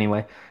doing that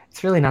anyway.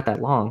 It's really not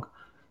that long.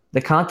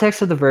 The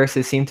context of the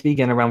verses seem to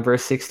begin around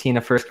verse 16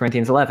 of 1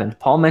 Corinthians 11.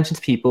 Paul mentions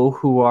people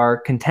who are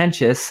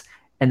contentious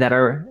and that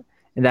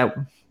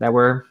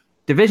were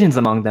divisions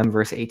among them,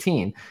 verse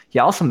 18. He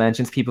also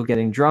mentions people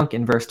getting drunk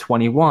in verse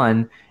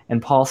 21,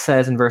 and Paul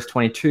says in verse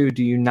 22,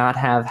 "Do you not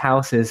have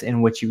houses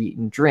in which you eat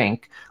and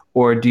drink,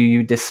 or do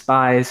you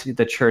despise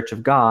the church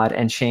of God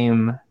and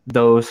shame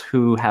those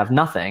who have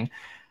nothing?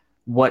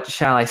 What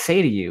shall I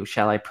say to you?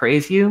 Shall I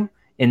praise you?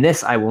 In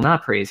this I will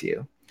not praise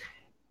you."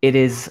 It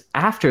is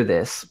after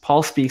this,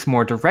 Paul speaks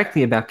more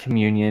directly about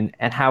communion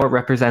and how it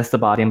represents the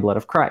body and blood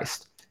of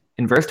Christ.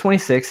 In verse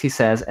 26, he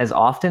says, "As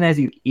often as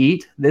you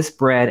eat this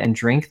bread and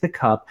drink the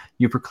cup,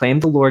 you proclaim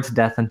the Lord's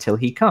death until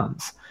he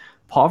comes."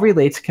 Paul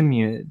relates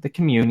the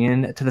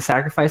communion to the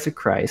sacrifice of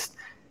Christ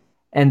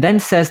and then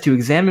says to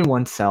examine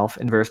oneself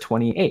in verse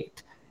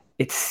 28.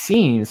 It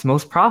seems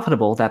most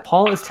profitable that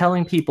Paul is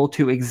telling people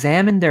to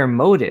examine their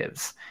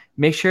motives,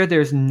 make sure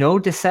there's no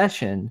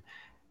dissension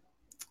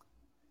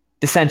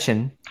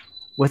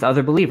with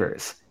other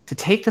believers, to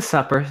take the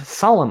supper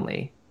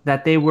solemnly,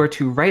 that they were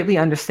to rightly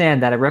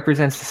understand that it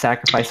represents the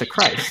sacrifice of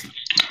Christ.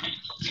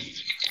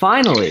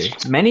 Finally,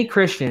 many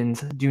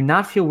Christians do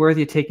not feel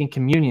worthy of taking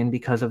communion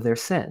because of their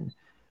sin.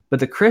 But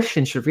the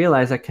Christian should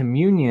realize that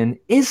communion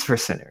is for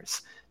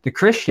sinners. For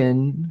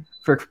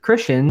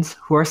Christians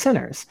who are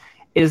sinners.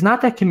 It is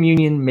not that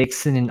communion makes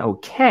sin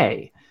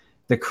okay.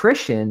 The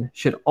Christian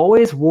should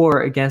always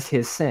war against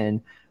his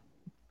sin,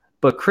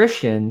 but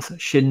Christians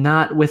should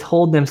not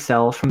withhold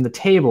themselves from the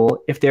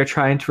table if they're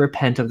trying to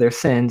repent of their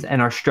sins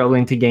and are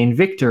struggling to gain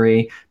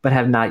victory but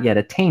have not yet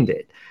attained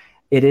it.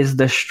 It is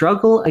the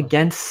struggle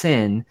against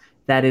sin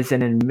that is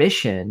an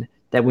admission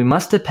that we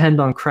must depend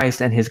on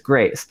Christ and his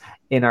grace.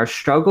 In our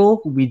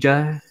struggle, we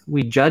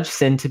judge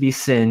sin to be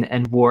sin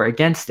and war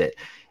against it.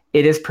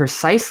 It is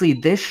precisely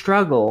this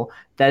struggle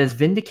that is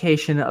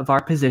vindication of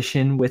our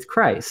position with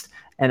Christ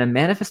and a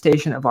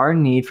manifestation of our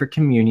need for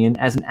communion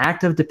as an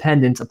act of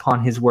dependence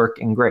upon his work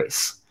and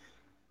grace.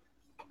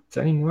 Is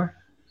there any more?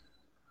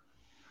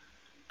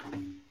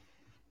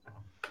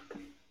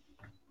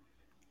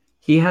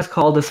 He has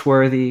called us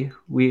worthy.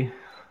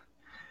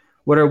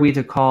 What are we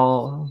to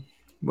call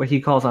what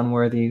he calls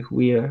unworthy?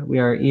 We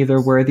are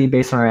either worthy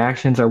based on our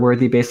actions or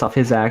worthy based off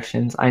his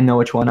actions. I know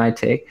which one I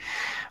take.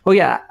 Well,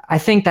 yeah, I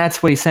think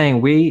that's what he's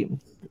saying.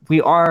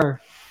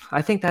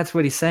 I think that's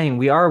what he's saying.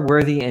 We are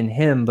worthy in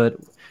him, but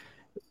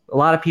a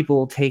lot of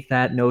people take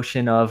that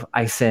notion of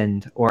I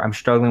sinned or I'm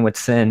struggling with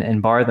sin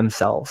and bar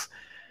themselves.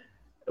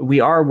 We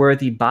are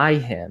worthy by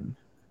him.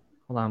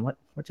 Hold on, what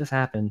just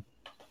happened?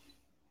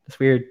 This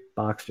weird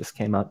box just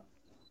came up.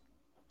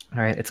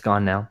 All right, it's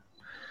gone now.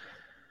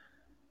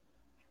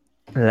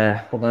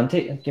 Hold on,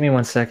 give me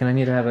 1 second. I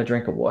need to have a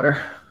drink of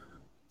water.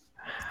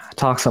 I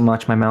talk so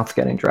much, my mouth's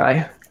getting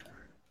dry.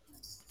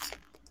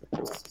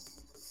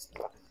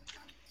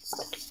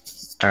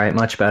 All right,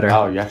 much better.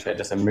 Wow, you actually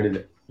just admitted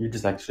it. You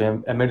just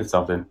actually admitted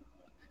something.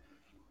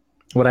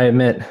 What I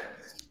admit?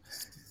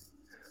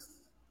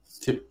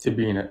 To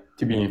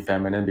being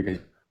feminine because.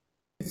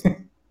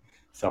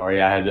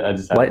 Sorry, I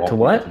just had What to to walk you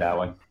what? into that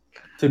one.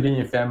 To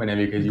being feminine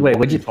because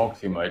Wait, you talk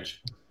too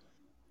much.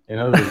 In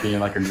other words, being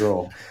like a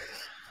girl.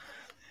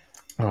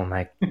 Oh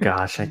my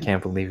gosh, I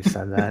can't believe you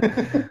said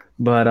that.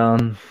 But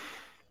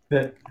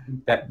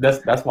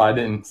that's why I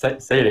didn't say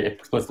it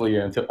explicitly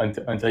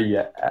until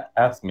you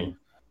asked me.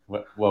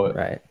 Well,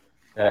 right,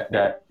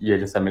 that you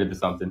just admitted to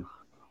something.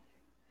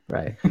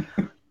 right.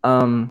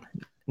 Now,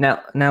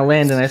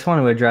 Landon, I just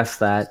want to address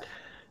that.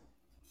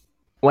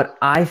 What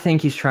I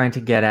think he's trying to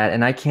get at,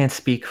 and I can't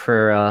speak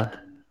for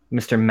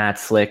Mr. Matt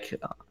Slick.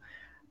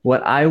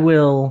 What I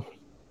will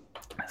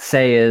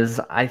say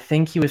is, I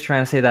think he was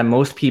trying to say that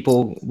most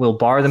people will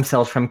bar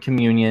themselves from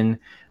communion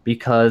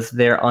because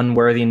their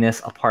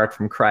unworthiness apart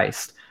from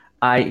Christ,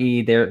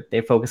 i.e.,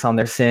 they focus on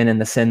their sin and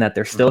the sin that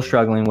they're still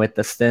struggling with,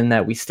 the sin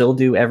that we still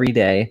do every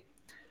day.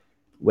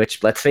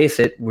 Which, let's face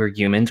it, we're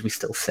humans, we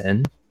still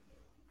sin.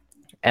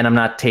 And I'm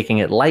not taking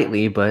it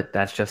lightly, but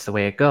that's just the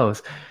way it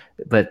goes.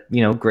 But,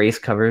 grace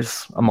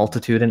covers a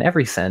multitude in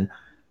every sin.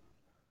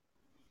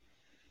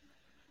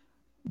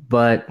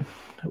 But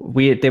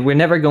we're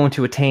never going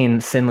to attain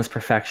sinless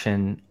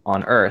perfection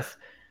on earth.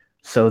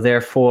 So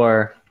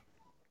therefore,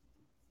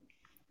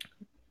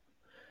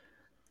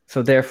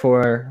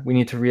 we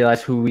need to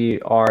realize who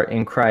we are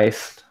in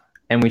Christ,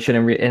 and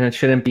and it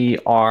shouldn't be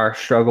our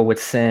struggle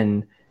with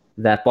sin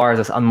that bars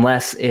us,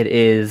 unless it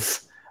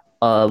is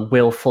a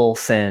willful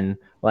sin.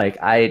 Like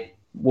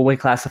what would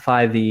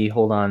classify the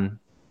hold on?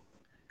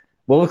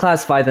 What would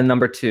classify the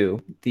number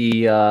two,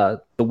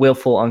 the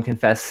willful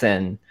unconfessed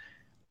sin?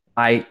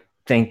 I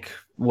think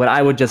what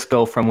I would just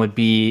go from would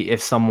be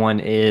if someone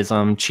is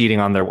cheating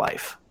on their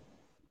wife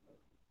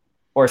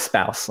or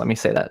spouse. Let me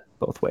say that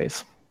both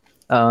ways.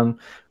 What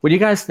do you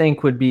guys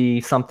think would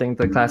be something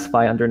to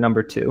classify under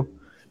number two?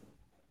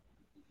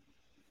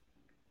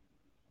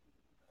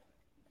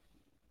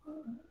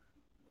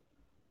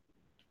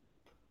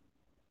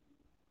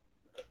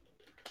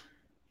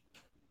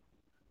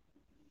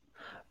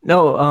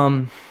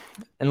 No,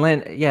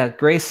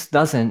 grace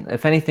doesn't.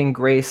 If anything,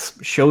 grace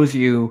shows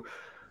you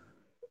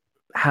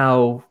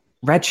how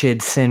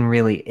wretched sin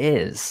really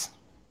is.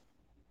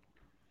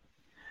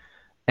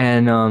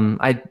 And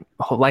I'd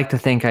like to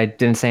think I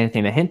didn't say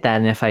anything to hint that,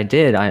 and if I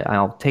did,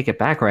 I'll take it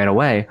back right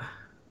away.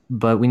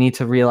 But we need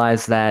to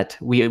realize that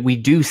we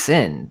do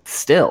sin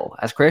still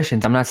as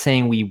Christians. I'm not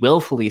saying we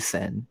willfully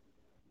sin,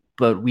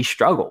 but we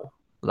struggle.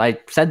 I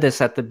said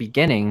this at the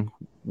beginning.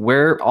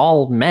 We're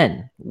all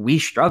men. We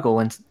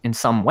struggle in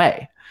some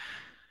way.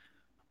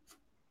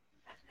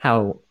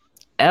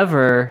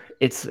 However,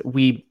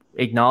 we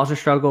acknowledge the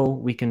struggle,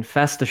 we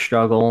confess the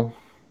struggle,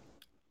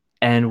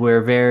 and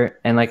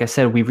like I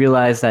said, we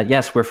realize that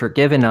yes, we're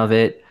forgiven of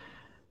it,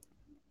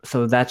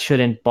 so that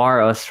shouldn't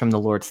bar us from the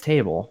Lord's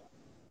table.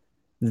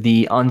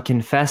 The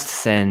unconfessed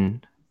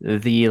sin,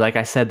 like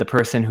I said, the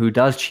person who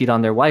does cheat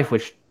on their wife,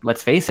 which,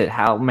 let's face it,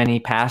 how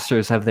many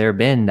pastors have there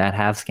been that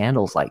have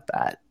scandals like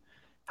that?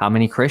 How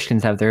many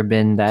Christians have there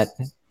been that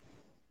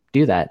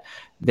do that?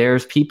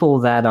 There's people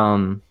that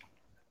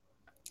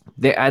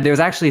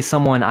there's actually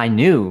someone I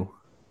knew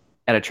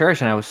at a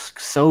church, and I was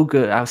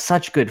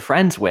such good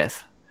friends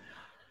with.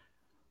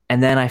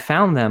 And then I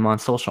found them on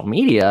social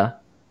media,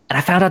 and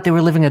I found out they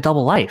were living a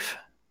double life.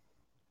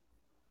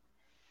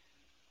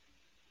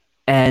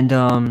 And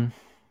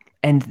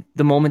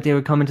the moment they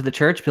would come into the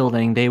church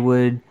building, they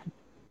would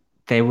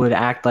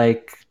act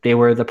like they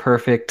were the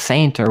perfect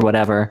saint or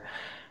whatever.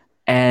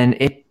 And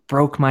it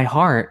broke my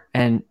heart.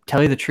 And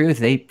tell you the truth,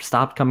 they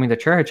stopped coming to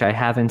church. I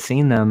haven't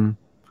seen them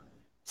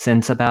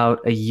since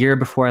about a year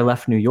before I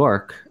left New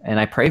York,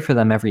 and I pray for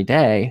them every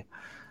day.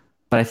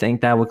 But I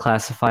think that would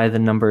classify the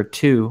number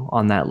two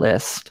on that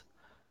list.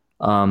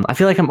 I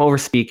feel like I'm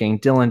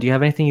overspeaking. Dylan, do you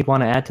have anything you'd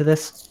want to add to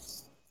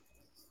this?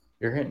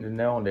 You're hitting the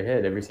nail on the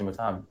head every single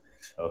time.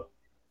 So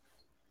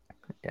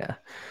yeah,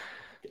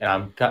 and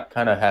I'm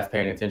kind of half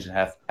paying attention,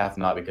 half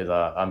not, because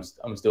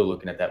I'm still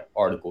looking at that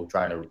article,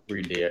 trying to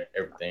read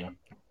everything.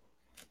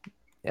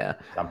 Yeah,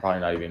 I'm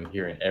probably not even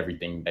hearing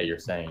everything that you're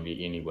saying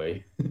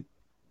anyway.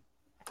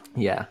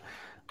 Yeah.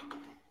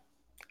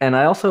 And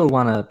I also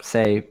want to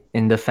say,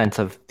 in defense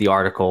of the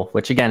article,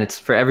 which again, it's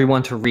for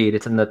everyone to read,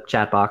 it's in the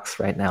chat box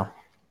right now.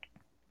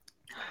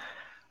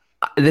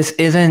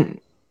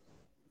 Mr.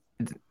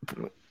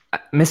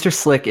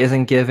 Slick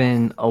isn't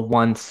given a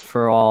once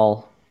for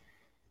all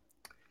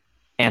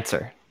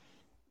answer.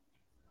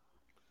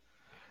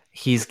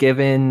 He's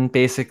given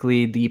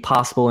basically the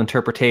possible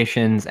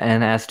interpretations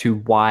and as to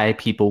why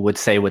people would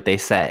say what they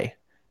say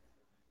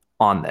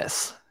on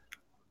this.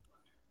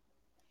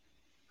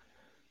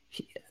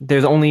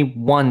 There's only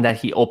one that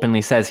he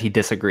openly says he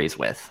disagrees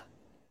with.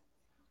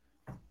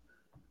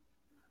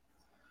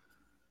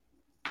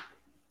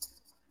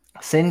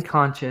 sin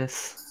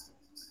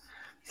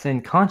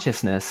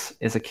consciousness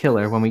is a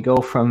killer. When we go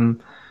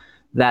from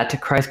that to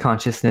Christ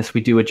consciousness, we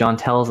do what John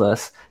tells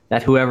us,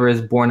 that whoever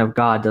is born of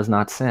God does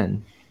not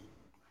sin.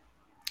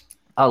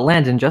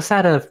 Landon, just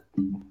out of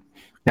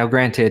now,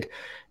 granted,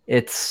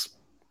 it's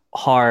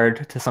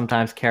hard to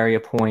sometimes carry a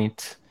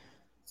point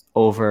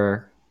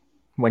over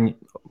when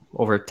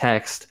over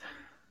text.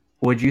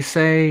 Would you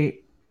say,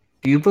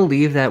 do you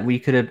believe that we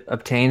could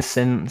obtain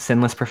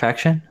sinless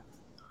perfection?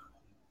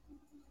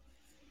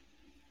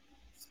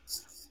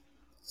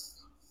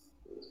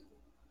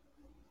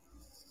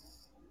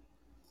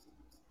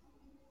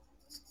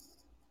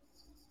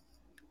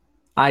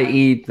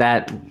 I.e.,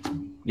 that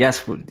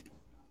yes,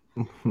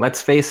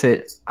 let's face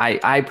it.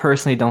 I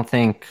personally don't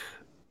think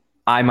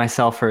I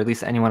myself, or at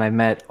least anyone I've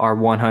met, are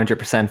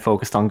 100%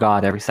 focused on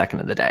God every second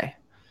of the day.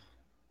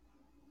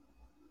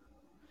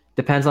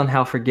 Depends on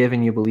how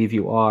forgiven you believe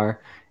you are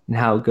and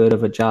how good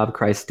of a job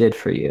Christ did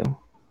for you.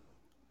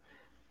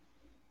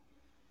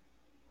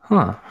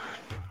 Huh.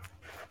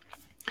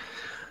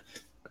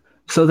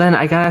 So then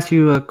I gotta ask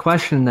you a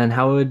question then.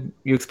 How would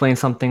you explain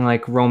something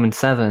like Romans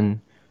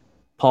 7?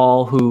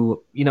 Paul,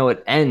 who,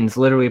 it ends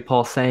literally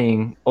Paul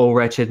saying, "O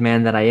wretched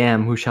man that I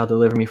am, who shall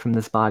deliver me from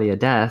this body of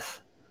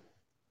death?"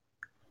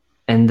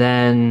 And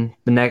then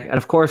and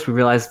of course, we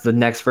realize the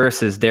next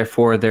verse is,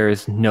 "Therefore there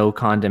is no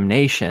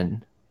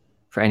condemnation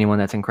for anyone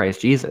that's in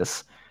Christ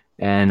Jesus."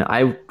 And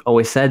I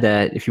always said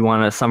that if you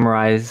want to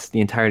summarize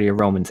the entirety of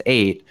Romans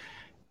 8,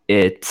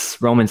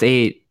 it's Romans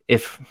 8.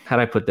 How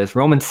do I put this?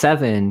 Romans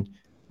 7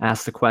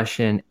 asks the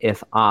question,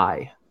 "If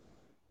I,"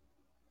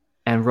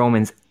 and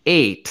Romans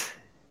 8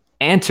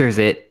 answers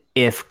it,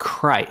 "If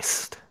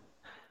Christ."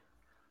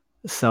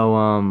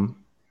 So,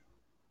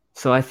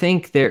 so I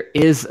think there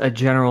is a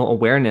general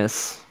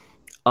awareness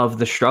of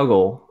the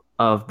struggle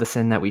of the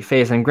sin that we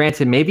face. And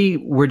granted, maybe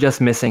we're just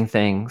missing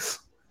things.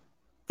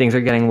 Things are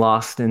getting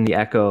lost in the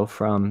echo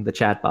from the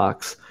chat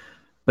box.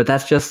 But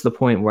that's just the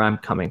point where I'm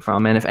coming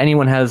from. And if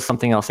anyone has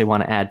something else they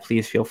want to add,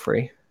 please feel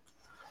free.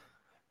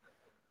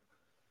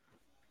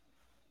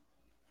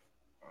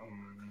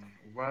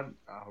 What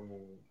I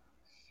will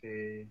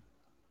say,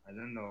 I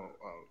don't know,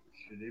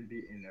 should it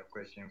be in a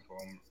question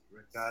form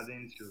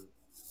regarding to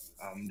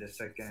the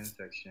second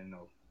section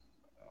of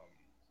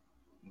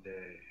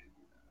the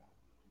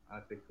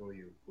article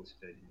you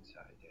posted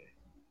inside there?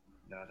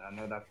 That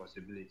another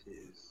possibility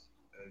is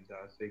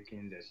that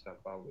taking the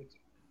supper with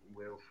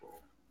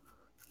willful,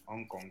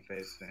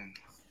 unconfessed sin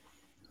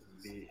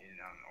will be in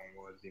an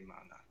unworthy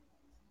manner.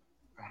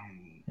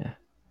 Yeah.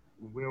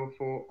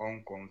 Willful,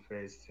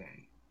 unconfessed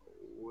sin.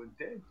 Would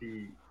there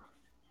be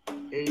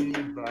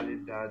anybody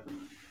that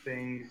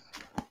thinks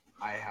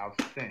I have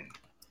sinned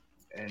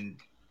and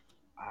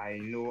I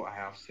know I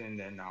have sinned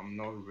and I'm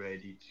not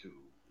ready to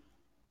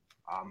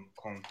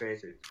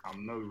confess it?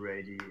 I'm not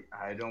ready.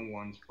 I don't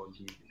want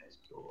forgiveness,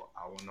 so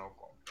I will not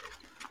confess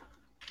it.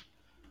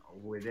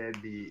 Will there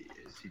be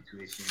a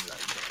situation like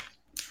that?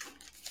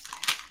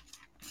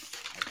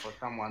 Like for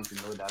someone to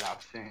know that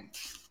I've sinned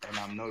and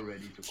I'm not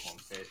ready to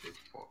confess it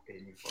for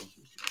any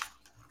forgiveness.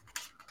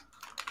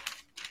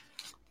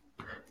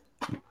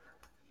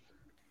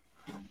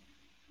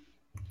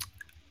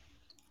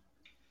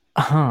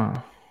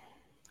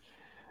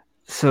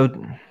 So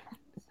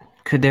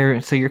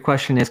so your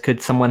question is, could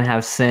someone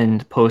have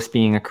sinned post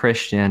being a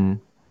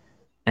Christian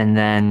and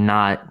then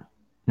not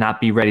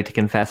be ready to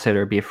confess it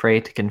or be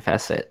afraid to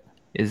confess it?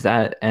 Is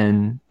that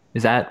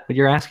what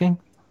you're asking?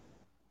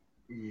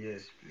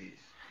 Yes, please.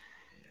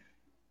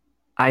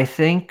 I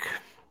think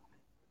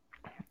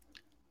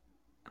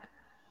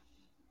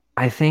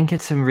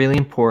it's really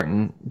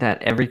important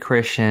that every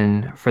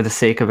Christian, for the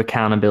sake of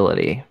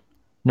accountability,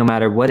 no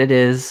matter what it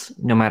is,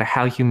 no matter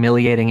how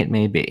humiliating it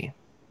may be,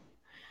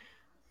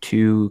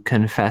 to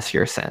confess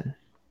your sin.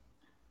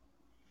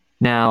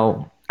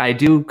 Now, I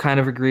do kind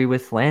of agree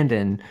with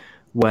Landon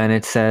when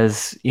it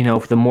says,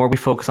 the more we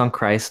focus on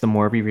Christ, the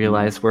more we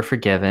realize we're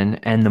forgiven,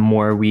 and the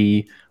more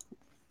we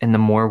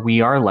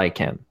are like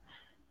him.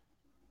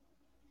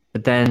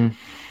 But then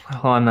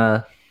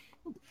on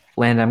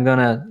Landon, I'm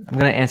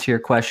gonna answer your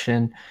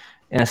question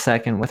in a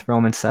second with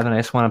Romans 7. I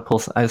just want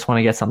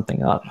to get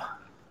something up.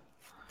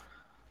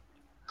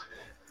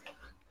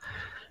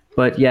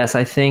 But yes,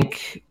 I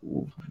think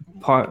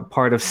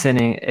part of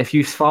sinning, if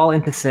you fall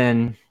into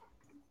sin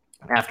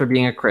after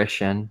being a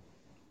Christian,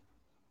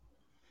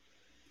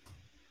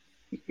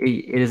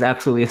 it is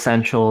absolutely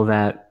essential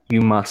that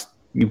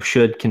you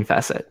should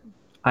confess it.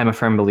 I'm a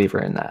firm believer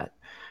in that.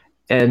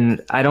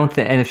 And I don't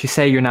think, and if you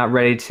say you're not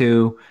ready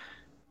to,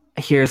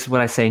 here's what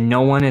I say: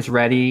 no one is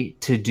ready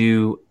to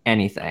do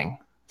anything.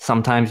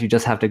 Sometimes you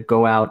just have to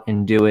go out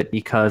and do it,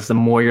 because the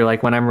more you're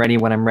like, when I'm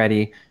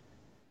ready,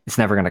 it's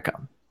never going to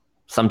come.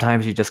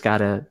 Sometimes you just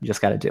gotta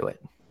do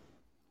it.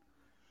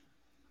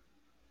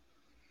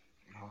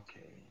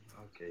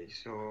 Okay.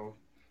 So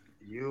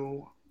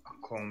you are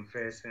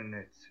confessing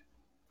it.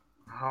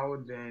 How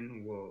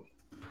then will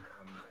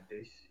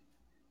this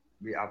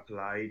be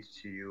applied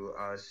to you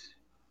as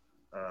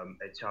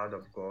a child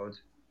of God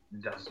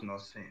does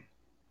not sin?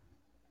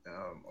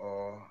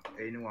 or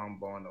anyone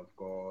born of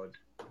God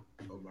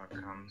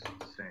overcomes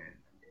sin.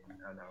 In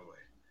other words,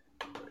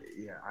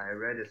 yeah, I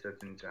read a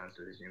certain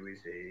translation which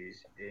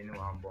says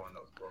anyone born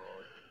of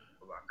God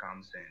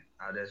overcomes sin.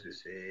 Others will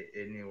say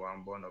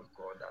anyone born of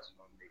God does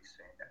not make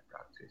sin a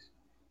practice.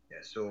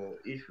 Yeah, so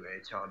if you're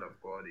a child of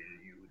God in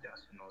you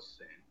does not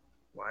sin,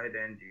 why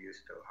then do you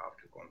still have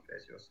to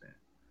confess your sin?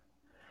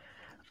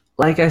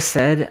 Like I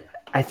said,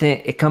 I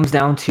think it comes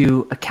down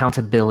to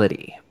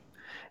accountability.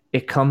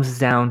 It comes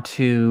down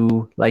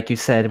to, like you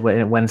said,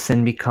 when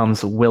sin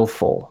becomes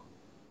willful.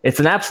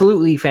 It's an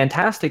absolutely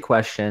fantastic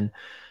question.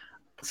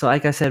 So,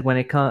 like I said,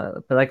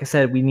 but like I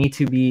said, we need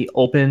to be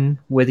open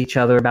with each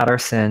other about our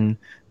sin.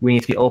 We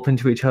need to be open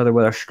to each other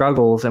with our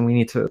struggles, and we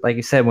need to, like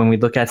you said, when we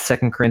look at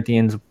 2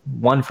 Corinthians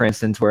 1, for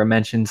instance, where it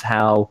mentions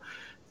how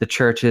the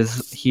church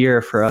is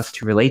here for us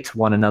to relate to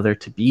one another,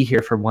 to be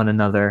here for one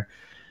another,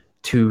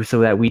 to so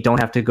that we don't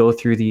have to go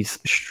through these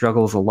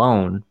struggles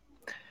alone.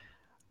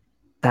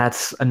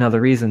 That's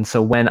another reason.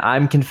 So when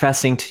I'm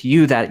confessing to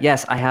you that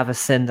yes, I have a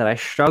sin that I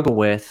struggle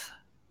with,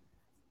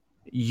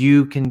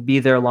 you can be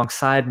there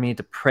alongside me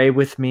to pray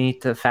with me,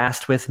 to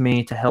fast with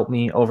me, to help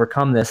me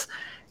overcome this.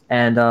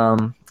 And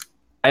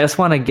I just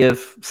want to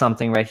give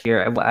something right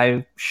here.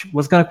 I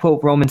was going to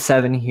quote Romans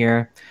 7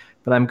 here,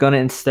 but I'm going to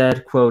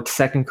instead quote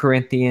 2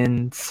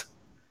 Corinthians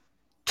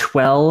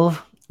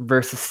 12,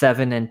 verses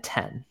 7 and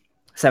 10.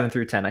 7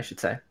 through 10, I should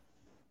say.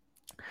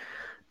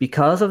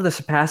 Because of the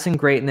surpassing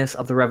greatness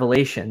of the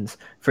revelations,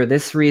 for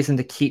this reason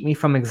to keep me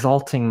from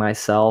exalting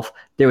myself,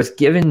 there was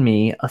given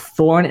me a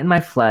thorn in my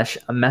flesh,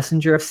 a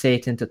messenger of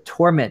Satan to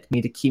torment me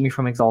to keep me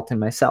from exalting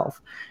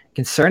myself.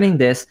 Concerning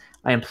this,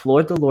 I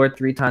implored the Lord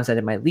 3 times that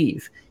it might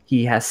leave.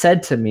 He has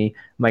said to me,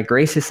 my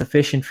grace is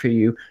sufficient for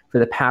you, for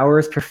the power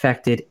is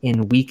perfected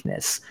in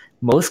weakness.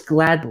 Most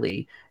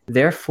gladly,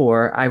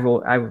 therefore, I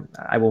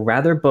will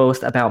rather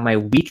boast about my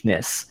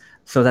weakness,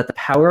 so that the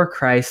power of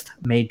Christ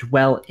may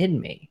dwell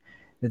in me.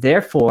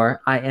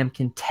 Therefore, I am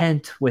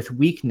content with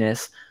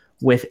weakness,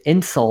 with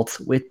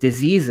insults, with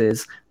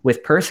diseases,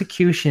 with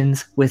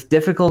persecutions, with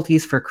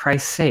difficulties for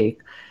Christ's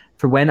sake.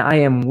 For when I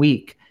am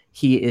weak,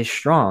 he is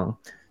strong.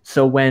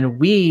 So when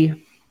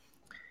we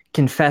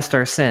confess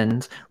our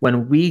sins,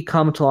 when we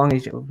come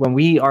to when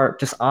we are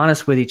just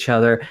honest with each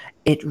other,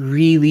 it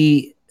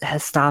really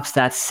stops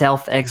that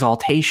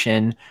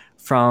self-exaltation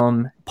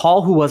from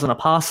Paul, who was an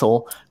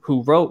apostle,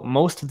 who wrote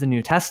most of the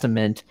New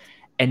Testament,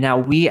 and now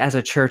we as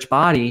a church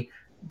body,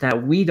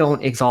 that we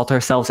don't exalt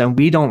ourselves and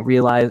we don't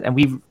realize, and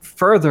we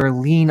further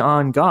lean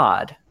on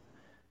God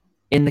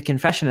in the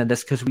confession of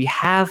this, because we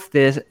have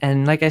this.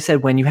 And like I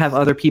said, when you have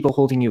other people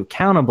holding you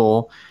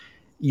accountable,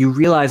 you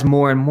realize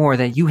more and more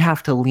that you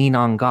have to lean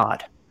on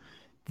God,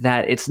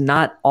 that it's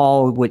not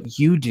all what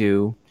you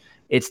do.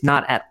 It's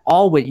not at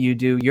all what you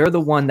do. You're the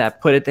one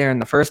that put it there in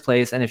the first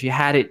place. And if you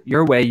had it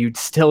your way, you'd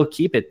still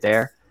keep it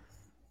there.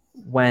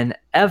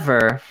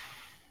 Whenever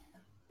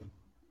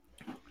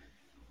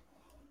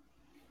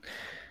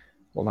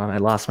Hold on, I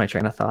lost my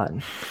train of thought.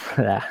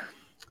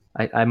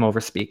 I'm over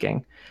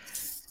speaking.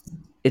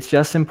 It's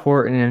just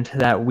important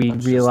that we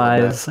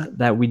realize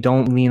that we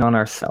don't lean on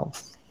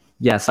ourselves.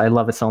 Yes, I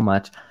love it so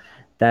much.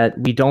 That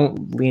we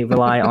don't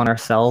rely on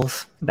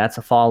ourselves. That's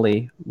a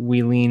folly.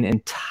 We lean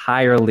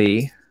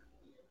entirely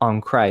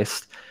on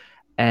Christ.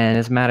 And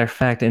as a matter of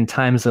fact, in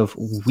times of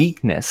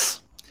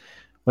weakness,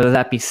 whether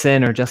that be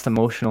sin or just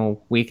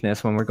emotional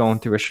weakness, when we're going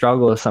through a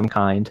struggle of some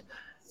kind,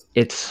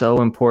 it's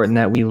so important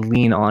that we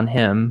lean on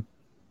Him,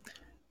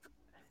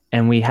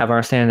 and we have our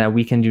understanding that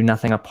we can do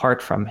nothing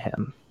apart from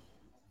Him.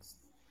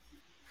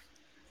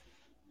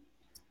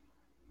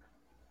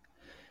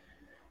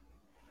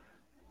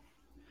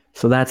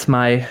 So that's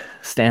my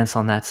stance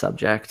on that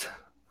subject.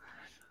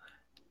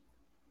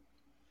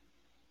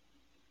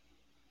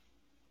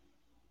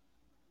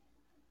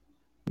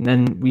 And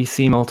then we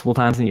see multiple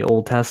times in the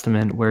Old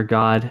Testament where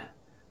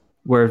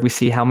we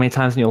see how many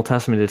times in the Old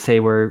Testament did it say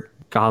where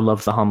God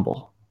loves the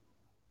humble.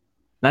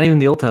 Not even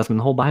the Old Testament,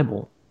 the whole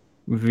Bible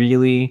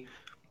really,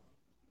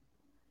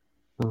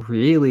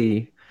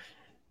 really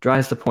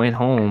drives the point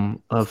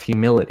home of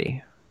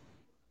humility.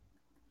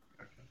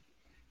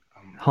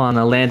 Hold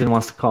on, Landon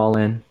wants to call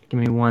in. Give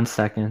me 1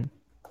 second.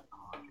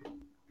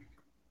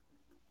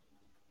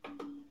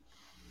 All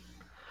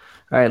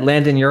right,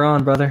 Landon, you're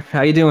on, brother.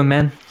 How you doing,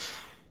 man?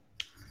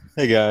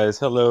 Hey guys,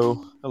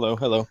 hello.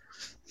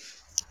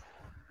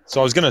 So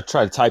I was gonna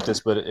try to type this,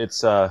 but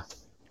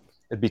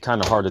it'd be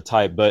kind of hard to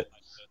type. But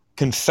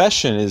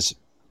confession is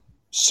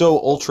so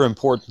ultra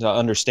important to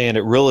understand.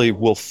 It really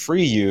will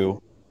free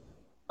you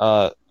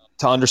to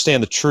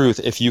understand the truth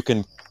if you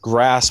can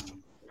grasp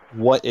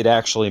what it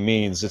actually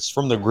means. It's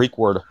from the Greek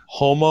word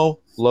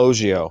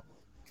homologio.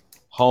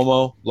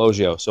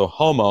 Homologio. So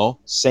homo,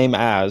 same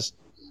as,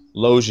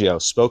 logio,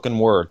 spoken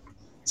word.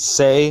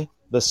 Say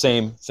the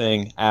same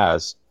thing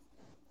as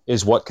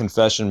is what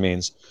confession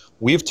means.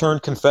 We've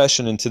turned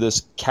confession into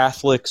this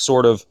Catholic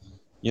sort of,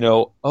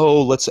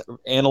 let's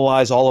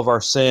analyze all of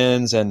our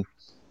sins and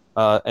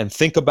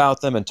think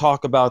about them and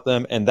talk about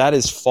them, and that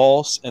is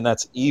false and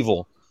that's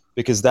evil,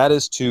 because that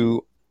is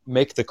to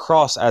make the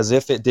cross as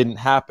if it didn't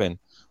happen.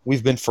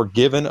 We've been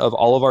forgiven of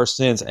all of our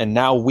sins, and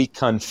now we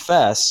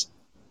confess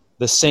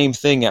the same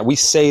thing. We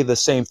say the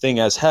same thing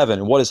as heaven.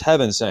 And what is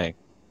heaven saying?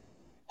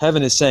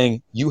 Heaven is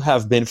saying, you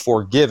have been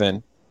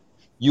forgiven,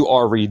 you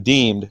are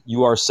redeemed,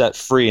 you are set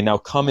free. Now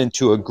come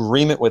into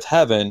agreement with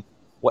heaven,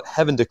 what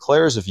heaven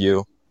declares of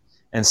you,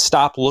 and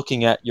stop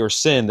looking at your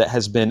sin that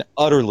has been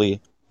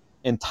utterly,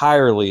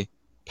 entirely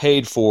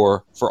paid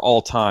for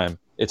all time.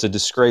 It's a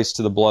disgrace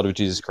to the blood of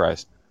Jesus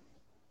Christ.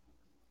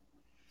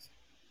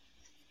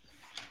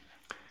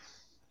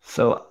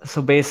 So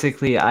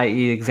basically,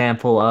 i.e.,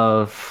 example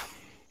of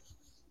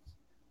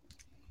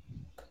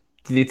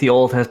the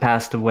old has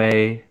passed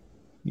away,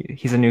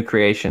 he's a new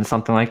creation,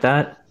 something like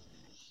that.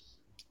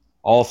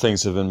 All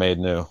things have been made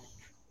new.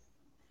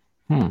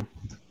 Hmm.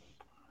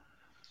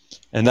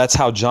 And that's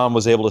how John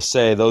was able to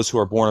say those who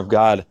are born of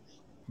God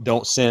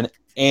don't sin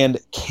and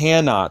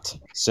cannot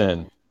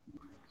sin,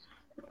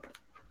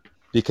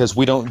 because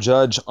we don't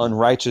judge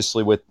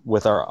unrighteously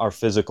with our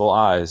physical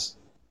eyes.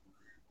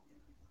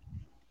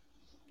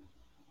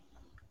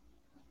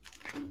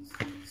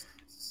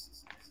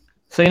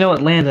 So you know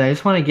what, Landon, I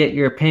just want to get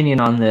your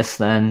opinion on this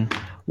then.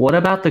 What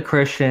about the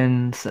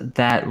Christians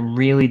that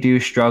really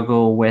do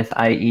struggle with,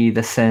 i.e.,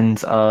 the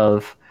sins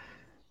of,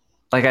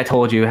 like I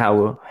told you,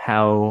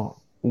 how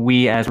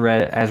we as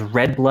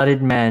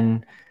red-blooded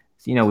men,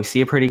 we see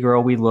a pretty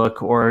girl, we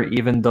look, or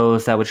even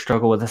those that would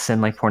struggle with a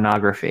sin like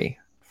pornography.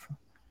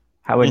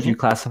 How would you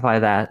classify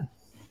that?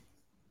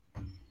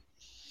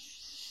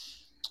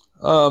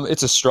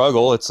 It's a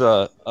struggle. It's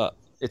a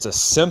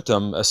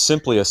symptom,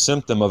 simply a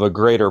symptom of a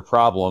greater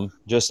problem,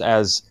 just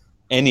as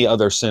any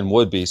other sin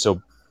would be.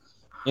 So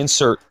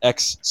insert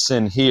X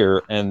sin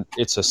here, and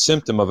it's a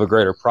symptom of a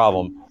greater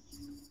problem.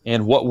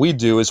 And what we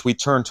do is we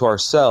turn to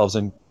ourselves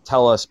and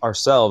tell us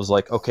ourselves,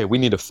 like, okay, we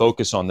need to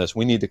focus on this.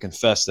 We need to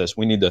confess this.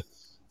 We need to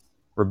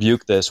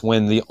rebuke this,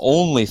 when the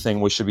only thing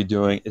we should be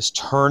doing is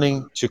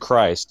turning to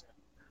Christ,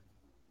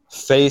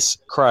 face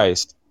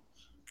Christ,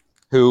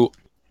 who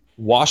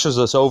washes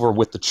us over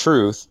with the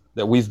truth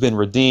that we've been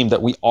redeemed,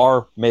 that we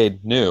are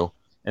made new,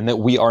 and that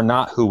we are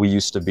not who we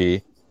used to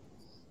be.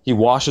 He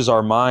washes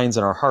our minds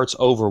and our hearts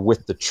over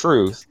with the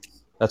truth.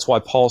 That's why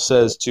Paul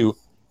says to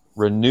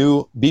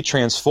be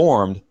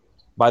transformed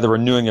by the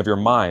renewing of your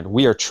mind.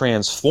 We are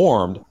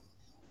transformed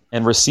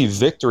and receive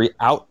victory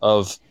out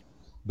of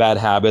bad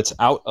habits,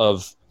 out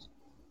of,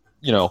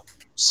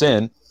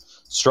 sin,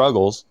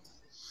 struggles.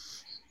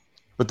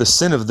 But the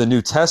sin of the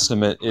New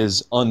Testament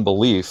is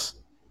unbelief.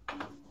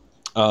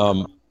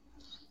 The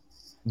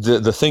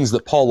things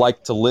that Paul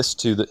liked to list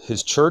to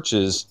his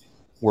churches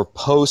were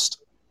post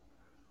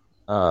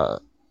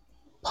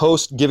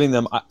giving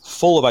them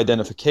full of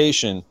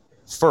identification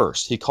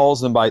first. He calls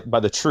them by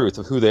the truth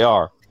of who they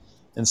are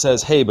and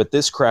says, hey, but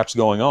this crap's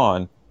going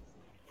on.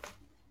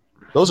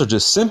 Those are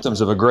just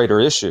symptoms of a greater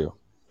issue.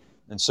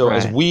 And so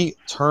as we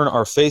turn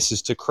our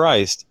faces to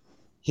Christ,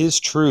 his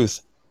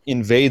truth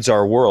invades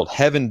our world.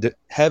 Heaven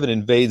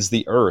invades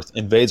the earth,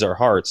 invades our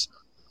hearts,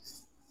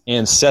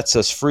 and sets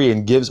us free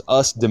and gives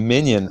us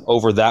dominion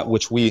over that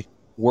which we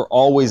were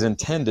always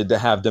intended to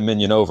have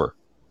dominion over.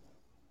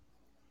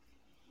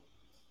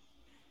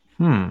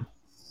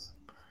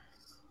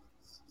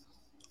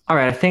 All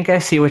right, I think I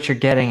see what you're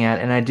getting at,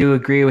 and I do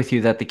agree with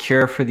you that the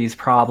cure for these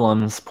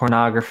problems,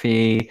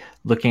 pornography,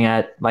 looking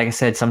at, like I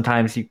said,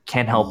 sometimes you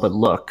can't help but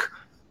look.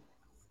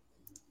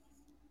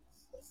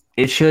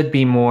 It should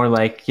be more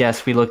like,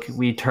 yes,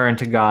 we turn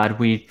to God,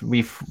 we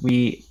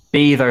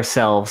bathe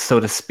ourselves, so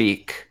to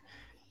speak,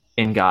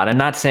 in God. I'm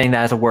not saying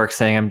that as a work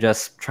thing. I'm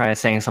just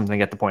saying something to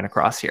get the point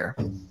across here.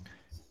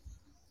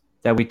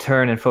 That we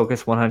turn and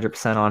focus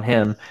 100% on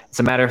Him. As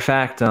a matter of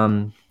fact,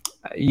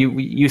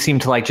 you seem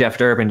to like Jeff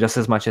Durbin just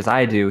as much as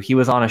I do. He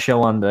was on a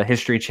show on the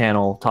History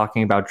Channel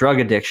talking about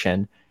drug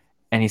addiction,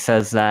 and he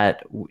says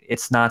that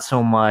it's not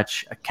so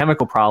much a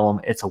chemical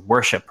problem, it's a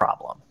worship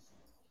problem.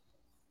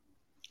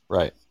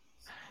 Right.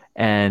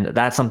 And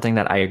that's something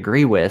that I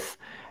agree with.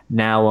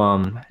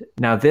 Now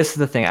this is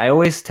the thing. I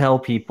always tell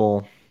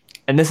people,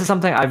 and this is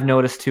something I've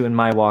noticed too in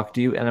my walk.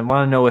 And I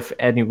want to know if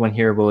anyone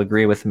here will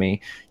agree with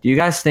me. Do you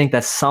guys think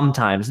that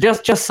sometimes,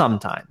 just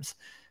sometimes,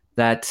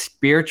 that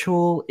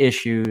spiritual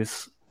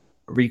issues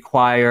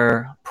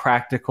require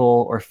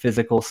practical or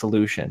physical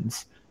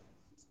solutions?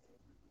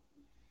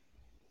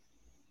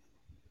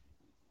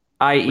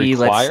 I.e.,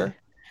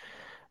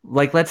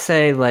 let's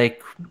say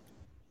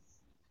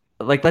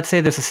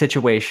there's a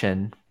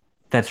situation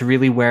that's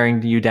really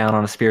wearing you down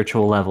on a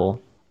spiritual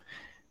level.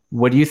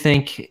 What do you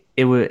think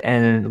it would,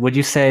 and would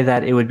you say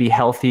that it would be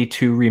healthy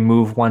to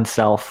remove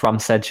oneself from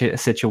said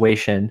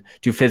situation,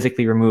 to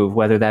physically remove,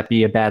 whether that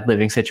be a bad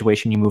living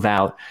situation, you move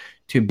out,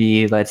 to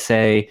be, let's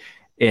say,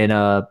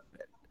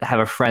 have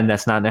a friend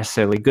that's not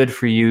necessarily good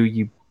for you,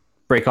 you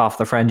break off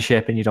the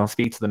friendship and you don't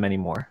speak to them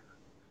anymore?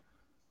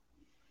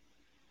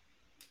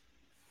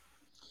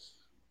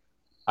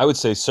 I would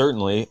say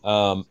certainly.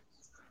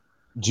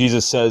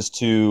 Jesus says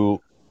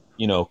to,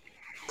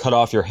 cut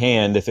off your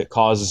hand if it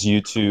causes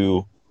you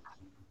to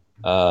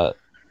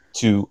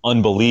to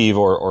unbelieve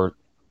or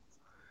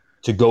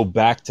to go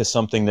back to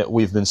something that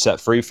we've been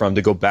set free from,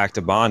 to go back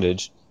to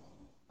bondage.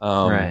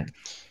 Right.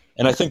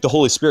 And I think the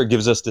Holy Spirit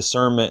gives us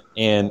discernment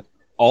and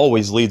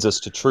always leads us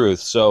to truth.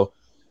 So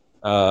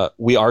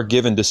we are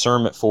given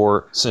discernment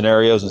for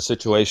scenarios and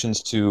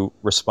situations to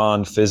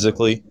respond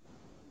physically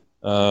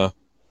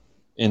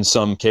in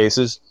some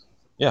cases.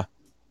 Yeah.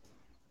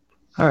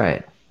 All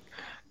right.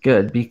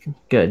 Good.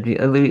 Good.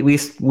 At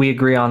least we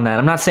agree on that.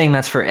 I'm not saying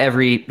that's for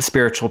every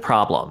spiritual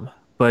problem,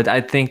 but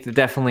I think that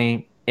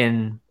definitely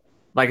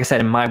like I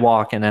said, in my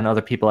walk and then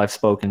other people I've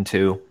spoken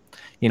to,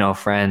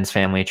 friends,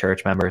 family,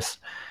 church members,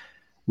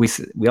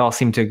 we all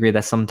seem to agree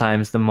that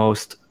sometimes the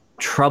most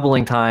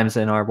troubling times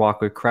in our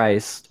walk with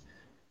Christ,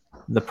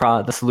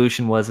 the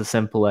solution was as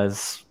simple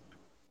as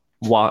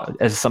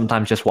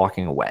sometimes just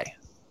walking away.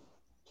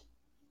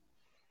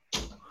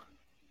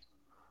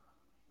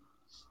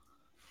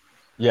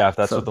 Yeah, if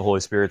that's what the Holy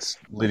Spirit's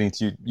leading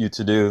you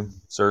to do,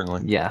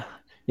 certainly. Yeah.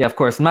 Yeah, of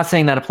course. I'm not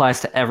saying that applies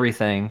to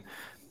everything,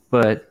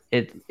 but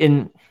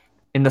in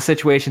the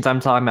situations I'm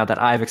talking about that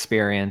I've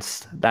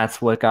experienced,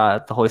 that's what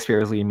the Holy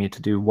Spirit was leading me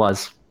to do,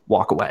 was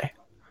walk away.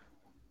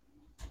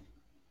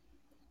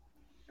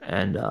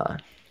 And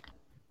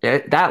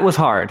that was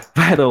hard,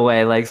 by the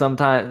way. Like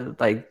sometimes,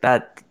 like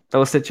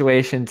those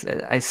situations,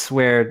 I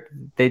swear,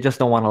 they just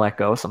don't want to let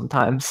go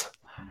sometimes.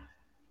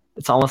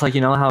 It's almost like,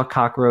 how a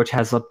cockroach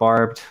has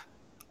barbs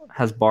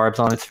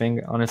on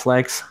on its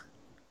legs.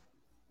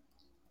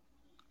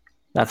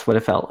 That's what it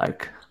felt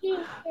like.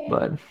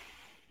 But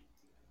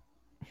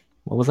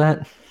what was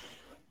that?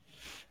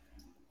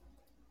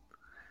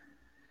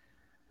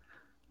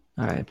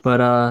 All right,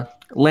 but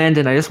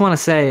Landon, I just want to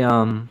say,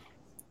 when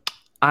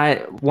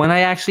I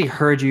actually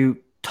heard you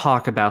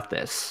talk about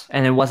this,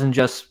 and it wasn't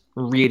just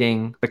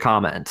reading the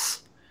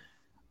comments,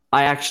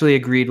 I actually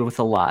agreed with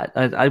a lot.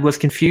 I was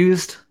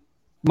confused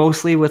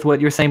mostly with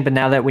what you're saying, but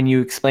now that when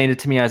you explained it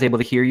to me, I was able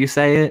to hear you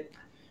say it,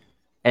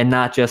 and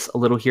not just a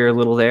little here, a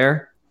little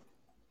there.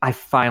 I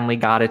finally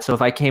got it. So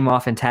if I came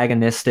off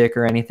antagonistic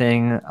or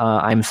anything,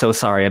 I'm so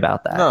sorry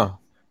about that. No,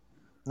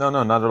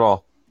 not at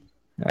all.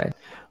 All right.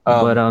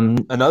 But But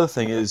another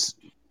thing is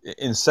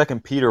in 2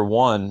 Peter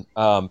 1,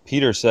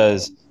 Peter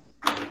says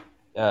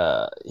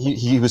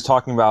he was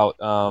talking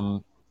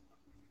about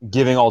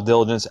giving all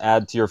diligence,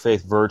 add to your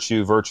faith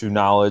virtue,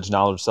 knowledge,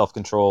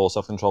 self-control,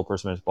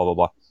 perseverance, blah, blah,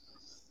 blah.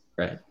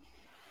 Right.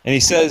 And he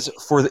says,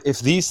 for if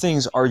these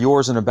things are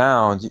yours and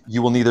abound,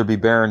 you will neither be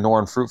barren nor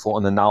unfruitful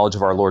in the knowledge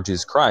of our Lord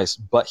Jesus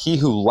Christ. But he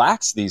who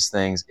lacks these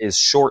things is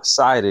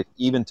short-sighted,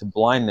 even to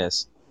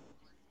blindness,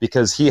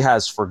 because he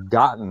has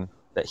forgotten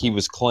that he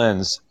was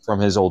cleansed from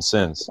his old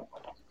sins.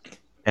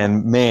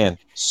 And man,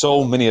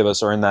 so many of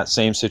us are in that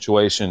same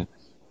situation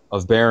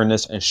of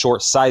barrenness and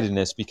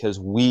short-sightedness because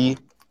we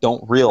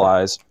don't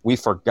realize, we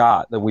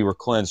forgot that we were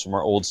cleansed from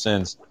our old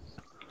sins.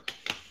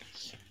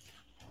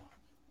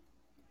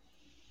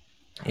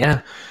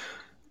 Yeah,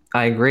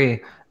 I agree.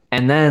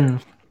 And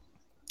then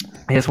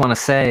I just want to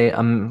say,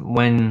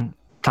 when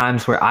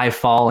times where I've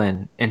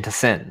fallen into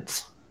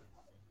sins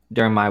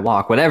during my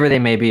walk, whatever they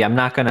may be, I'm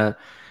not going to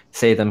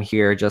say them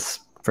here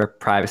just for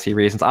privacy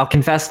reasons. I'll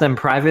confess them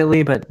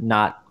privately, but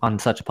not on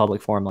such a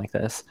public forum like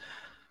this.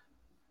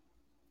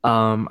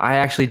 I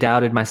actually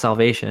doubted my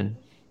salvation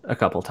a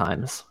couple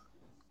times.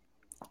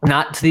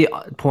 Not to the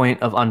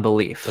point of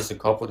unbelief. Just a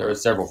couple. There were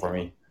several for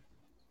me.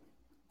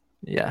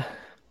 Yeah.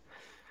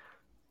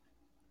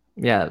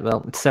 Yeah,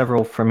 well,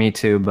 several for me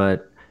too,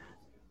 but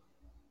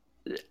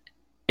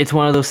it's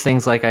one of those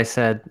things, like I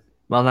said,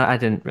 well, I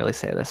didn't really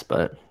say this,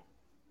 but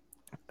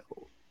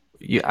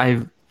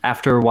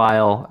after a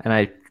while, and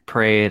I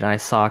prayed, and I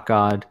sought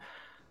God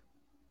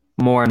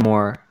more and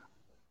more,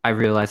 I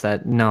realized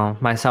that, no,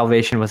 my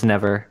salvation was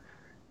never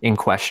in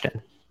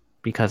question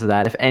because of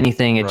that. If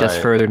anything, it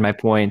just furthered my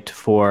point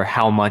for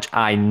how much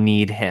I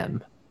need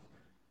him.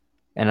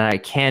 And I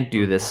can't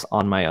do this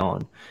on my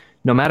own.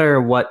 No matter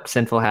what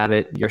sinful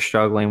habit you're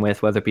struggling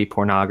with, whether it be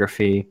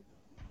pornography,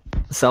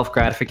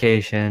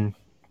 self-gratification,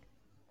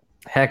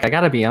 heck, I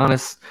gotta be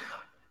honest,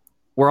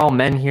 we're all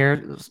men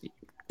here.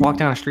 Walk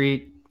down the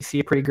street, you see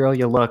a pretty girl,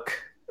 you look.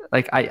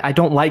 Like, I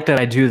don't like that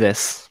I do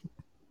this,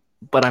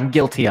 but I'm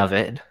guilty of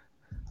it.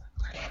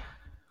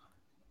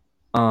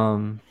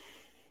 That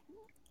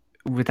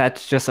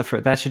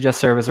should just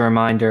serve as a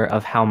reminder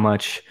of how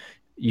much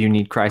you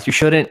need Christ. You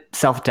shouldn't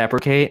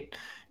self-deprecate.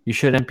 You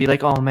shouldn't be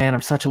like, oh man,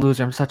 I'm such a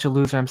loser.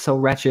 I'm so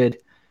wretched.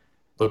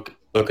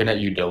 Looking at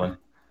you, Dylan,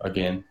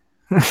 again.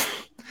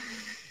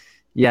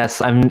 Yes,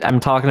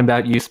 I'm talking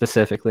about you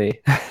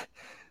specifically.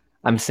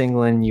 I'm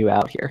singling you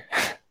out here.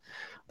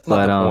 That's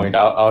not the point.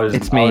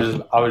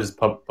 I was just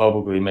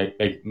publicly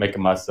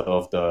making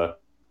myself the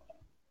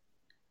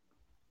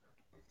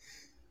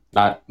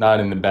not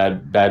in the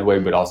bad way,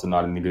 but also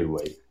not in the good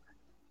way.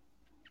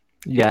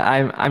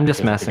 Yeah, I'm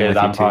just messing with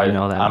you too. You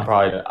know that. I'm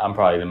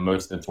probably the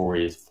most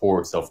notorious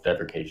for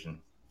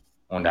self-deprecation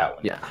on that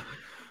one.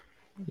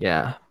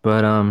 Yeah,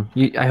 but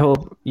I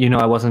hope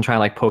I wasn't trying to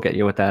like poke at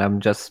you with that.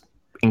 I'm just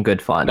in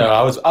good fun. No,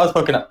 I was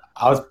poking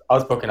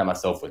at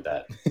myself with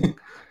that.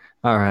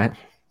 All right.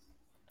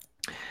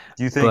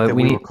 Do you think But that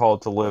we we were need,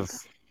 called to live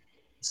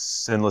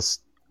sinless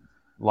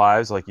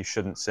lives, like you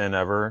shouldn't sin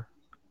ever?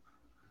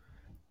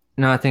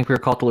 no, I think we're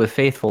called to live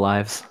faithful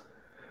lives.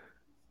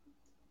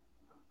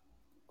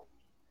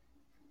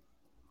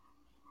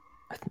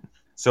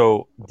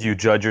 So, do you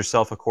judge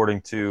yourself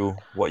according to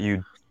what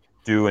you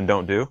do and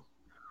don't do?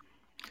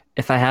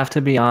 If I have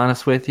to be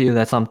honest with you,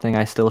 that's something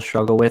I still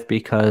struggle with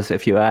because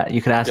if you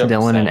could ask Yep,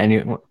 Dylan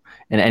same.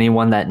 and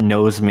anyone that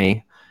knows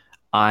me,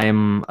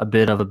 I'm a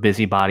bit of a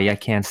busybody. I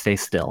can't stay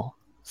still.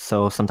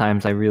 So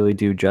sometimes I really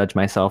do judge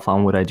myself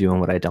on what I do and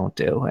what I don't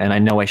do. And I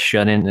know I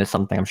shouldn't, and it's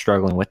something I'm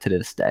struggling with to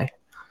this day.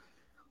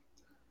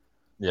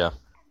 Yeah.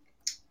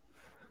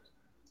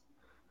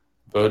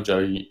 Well, Joe,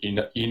 you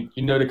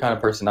know the kind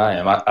of person I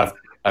am.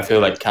 I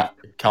feel like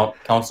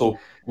counsel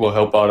will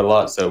help out a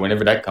lot. So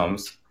whenever that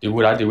comes, do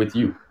what I do with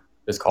you.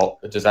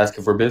 Just ask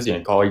if we're busy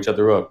and call each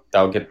other up.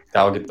 That'll get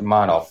the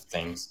mind off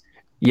things.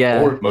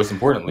 Yeah, Or most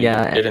importantly,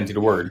 yeah, get into the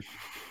word.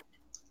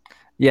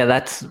 yeah.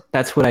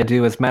 That's what I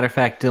do. As a matter of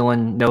fact,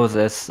 Dylan knows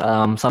this.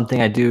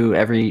 Something I do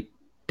every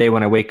day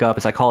when I wake up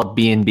is I call it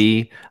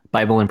B&B,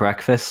 Bible and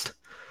Breakfast.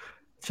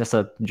 It's just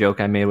a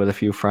joke I made with a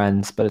few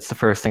friends, but it's the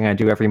first thing I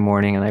do every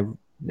morning, and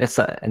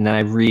then I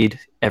read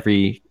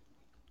every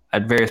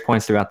at various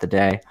points throughout the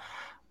day.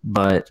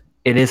 But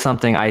it is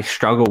something I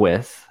struggle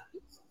with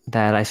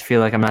that I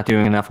feel like I'm not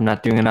doing enough. I'm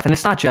not doing enough, and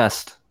it's not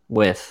just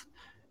with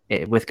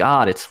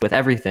God; it's with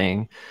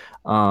everything.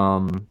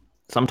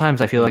 Sometimes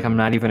I feel like I'm Mm-hmm.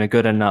 not even a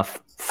good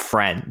enough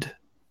friend,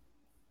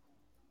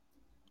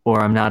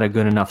 or I'm not a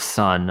good enough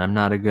son. I'm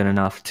not a good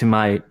enough to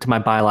my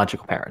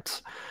biological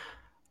parents,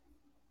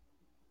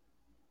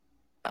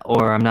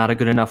 or I'm not a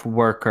good enough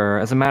worker.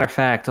 As a matter of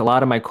fact, a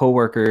lot of my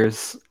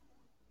coworkers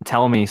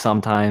tell me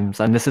sometimes,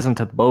 and this isn't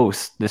to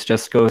boast. This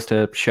just goes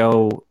to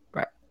show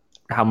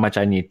how much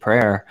I need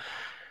prayer.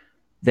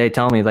 They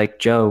tell me like,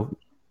 Joe,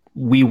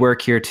 we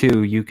work here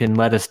too. You can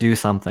let us do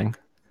something.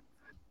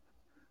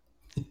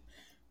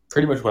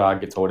 Pretty much what I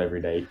get told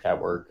every day at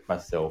work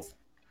myself.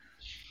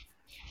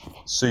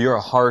 So you're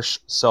a harsh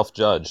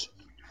self-judge.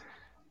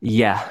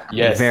 Yeah,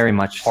 Yes, very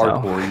much so.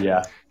 hardcore.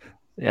 Yeah,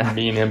 Yeah.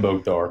 me and him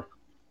both are.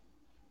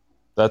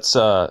 That's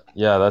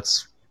yeah,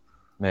 that's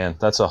man,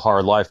 that's a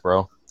hard life,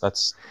 bro.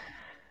 That's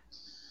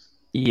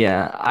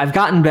Yeah, I've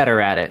gotten better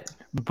at it,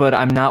 but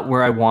I'm not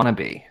where I want to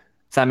be.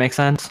 Does that make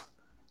sense?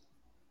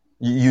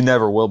 you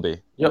never will be.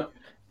 Yep.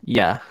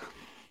 Yeah.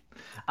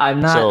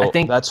 I'm not, I So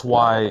think, that's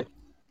why.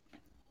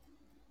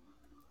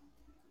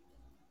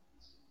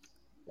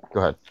 Go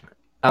ahead.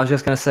 I was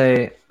just going to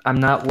say, I'm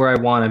not where I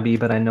want to be,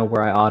 but I know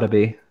where I ought to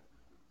be.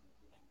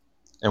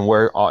 And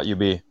where ought you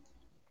be?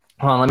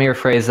 Hold on, let me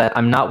rephrase that.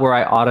 I'm not where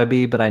I ought to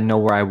be, but I know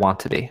where I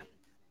want to be.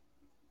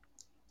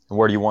 And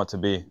where do you want to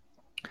be?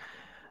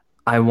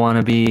 I want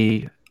to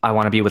be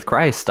with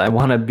Christ. I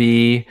want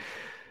to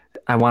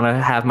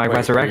have my Wait, You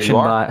resurrection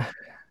are. body.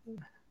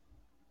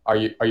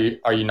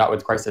 are you not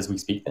with Christ as we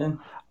speak then?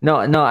 No,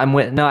 I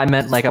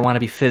meant like I want to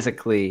be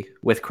physically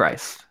with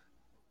Christ.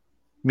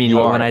 You Meaning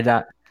when are. I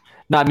die.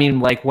 No, I mean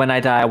like when I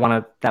die, I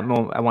want to that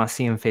moment. I want to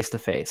see him face to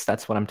face.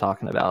 That's what I'm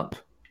talking about.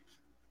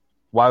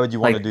 Why would you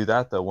want to Like do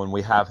that though when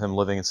we have him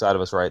living inside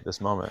of us right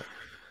this moment?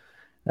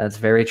 that's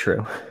very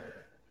true.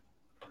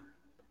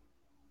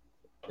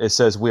 It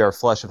says we are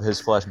flesh of his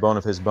flesh, bone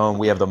of his bone.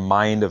 We have the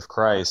mind of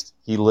Christ.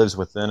 He lives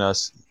within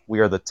us. We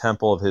are the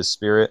temple of his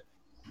spirit.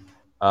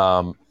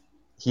 Um,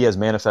 he has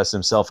manifested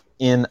himself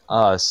in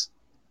us,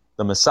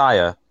 the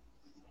Messiah.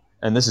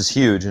 And this is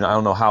huge. And I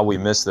don't know how we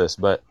miss this,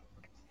 but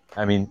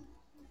I mean,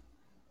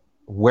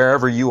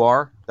 wherever you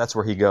are, that's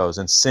where he goes.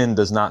 And sin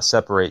does not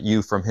separate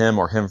you from him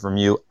or him from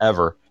you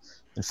ever.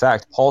 In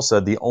fact, Paul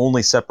said the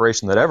only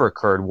separation that ever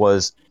occurred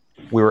was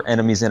we were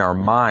enemies in our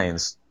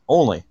minds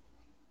only.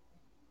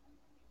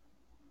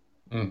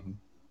 Mm-hmm.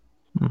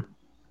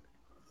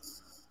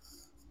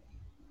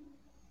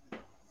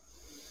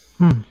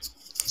 Hmm.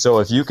 So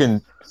if you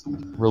can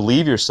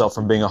relieve yourself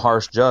from being a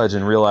harsh judge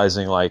and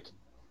realizing, like,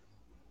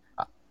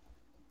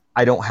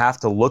 I don't have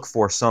to look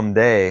for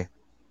someday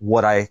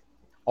what I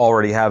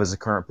already have as a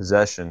current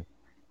possession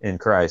in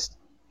Christ,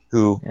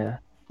 who Yeah.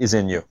 is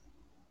in you. Yeah.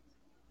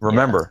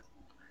 Remember,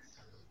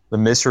 the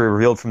mystery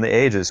revealed from the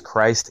ages,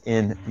 Christ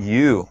in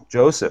you,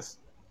 Joseph,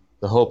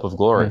 the hope of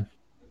glory. Man.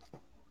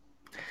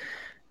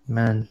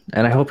 Man.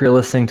 And I hope you're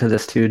listening to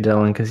this too,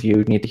 Dylan, because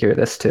you need to hear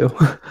this too.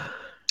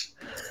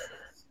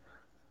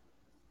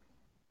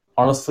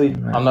 Honestly,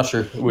 I'm Man. not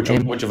sure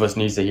Amen. which of us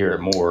needs to hear it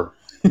more.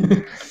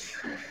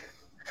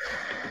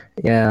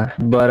 Yeah.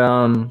 But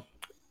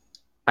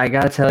I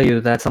gotta tell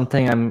you that's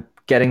something I'm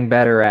getting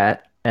better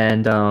at,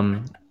 and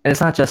it's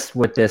not just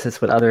with this;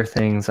 it's with other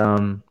things.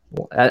 I'm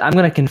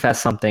gonna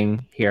confess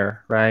something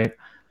here, right?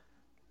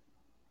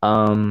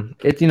 I'm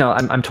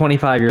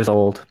 25 years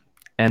old,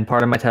 and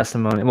part of my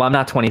testimony. Well, I'm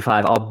not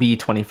 25. I'll be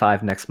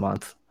 25 next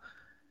month,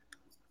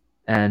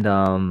 and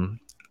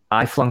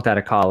I flunked out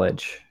of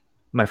college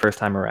my first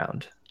time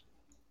around,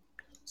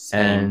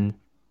 Same.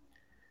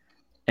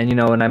 and And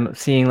and I'm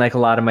seeing like a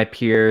lot of my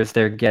peers,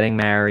 they're getting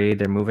married,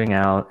 they're moving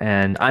out,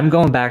 and I'm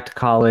going back to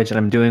college and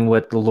I'm doing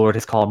what the Lord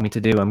has called me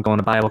to do. I'm going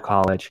to Bible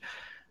college,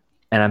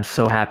 and I'm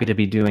so happy to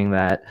be doing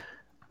that.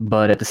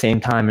 But at the same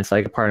time, it's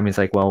like a part of me is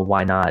like, well,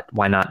 why not?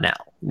 Why not now?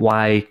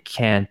 Why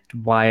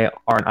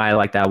aren't I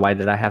like that? Why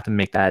did I have to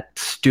make that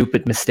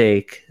stupid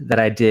mistake that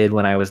I did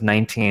when I was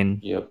 19?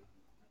 Yep.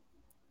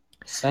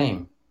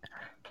 Same.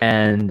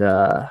 And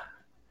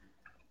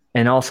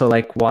also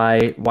like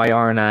why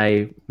aren't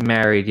I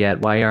married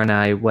yet? Why aren't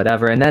I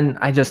whatever? And then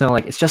I just know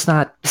like it's just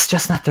not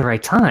the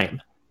right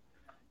time.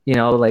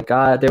 Like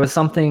God, there was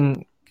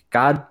something,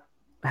 God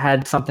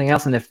had something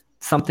else, and if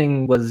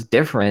something was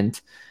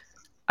different,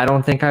 I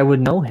don't think I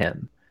would know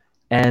him.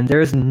 And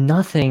there's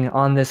nothing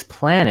on this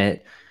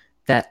planet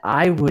that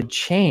I would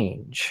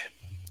change.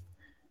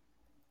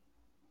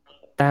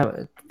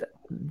 That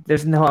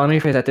there's no Let me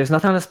rephrase that. There's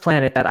nothing on this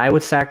planet that I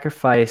would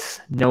sacrifice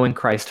knowing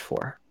Christ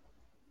for.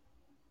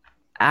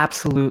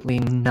 Absolutely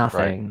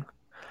nothing.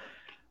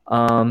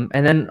 And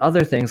then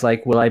other things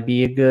like, will I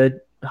be a good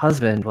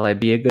husband? Will I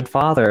be a good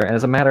father? And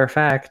as a matter of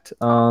fact,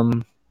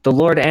 the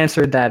Lord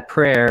answered that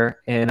prayer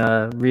in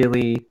a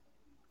really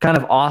kind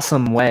of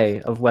awesome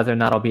way of whether or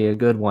not I'll be a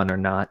good one or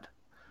not.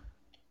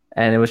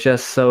 And it was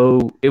just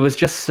so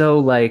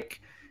like,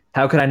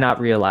 how could I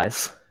not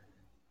realize?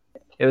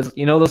 It was,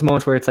 those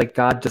moments where it's like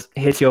God just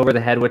hits you over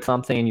the head with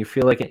something and you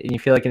feel like an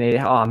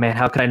idiot. Oh man,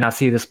 how could I not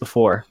see this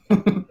before?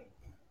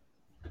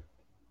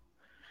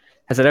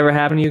 Has it ever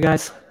happened to you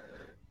guys?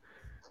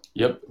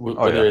 Yep. Oh,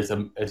 Whether yeah. it's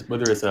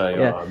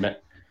a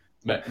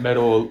Yeah.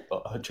 metal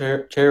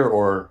chair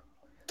or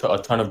a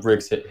ton of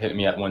bricks hit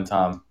me at one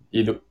time.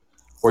 Either,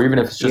 or even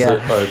if it's just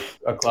Yeah.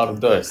 a cloud of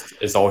dust,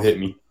 it's all hit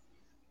me.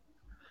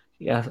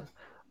 Yeah.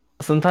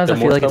 Sometimes The I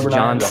feel more like it's stubborn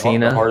I am, John the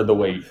Cena. harder the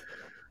weight.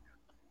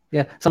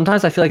 Yeah.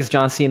 Sometimes I feel like it's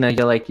John Cena.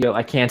 You're like, yo,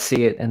 I can't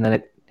see it, and then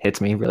it hits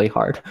me really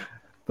hard.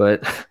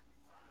 But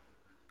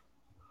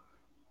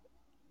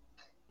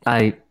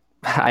I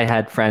I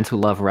had friends who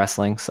love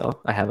wrestling,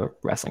 so I have a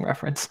wrestling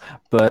reference.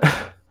 But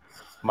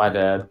My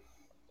dad,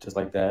 just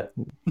like that.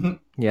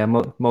 yeah,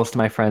 most of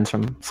my friends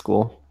from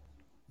school.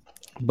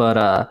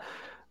 But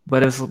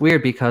but it was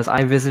weird because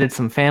I visited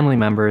some family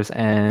members,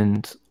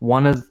 and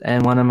one of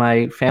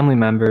my family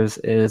members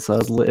is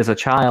a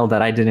child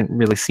that I didn't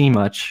really see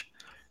much.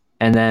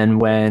 And then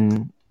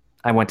when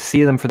I went to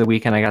see them for the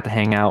weekend, I got to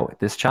hang out with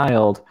this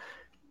child,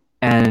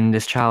 and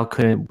this child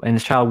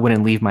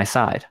wouldn't leave my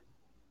side.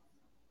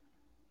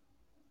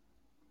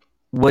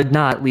 Would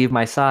not leave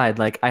my side.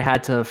 Like I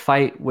had to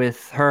fight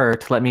with her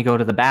to let me go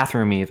to the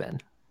bathroom even.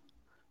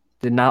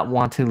 Did not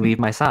want to leave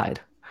my side.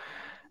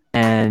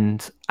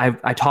 And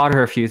I taught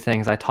her a few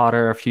things. I taught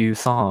her a few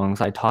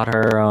songs. I taught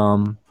her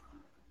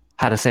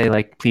how to say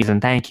like please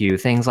and thank you,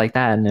 things like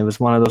that. And it was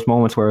one of those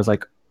moments where I was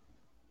like,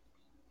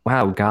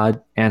 wow,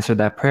 God answered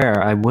that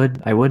prayer. I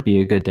would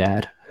be a good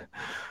dad.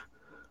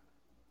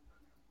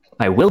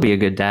 I will be a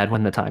good dad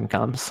when the time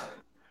comes.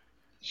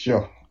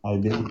 Sure, I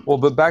believe. Well,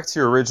 but back to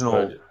your original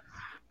But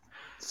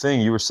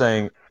thing, you were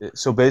saying,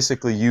 so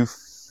basically you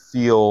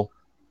feel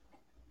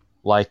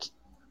like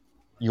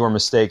your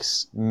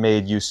mistakes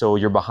made you so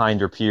you're behind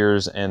your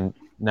peers and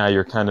now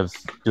you're kind of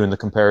doing the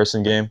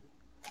comparison game.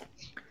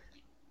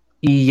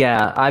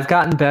 Yeah, I've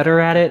gotten better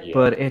at it, yeah,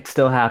 but it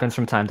still happens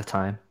from time to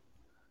time.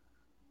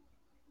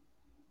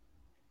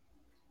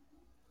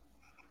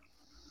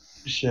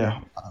 Sure.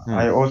 Hmm.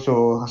 I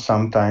also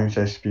sometimes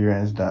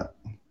experience that.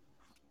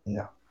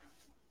 Yeah.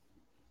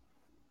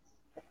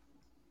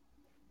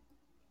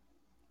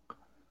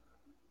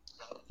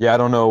 Yeah, I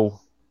don't know.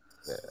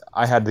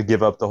 I had to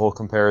give up the whole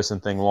comparison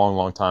thing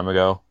long time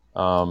ago.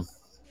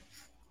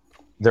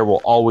 There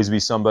will always be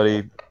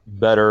somebody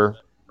better,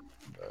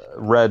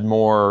 read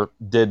more,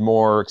 did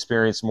more,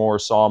 experienced more,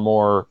 saw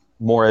more,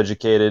 more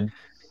educated,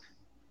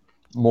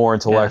 more Yeah,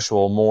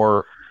 intellectual,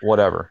 more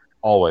whatever.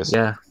 Always.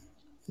 yeah.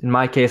 In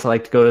my case, I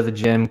like to go to the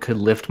gym, could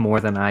lift more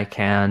than I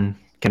can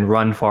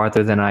run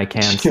farther than I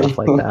can, stuff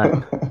like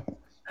that.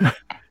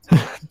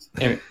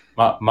 and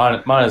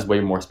mine is way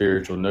more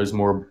spiritual. Knows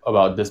more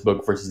about this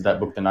book versus that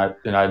book than I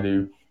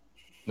do.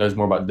 Knows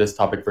more about this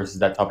topic versus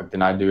that topic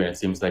than I do, and it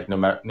seems like no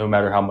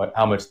matter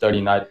how much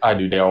studying I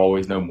do, they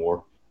always know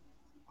more.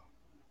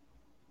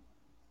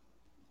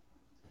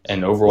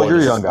 And Well, overall, you're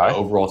a young just guy.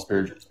 overall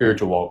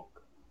spiritual walk.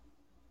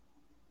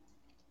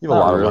 You have a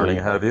Not lot of learning really.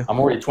 ahead of you.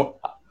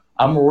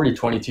 I'm already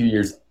 22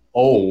 years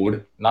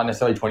old, not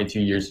necessarily 22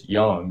 years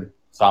young.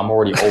 So I'm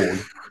already old.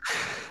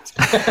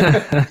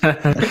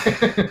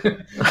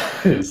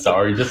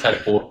 Sorry, just had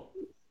to pull.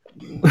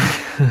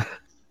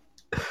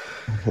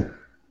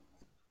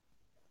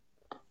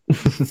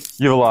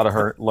 You have a lot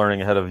of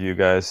learning ahead of you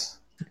guys.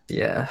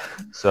 Yeah.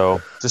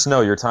 So just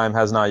know your time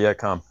has not yet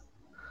come.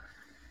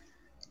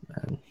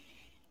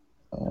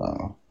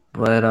 Uh,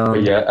 But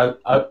But yeah,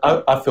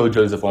 I feel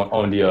Joseph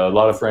on the a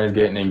lot of friends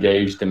getting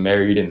engaged and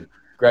married and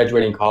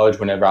graduating college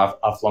whenever I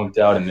flunked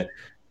out and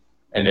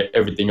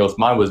everything else.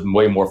 Mine was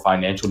way more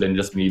financial than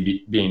just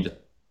me being.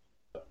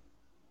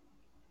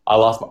 I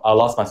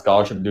lost my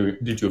scholarship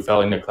due to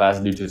failing the class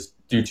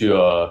due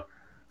to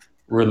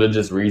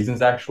religious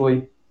reasons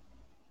actually.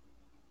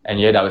 And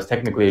yeah, that was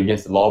technically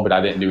against the law, but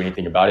I didn't do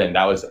anything about it, and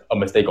that was a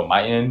mistake on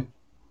my end.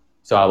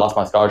 So I lost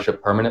my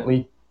scholarship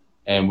permanently.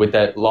 And with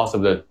that loss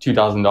of the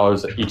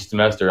 $2,000 each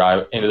semester,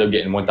 I ended up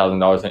getting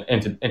 $1,000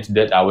 into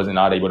debt that I was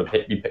not able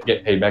to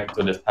get paid back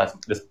until this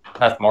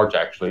past March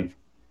actually.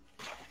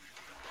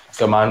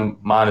 So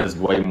mine is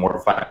way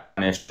more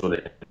financial.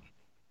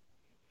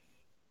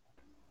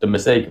 The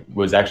mistake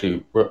was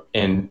actually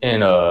in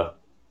the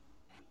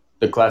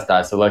class that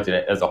I selected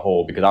as a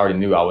whole because I already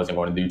knew I wasn't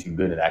going to do too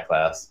good in that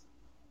class.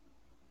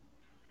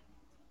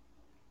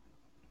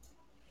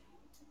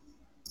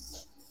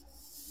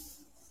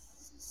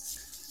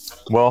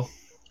 Well,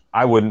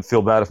 I wouldn't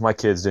feel bad if my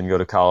kids didn't go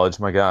to college.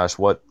 My gosh,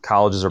 what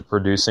colleges are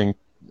producing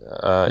in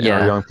our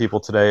young people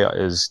today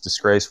is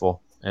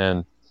disgraceful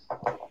and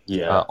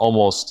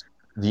almost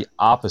the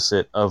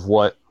opposite of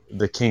what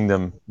the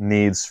kingdom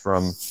needs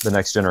from the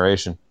next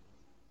generation.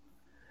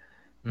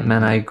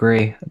 Man, I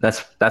agree.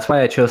 That's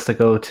why I chose to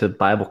go to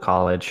Bible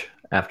college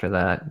after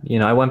that.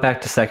 I went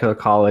back to secular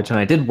college and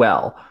I did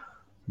well.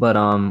 But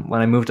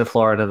when I moved to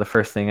Florida, the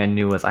first thing I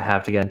knew was I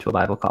have to get into a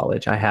Bible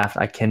college.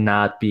 I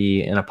cannot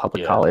be in a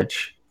public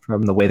college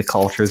from the way the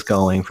culture is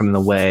going, from the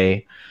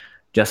way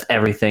just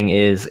everything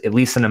is, at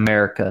least in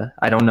America.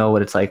 I don't know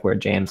what it's like where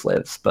James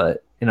lives,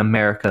 but in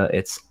America,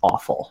 it's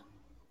awful.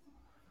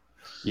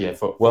 Yeah,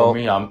 for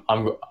me, I'm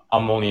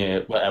only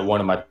at one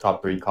of my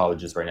top 3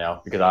 colleges right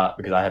now because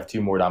I have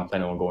 2 more that I'm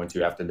planning on going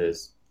to after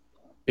this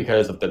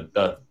because of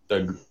the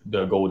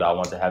goal that I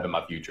want to have in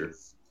my future.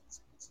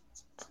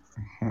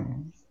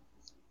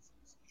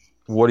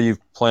 What do you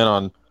plan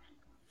on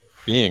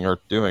being or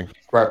doing?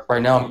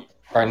 Right now,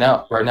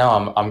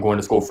 I'm going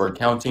to school for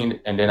accounting,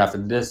 and then after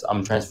this,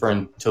 I'm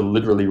transferring to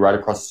literally right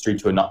across the street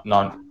to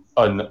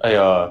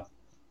a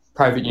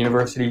private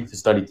university to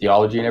study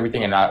theology and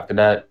everything. And after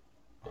that,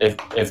 if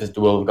it's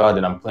the will of God,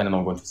 then I'm planning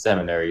on going to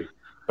seminary.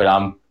 But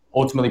I'm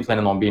ultimately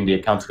planning on being the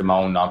accountant of my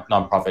own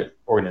nonprofit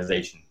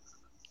organization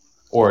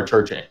or a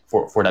church,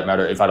 for that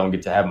matter, if I don't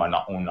get to have my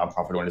own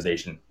nonprofit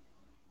organization.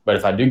 But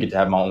if I do get to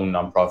have my own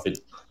nonprofit,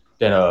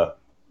 then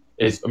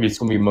it's going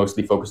to be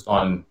mostly focused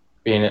on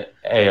being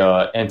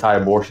a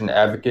anti-abortion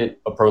advocate,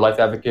 a pro-life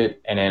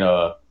advocate, and then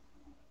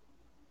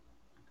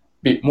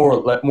be more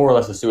or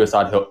less a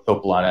suicide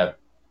helpline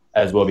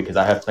as well, because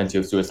I have plenty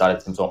of suicide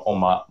attempts in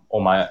my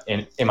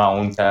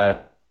own past.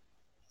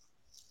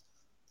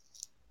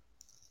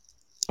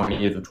 20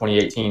 years of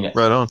 2018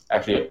 right on.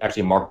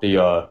 actually marked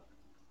the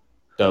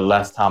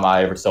last time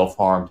I ever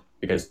self-harmed,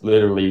 because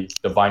literally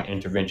divine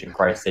intervention,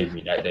 Christ saved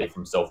me that day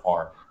from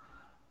self-harm.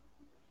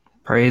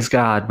 Praise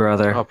God,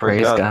 brother. Oh,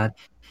 praise God.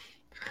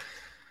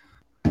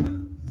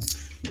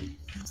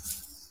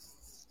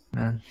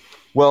 Man.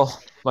 Well,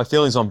 my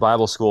feelings on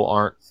Bible school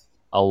aren't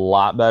a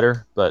lot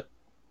better, but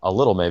a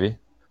little maybe.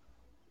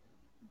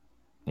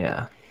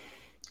 Yeah.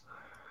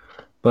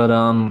 But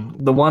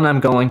the one I'm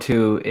going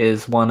to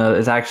is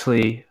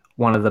actually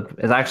one of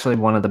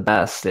the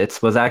best. It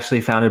was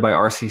actually founded by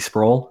R.C.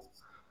 Sproul,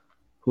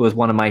 who was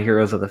one of my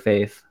heroes of the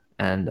faith,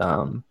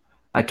 and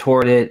I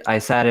toured it. I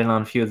sat in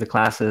on a few of the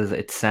classes.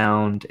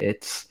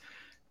 It's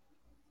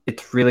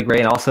really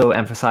great. It also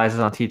emphasizes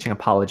on teaching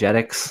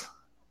apologetics,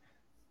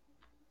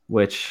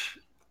 which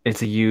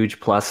is a huge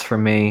plus for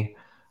me.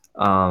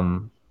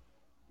 And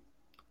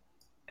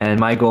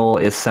my goal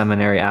is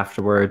seminary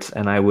afterwards,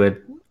 and I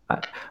would,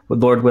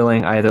 Lord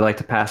willing, I either like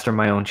to pastor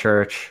my own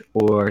church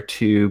or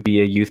to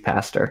be a youth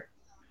pastor.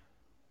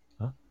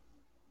 Huh?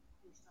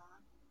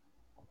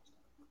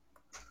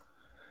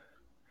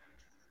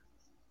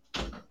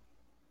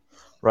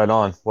 Right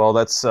on. Well,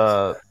 that's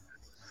a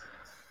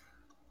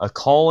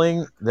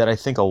calling that I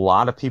think a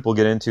lot of people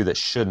get into that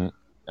shouldn't.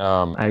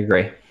 I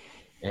agree.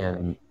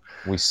 And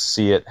we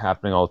see it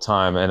happening all the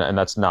time, and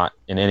that's not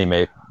in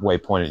any way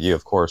pointed at you,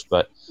 of course,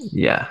 but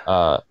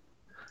yeah,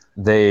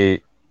 these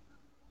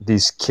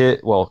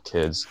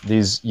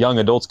young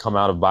adults come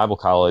out of Bible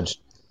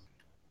college,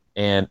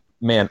 and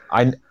man,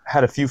 I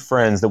had a few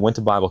friends that went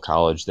to Bible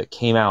college that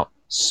came out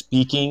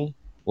speaking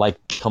like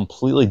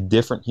completely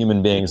different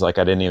human beings, like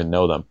I didn't even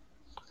know them.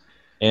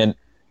 And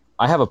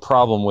I have a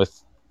problem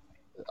with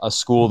a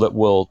school that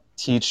will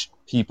teach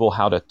people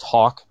how to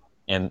talk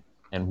and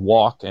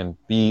walk and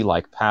be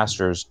like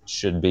pastors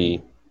should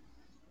be.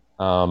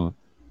 And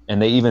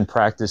they even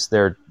practice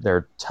their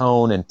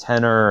tone and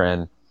tenor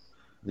and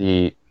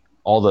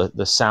all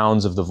the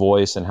sounds of the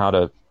voice and how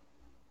to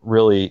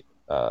really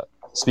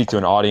speak to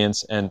an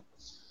audience. And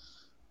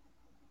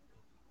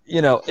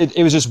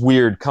it was just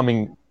weird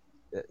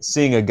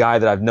seeing a guy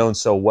that I've known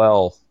so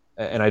well,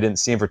 and I didn't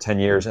see him for 10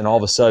 years, and all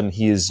of a sudden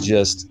he is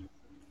just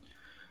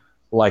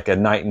like a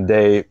night and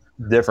day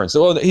difference.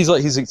 So he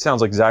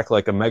sounds exactly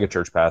like a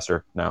megachurch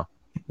pastor now.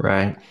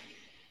 Right.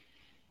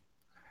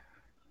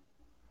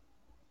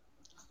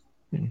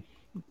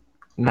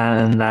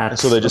 And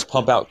so they just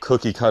pump out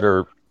cookie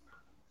cutter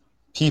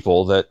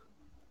people that,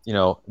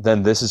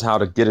 then this is how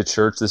to get a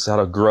church, this is how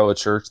to grow a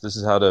church, this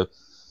is how to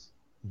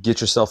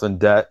get yourself in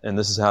debt, and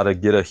this is how to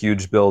get a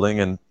huge building.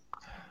 And,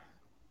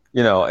 it's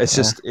Yeah.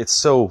 just, it's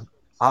so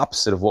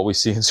opposite of what we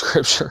see in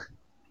Scripture.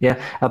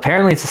 Yeah,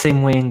 apparently it's the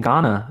same way in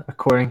Ghana,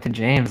 according to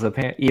James.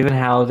 Even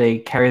how they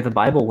carry the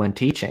Bible when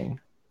teaching.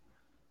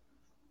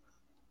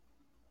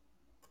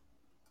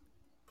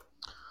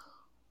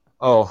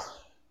 Oh,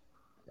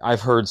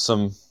 I've heard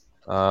some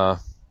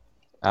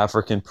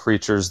African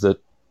preachers that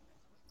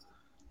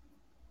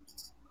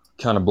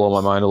kind of blow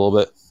my mind a little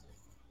bit.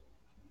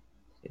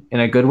 In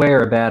a good way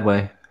or a bad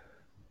way?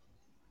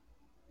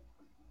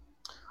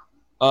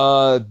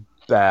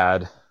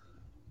 Bad.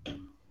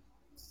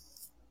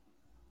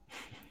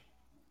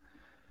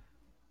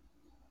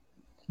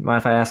 Mind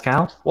if I ask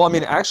how? Well, I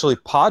mean, actually,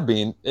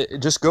 Podbean,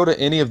 just go to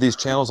any of these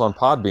channels on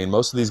Podbean.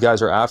 Most of these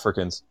guys are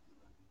Africans.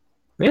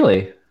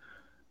 Really?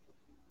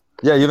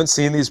 Yeah, you haven't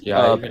seen these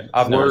Yeah,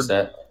 I've noticed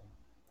word. that.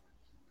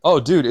 Oh,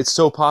 dude, it's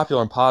so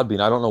popular on Podbean.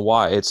 I don't know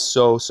why. It's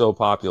so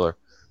popular.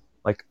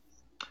 Like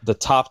the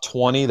top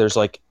 20, there's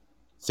like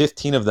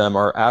 15 of them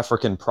are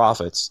African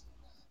prophets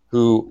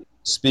who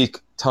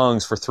speak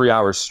tongues for 3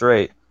 hours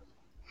straight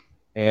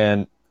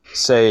and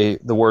say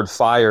the word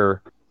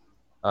fire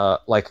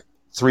like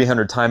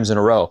 300 times in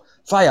a row.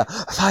 Fire,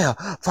 fire,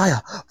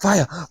 fire,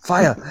 fire,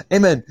 fire.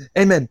 Amen,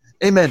 amen,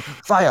 amen.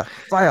 Fire,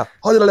 fire.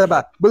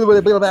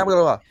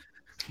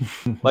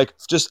 Like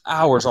just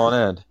hours on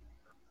end.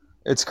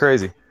 It's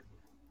crazy.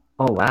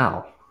 Oh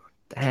wow.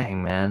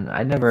 Dang, man.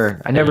 I And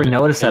never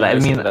noticed that. you I know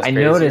mean, something that's I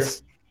crazier?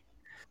 noticed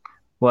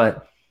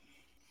what?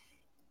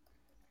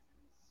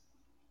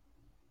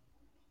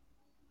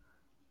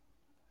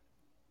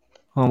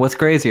 Well, what's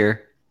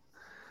crazier?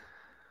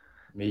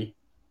 Me.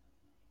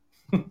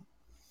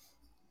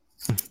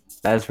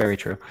 That is very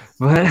true.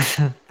 But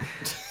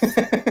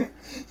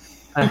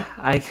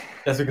I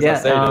That's because I yeah,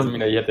 say it doesn't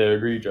mean that you have to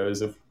agree,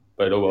 Joseph.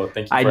 But oh well,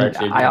 thank you for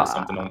actually agreeing with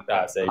something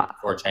that I say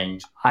for a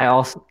change. I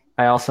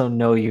also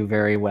know you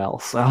very well,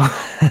 so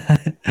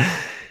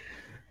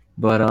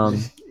but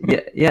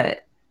yeah,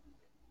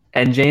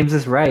 and James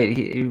is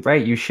right.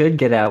 Right, you should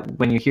get out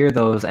when you hear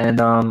those. And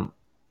to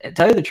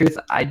tell you the truth,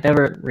 I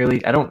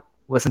don't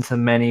listen to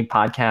many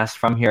podcasts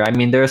from here. I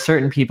mean, there are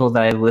certain people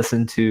that I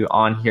listen to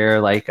on here,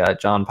 like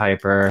John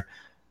Piper,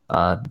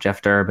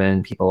 Jeff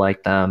Durbin, people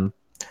like them.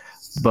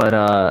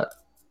 But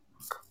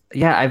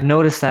yeah, I've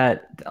noticed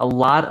that a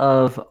lot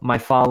of my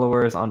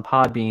followers on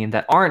Podbean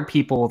that aren't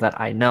people that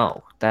I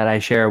know, that I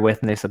share with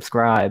and they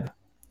subscribe,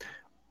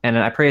 and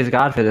I praise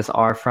God for this,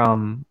 are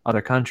from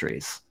other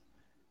countries.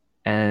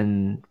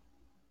 And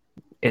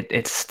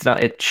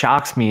it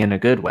shocks me in a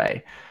good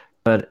way.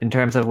 But in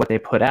terms of what they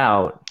put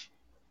out,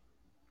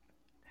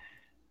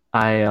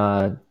 I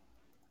uh,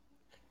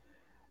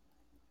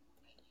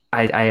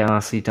 I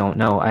honestly don't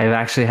know. I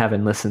actually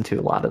haven't listened to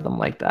a lot of them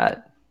like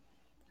that.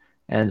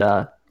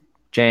 And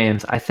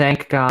James, I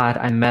thank God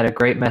I met a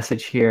great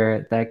message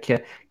here that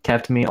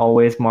kept me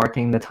always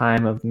marking the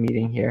time of the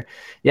meeting here.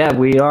 Yeah,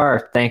 we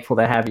are thankful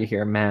to have you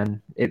here,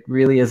 man. It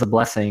really is a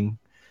blessing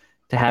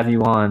to have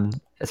you on,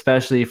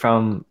 especially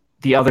from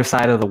the other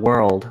side of the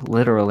world,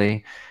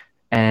 literally.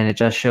 And it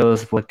just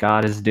shows what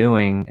God is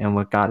doing and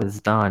what God has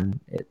done.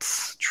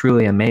 It's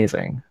truly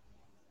amazing.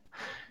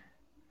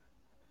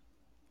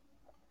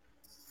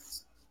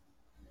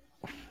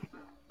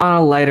 On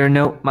a lighter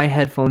note, my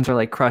headphones are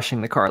like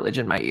crushing the cartilage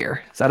in my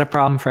ear. Is that a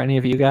problem for any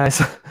of you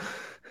guys?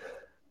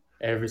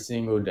 Every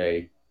single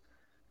day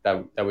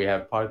that we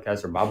have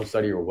podcasts or Bible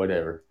study or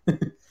whatever.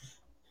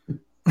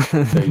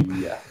 So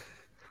yeah.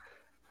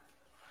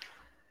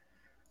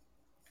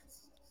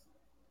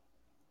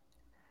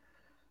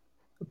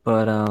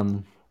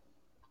 But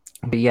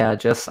yeah,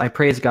 just I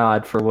praise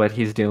God for what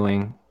He's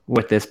doing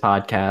with this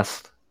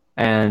podcast.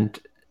 And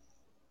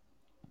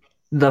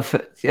if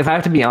I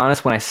have to be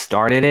honest, when I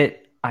started it,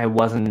 I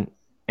wasn't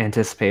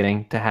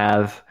anticipating to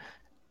have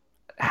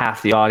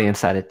half the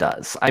audience that it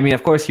does. I mean,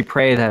 of course, you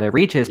pray that it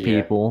reaches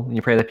Yeah. people, and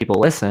you pray that people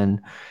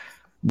listen,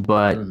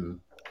 but Mm-hmm.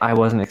 I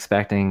was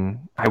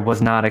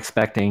not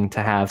expecting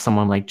to have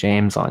someone like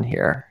James on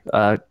here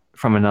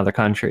from another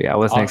country. I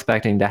wasn't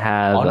expecting to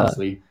have.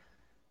 Honestly,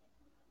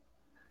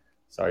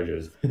 sorry,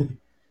 Joseph.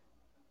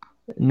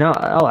 No,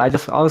 I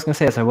was gonna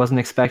say is I wasn't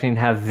expecting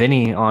to have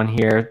Vinny on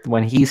here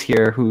when he's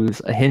here,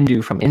 who's a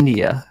Hindu from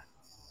India,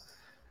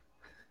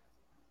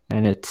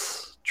 and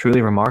it's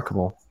truly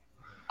remarkable.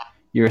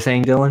 You were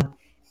saying, Dylan?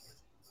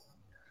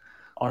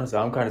 Honestly,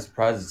 I'm kind of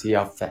surprised to see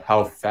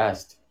how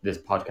fast this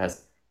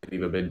podcast.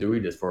 We've been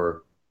doing this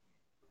for.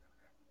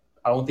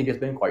 I don't think it's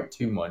been quite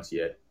 2 months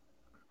yet.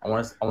 I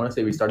want to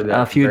say we started A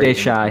at the few very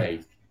days end of shy. May.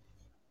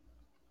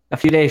 A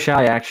few days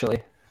shy,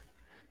 actually.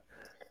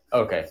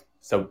 Okay,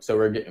 so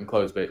we're getting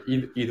close, but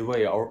either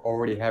way,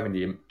 already having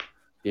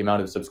the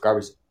amount of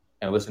subscribers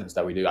and listeners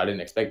that we do, I didn't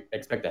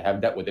expect to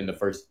have that within the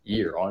first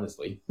year,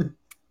 honestly, Yeah,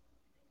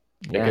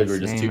 because we're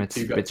just same.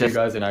 two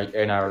guys in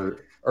our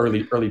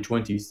early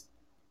 20s,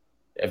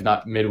 if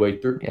not midway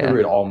through Yeah.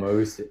 it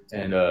almost,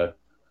 and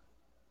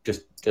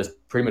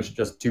just pretty much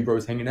just two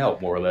bros hanging out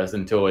more or less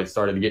until it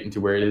started getting to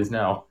where it is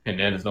now, and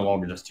then it's no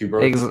longer just two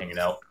bros hanging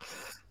out.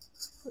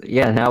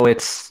 Yeah, now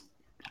it's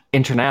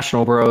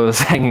international bros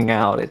hanging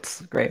out.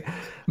 It's great.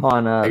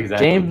 On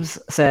Exactly. James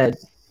said,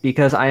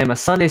 because I am a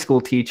Sunday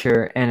school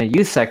teacher and a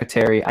youth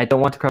secretary, I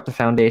don't want to corrupt the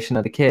foundation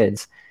of the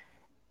kids.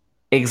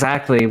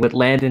 Exactly what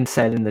Landon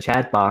said in the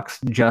chat box.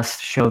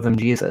 Just show them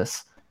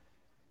Jesus.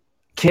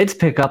 Kids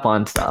pick up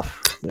on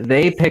stuff.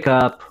 They pick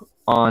up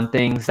on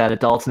things that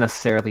adults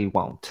necessarily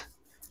won't,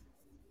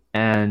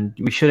 and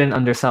we shouldn't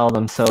undersell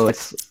them. So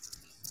it's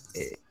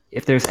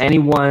if there's any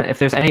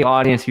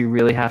audience you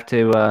really have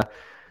to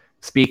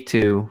speak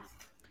to,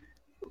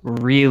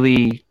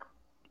 really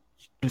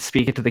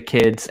speak it to the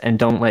kids and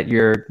don't let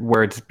your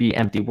words be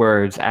empty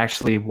words.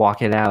 Actually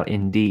walk it out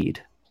in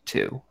deed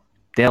too.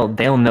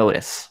 They'll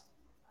notice.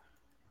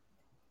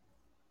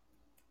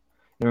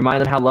 And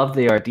remind them how loved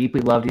they are, deeply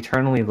loved,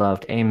 eternally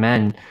loved.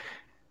 Amen.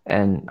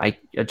 And I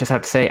just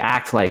have to say,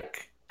 act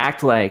like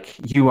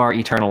you are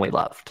eternally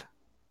loved.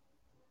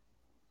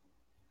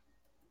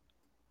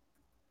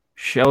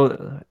 Show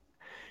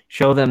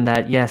them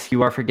that yes,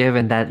 you are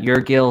forgiven, that your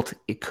guilt,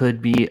 it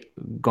could be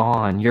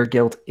gone. Your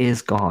guilt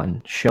is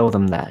gone. Show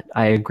them that.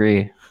 I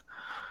agree.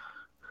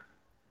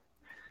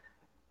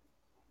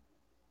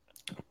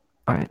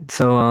 All right.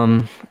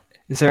 So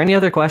is there any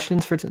other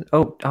questions for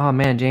oh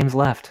man, James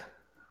left.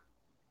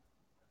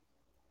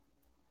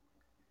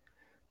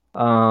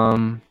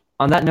 On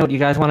that note, you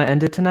guys want to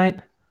end it tonight?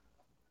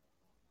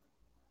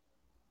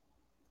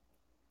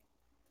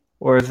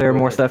 Or is there Go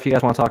more ahead. stuff you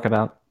guys want to talk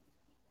about?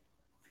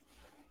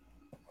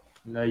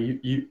 No,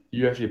 you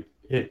actually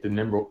hit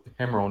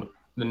hammer on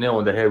the nail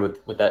on the head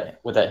with that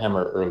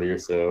hammer earlier.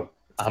 So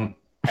I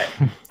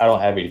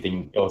don't have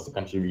anything else to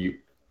contribute.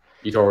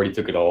 You already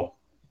took it all.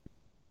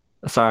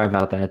 Sorry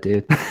about that,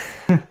 dude.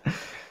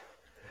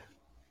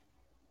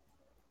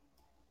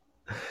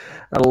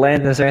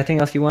 Landon, is there anything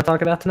else you want to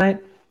talk about tonight?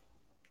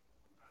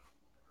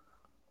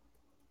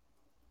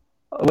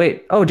 Oh,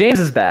 wait. Oh, James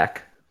is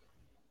back.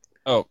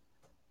 Oh,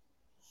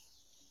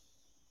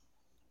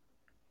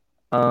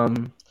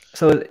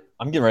 So,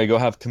 I'm getting ready to go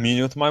have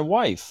communion with my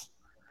wife.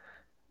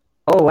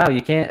 oh wow,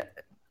 you can't.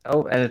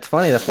 Oh, and it's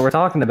funny. That's what we're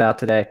talking about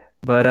today.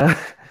 But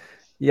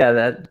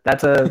yeah,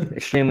 that's a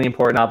extremely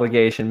important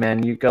obligation,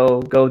 man. You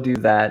go do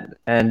that,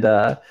 and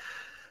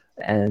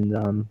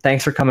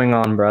thanks for coming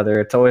on, brother.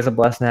 It's always a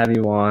blessing to have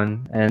you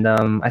on. And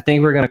I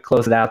think we're gonna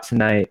close it out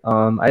tonight.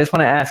 I just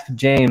want to ask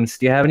James,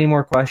 do you have any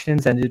more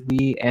questions? And did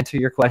we answer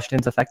your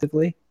questions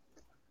effectively?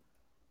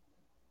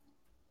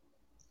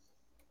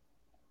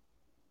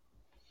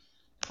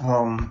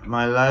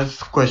 My last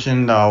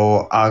question that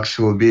I'll ask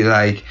will be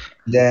like,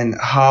 then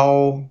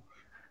how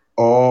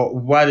or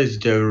what is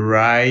the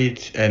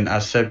right and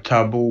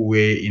acceptable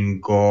way in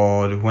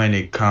God when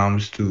it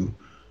comes to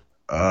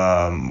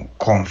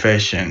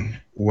confession?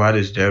 What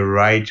is the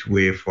right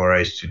way for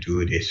us to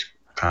do this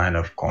kind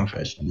of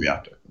confession we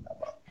are talking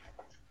about?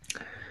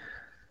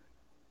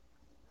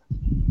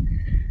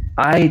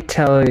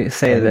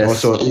 Say And this.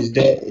 also, is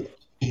there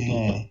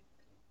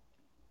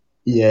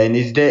yeah, and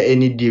is there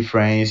any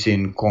difference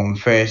in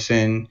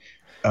confessing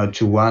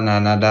to one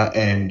another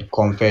and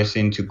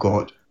confessing to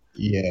God?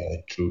 Yeah,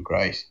 through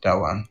Christ, that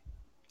one.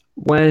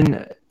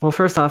 Well,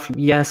 first off,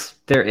 yes,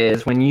 there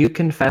is. When you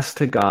confess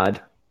to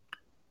God,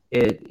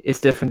 it's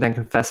different than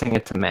confessing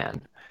it to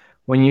man.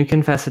 When you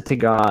confess it to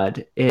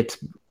God, it's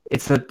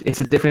a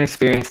different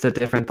experience, it's a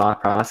different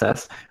thought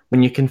process.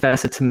 When you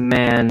confess it to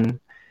man,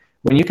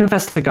 when you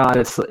confess to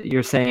God,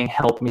 you're saying,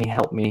 help me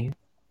help me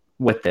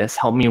with this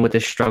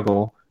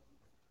struggle,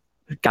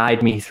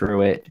 guide me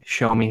through it,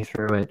 show me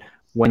through it.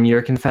 When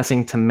you're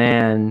confessing to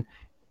man,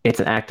 it's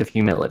an act of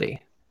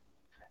humility.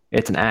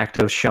 It's an act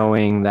of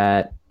showing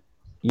that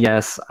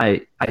yes,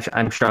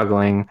 I'm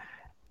struggling,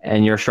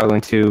 and you're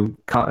struggling to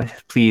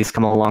please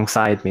come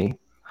alongside me.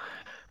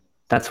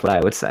 That's what I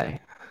would say.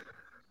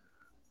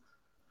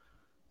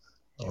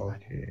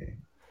 Okay.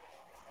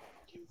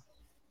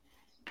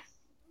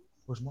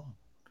 Where's mom?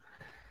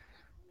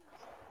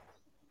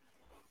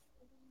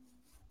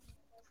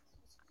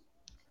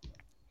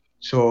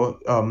 So,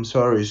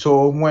 sorry.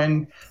 So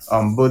when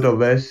both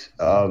of us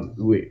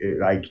we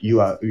like you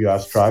are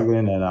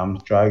struggling and I'm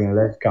struggling,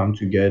 let's come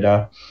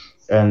together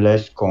and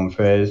let's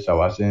confess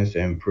our sins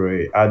and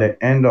pray. At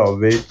the end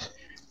of it,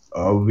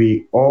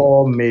 we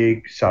all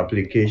make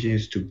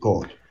supplications to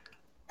God,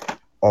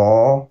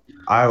 or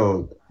I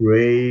will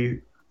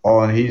pray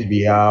on his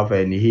behalf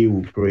and he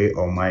will pray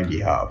on my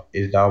behalf.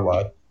 Is that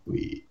what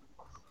we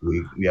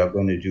are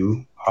going to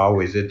do? How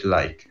is it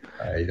like?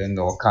 I don't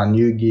know. Can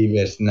you give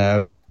a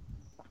scenario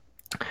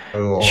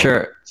or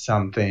Sure.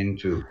 something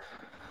to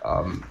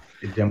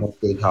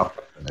demonstrate how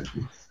it's going to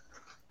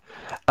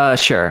be?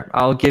 Sure.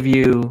 I'll give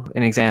you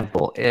an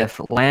example. If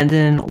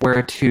Landon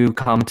were to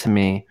come to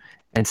me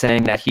and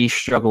saying that he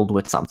struggled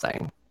with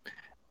something,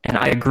 and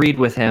I agreed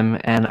with him,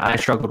 and I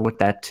struggled with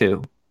that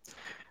too,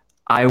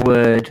 I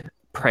would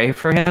pray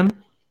for him,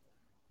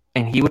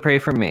 and he would pray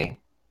for me.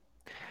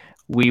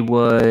 We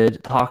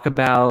would talk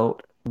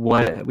about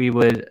what we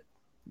would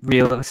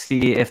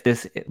see if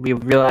we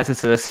realize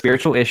this is a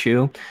spiritual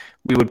issue.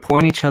 We would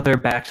point each other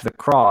back to the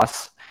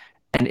cross,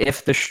 And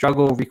if the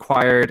struggle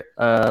required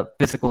a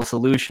physical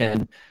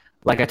solution,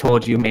 like I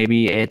told you,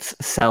 maybe it's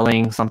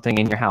selling something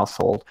in your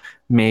household,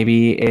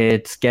 maybe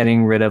it's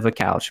getting rid of a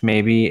couch,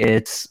 maybe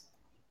it's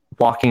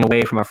walking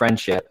away from a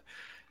friendship,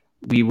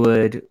 we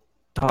would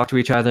talk to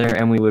each other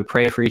and we would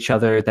pray for each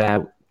other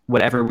that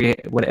whatever,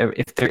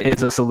 if there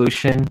is a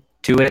solution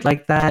to it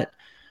like that,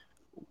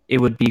 it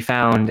would be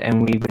found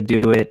and we would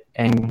do it,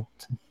 and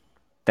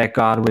that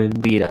God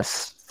would lead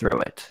us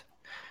through it.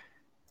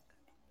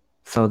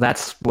 So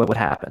that's what would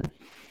happen.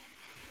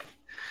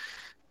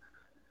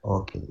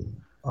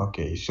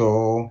 Okay.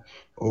 So,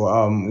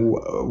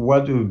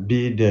 what would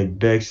be the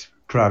best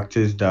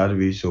practice that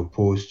we're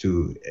supposed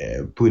to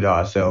put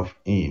ourselves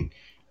in,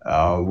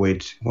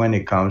 with when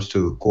it comes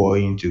to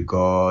going to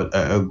God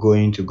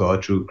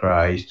through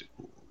Christ,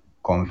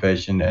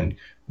 confession, and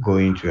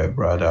going to a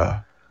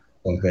brother,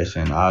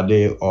 confession? Are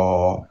they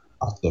all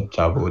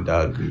acceptable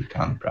that we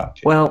can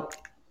practice? Well,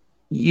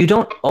 you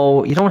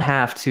don't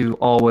have to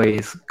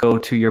always go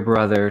to your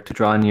brother to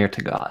draw near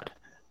to God.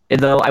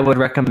 Though I would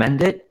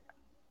recommend it,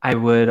 I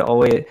would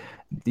always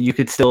you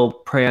could still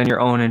pray on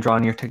your own and draw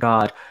near to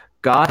God.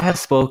 God has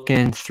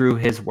spoken through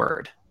his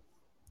word.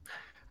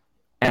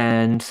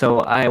 And so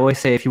I always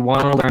say if you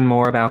want to learn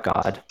more about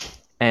God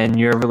and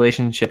your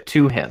relationship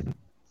to him,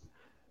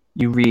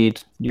 you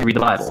read the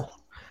Bible.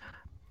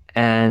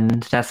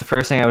 And that's the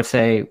first thing I would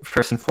say,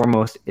 first and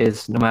foremost,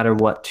 is no matter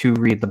what, to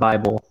read the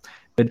Bible.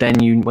 But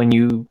then when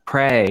you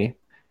pray,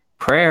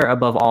 prayer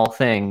above all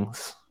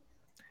things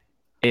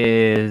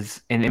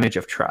is an image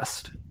of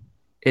trust.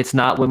 It's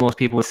not what most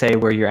people would say,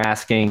 where you're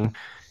asking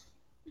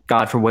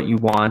God for what you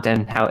want,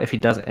 and how if he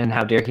doesn't, and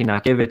how dare he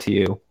not give it to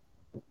you,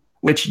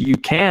 which you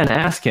can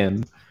ask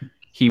him.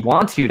 He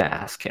wants you to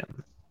ask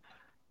him.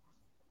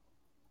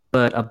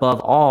 But above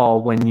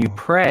all, when you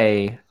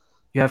pray,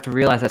 you have to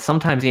realize that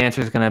sometimes the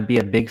answer is going to be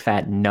a big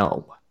fat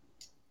no.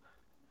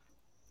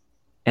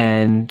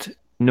 And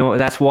no,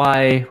 that's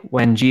why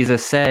when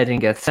Jesus said in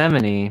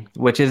Gethsemane,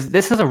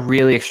 this is a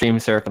really extreme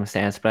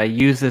circumstance, but I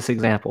use this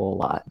example a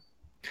lot.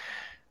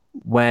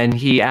 When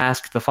he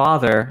asked the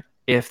Father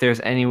if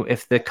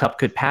the cup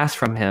could pass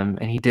from him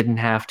and he didn't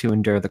have to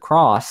endure the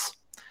cross,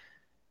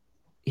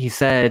 he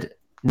said,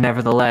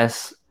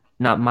 "Nevertheless,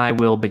 not my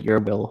will, but your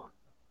will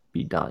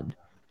be done."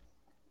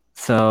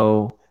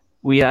 So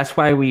that's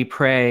why we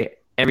pray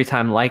every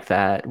time like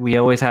that. We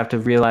always have to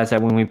realize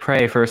that when we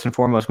pray, first and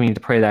foremost, we need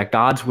to pray that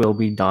God's will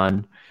be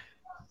done.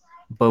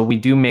 But we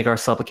do make our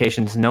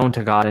supplications known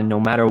to God, and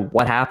no matter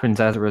what happens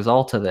as a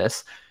result of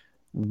this,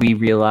 we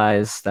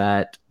realize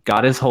that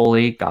God is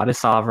holy, God is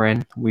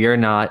sovereign, we are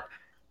not,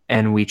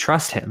 and we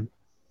trust him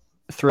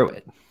through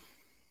it.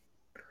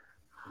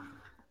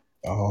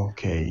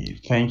 Okay,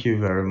 thank you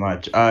very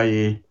much.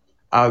 I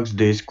asked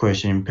this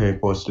question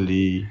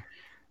purposely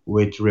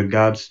with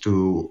regards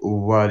to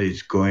what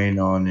is going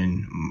on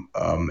in,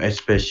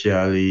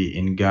 especially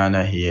in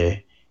Ghana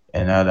here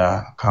and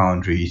other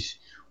countries,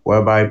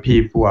 whereby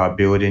people are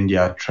building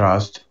their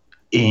trust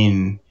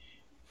in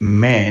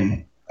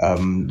men,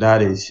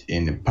 that is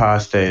in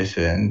pastors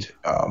and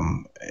a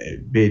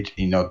bit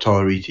in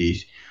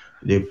authorities.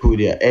 They put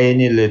their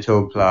any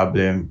little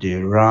problem, they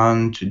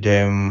run to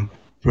them,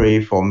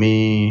 pray for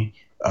me,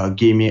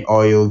 give me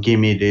oil, give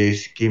me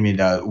this, give me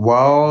that.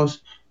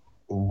 Whilst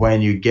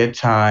when you get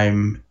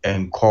time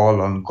and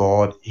call on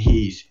God,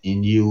 He's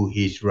in you,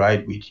 He's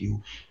right with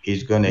you,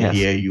 He's gonna Yes.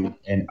 hear you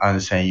and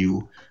answer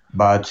you.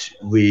 But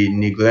we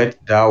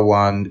neglect that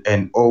one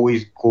and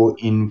always go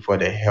in for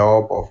the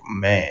help of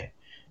men,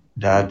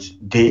 that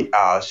they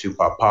are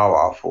super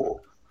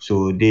powerful.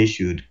 So they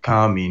should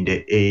come in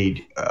the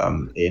aid,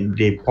 and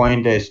they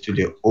point us to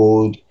the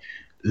old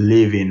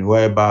living,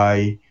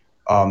 whereby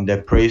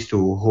the priest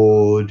will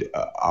hold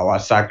our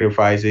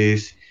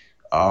sacrifices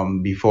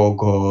before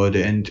God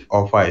and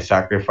offer a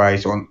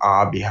sacrifice on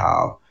our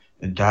behalf.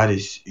 That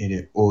is in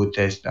the Old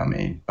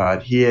Testament.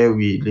 But here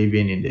we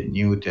living in the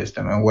New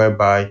Testament,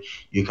 whereby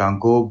you can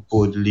go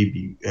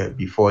boldly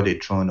before the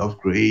throne of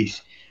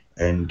grace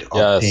and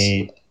Yes.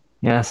 obtain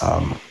Yes.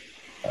 um,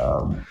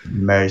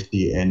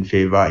 mercy and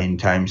favor in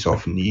times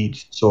of need.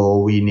 So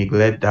we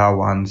neglect that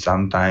one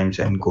sometimes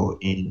and go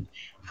in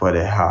for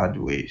the hard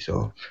way.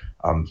 So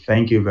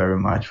thank you very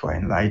much for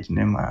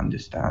enlightening my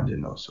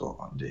understanding also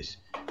on this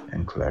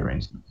and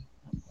clearing.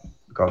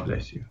 God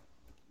bless you.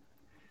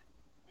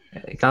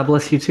 God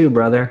bless you too,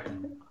 brother.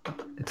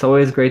 It's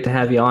always great to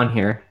have you on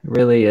here. It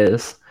really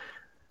is.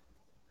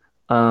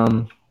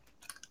 On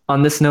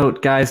this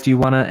note, guys, do you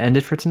want to end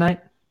it for tonight?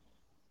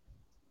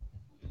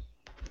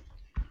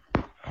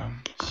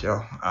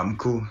 Sure, I'm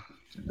cool.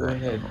 Go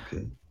ahead.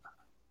 Okay.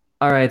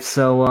 All right,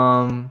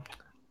 so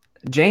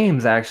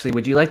James, actually,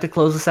 would you like to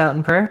close us out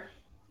in prayer?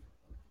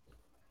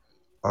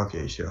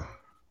 Okay, sure.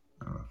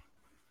 All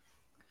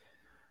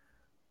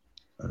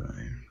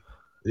right.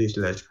 Please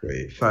let's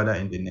pray. Father,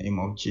 in the name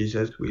of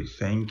Jesus, we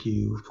thank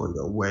you for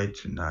your word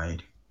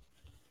tonight.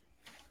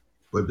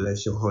 We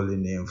bless your holy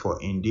name, for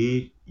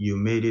indeed you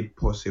made it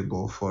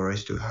possible for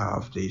us to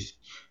have this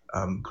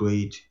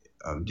great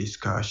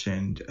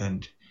discussion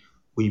and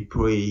We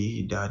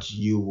pray that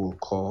you will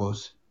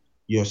cause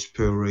your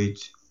spirit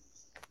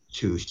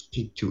to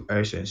speak to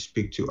us and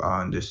speak to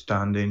our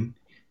understanding.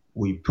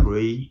 We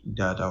pray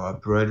that our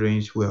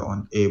brethren who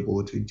are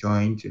unable to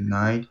join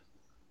tonight,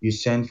 you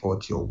send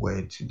forth your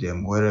word to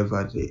them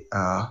wherever they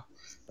are.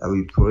 That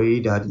we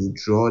pray that you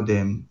draw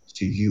them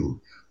to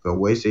you. The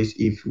word says,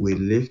 if we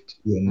lift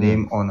your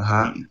name on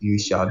high, you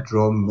shall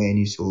draw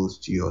many souls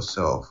to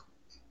yourself.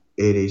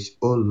 It is,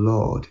 oh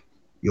Lord,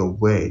 your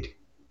word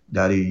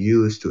that you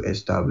use to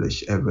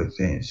establish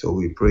everything. So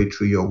we pray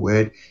through your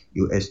word,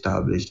 you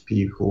establish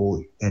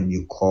people and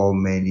you call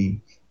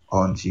many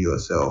unto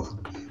yourself.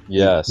 We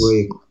Yes.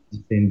 pray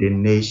in the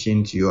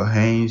nation to your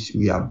hands.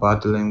 We are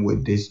battling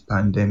with this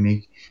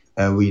pandemic,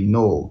 and we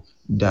know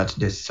that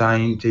the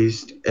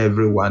scientists,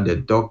 everyone, the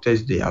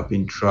doctors, they have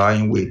been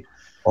trying with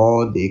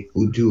all they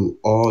could do,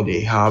 all they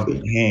have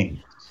in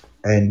hand,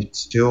 and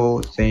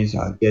still things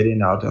are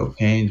getting out of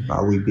hand.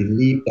 But we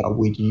believe that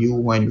with you,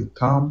 when you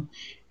come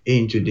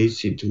into this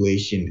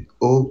situation,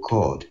 oh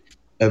God,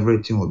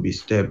 everything will be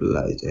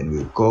stabilized and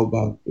we'll go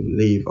back to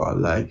live our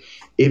life.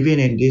 Even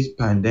in this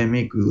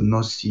pandemic, we will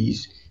not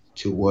cease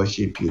to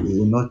worship you. We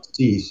will not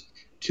cease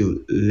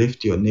to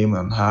lift your name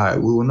on high.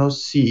 We will not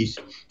cease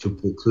to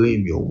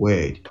proclaim your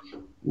word.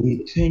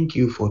 We thank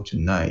you for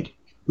tonight.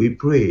 We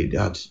pray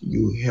that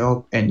you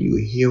help and you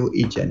heal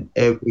each and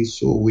every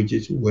soul which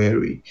is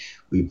weary.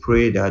 We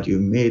pray that you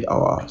made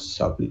our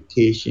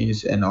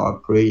supplications and our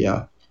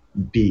prayer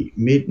be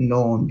made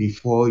known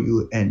before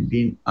you and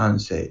being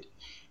answered.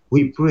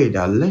 We pray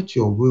that let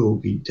your will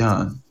be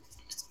done,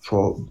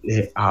 for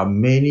there are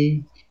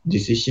many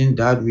decisions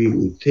that we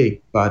will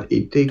take, but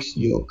it takes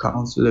your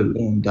counsel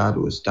alone that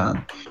will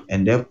stand.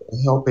 And therefore,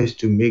 help us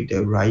to make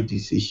the right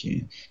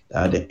decision.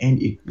 That at the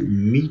end, it will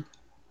meet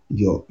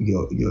your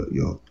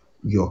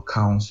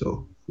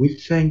counsel. We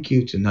thank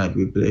you tonight.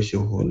 We bless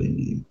your holy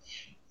name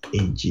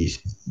in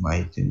Jesus'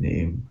 mighty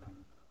name.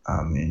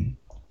 Amen.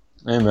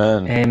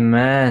 Amen.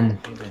 Amen.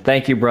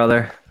 Thank you,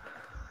 brother.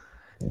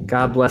 Thank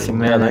God you, bless you,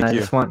 bro. Yeah, man. And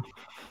thank you.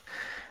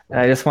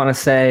 I just want to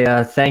say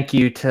thank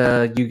you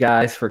to you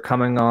guys for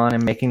coming on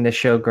and making this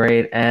show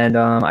great. And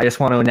I just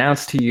want to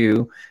announce to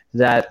you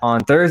that on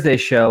Thursday's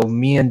show,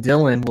 me and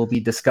Dylan will be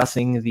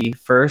discussing the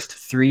first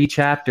 3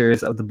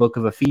 chapters of the book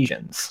of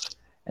Ephesians.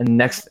 And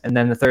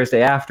then the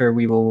Thursday after,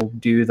 we will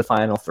do the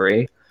final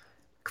 3,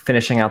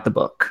 finishing out the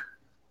book.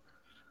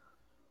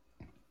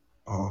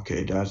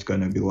 Okay, that's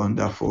gonna be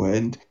wonderful,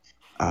 and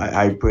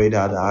I pray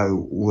that I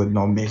would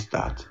not miss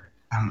that.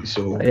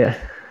 So Yeah,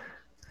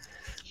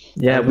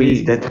 yeah,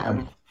 release we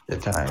the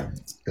time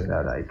so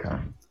that I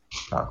can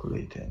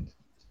calculate it.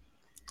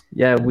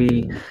 yeah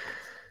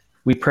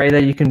we pray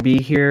that you can be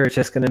here. It's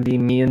just going to be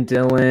me and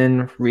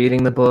Dylan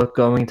reading the book,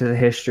 going to the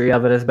history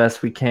of it as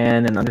best we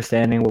can, and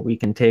understanding what we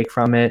can take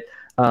from it.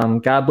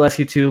 God bless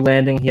you too,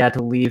 Landing. He had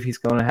to leave. He's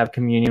going to have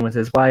communion with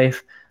his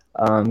wife.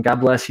 God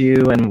bless you,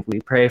 and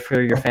we pray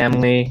for your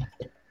family.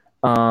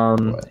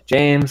 Well,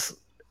 James,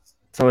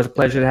 it's always a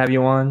pleasure to have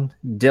you on.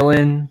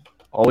 Dylan,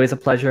 always a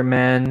pleasure,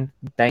 man.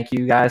 Thank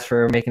you guys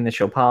for making the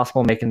show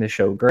possible, making the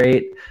show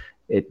great.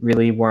 It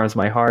really warms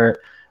my heart.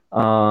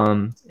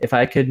 If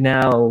I could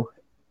now,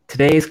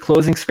 today's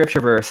closing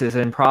scripture verse is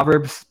in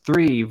Proverbs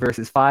 3,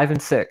 verses 5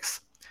 and 6.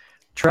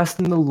 Trust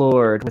in the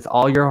Lord with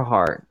all your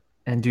heart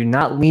and do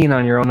not lean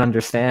on your own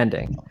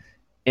understanding.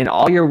 In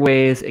all your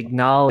ways,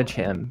 acknowledge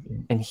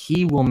him, and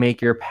he will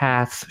make your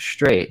paths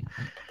straight.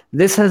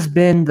 This has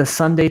been the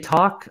Sunday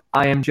Talk.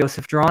 I am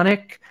Joseph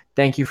Dronick.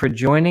 Thank you for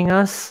joining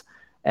us.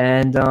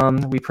 And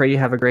we pray you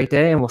have a great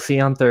day, and we'll see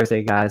you on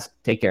Thursday, guys.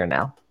 Take care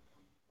now.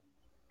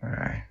 all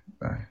right,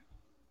 bye.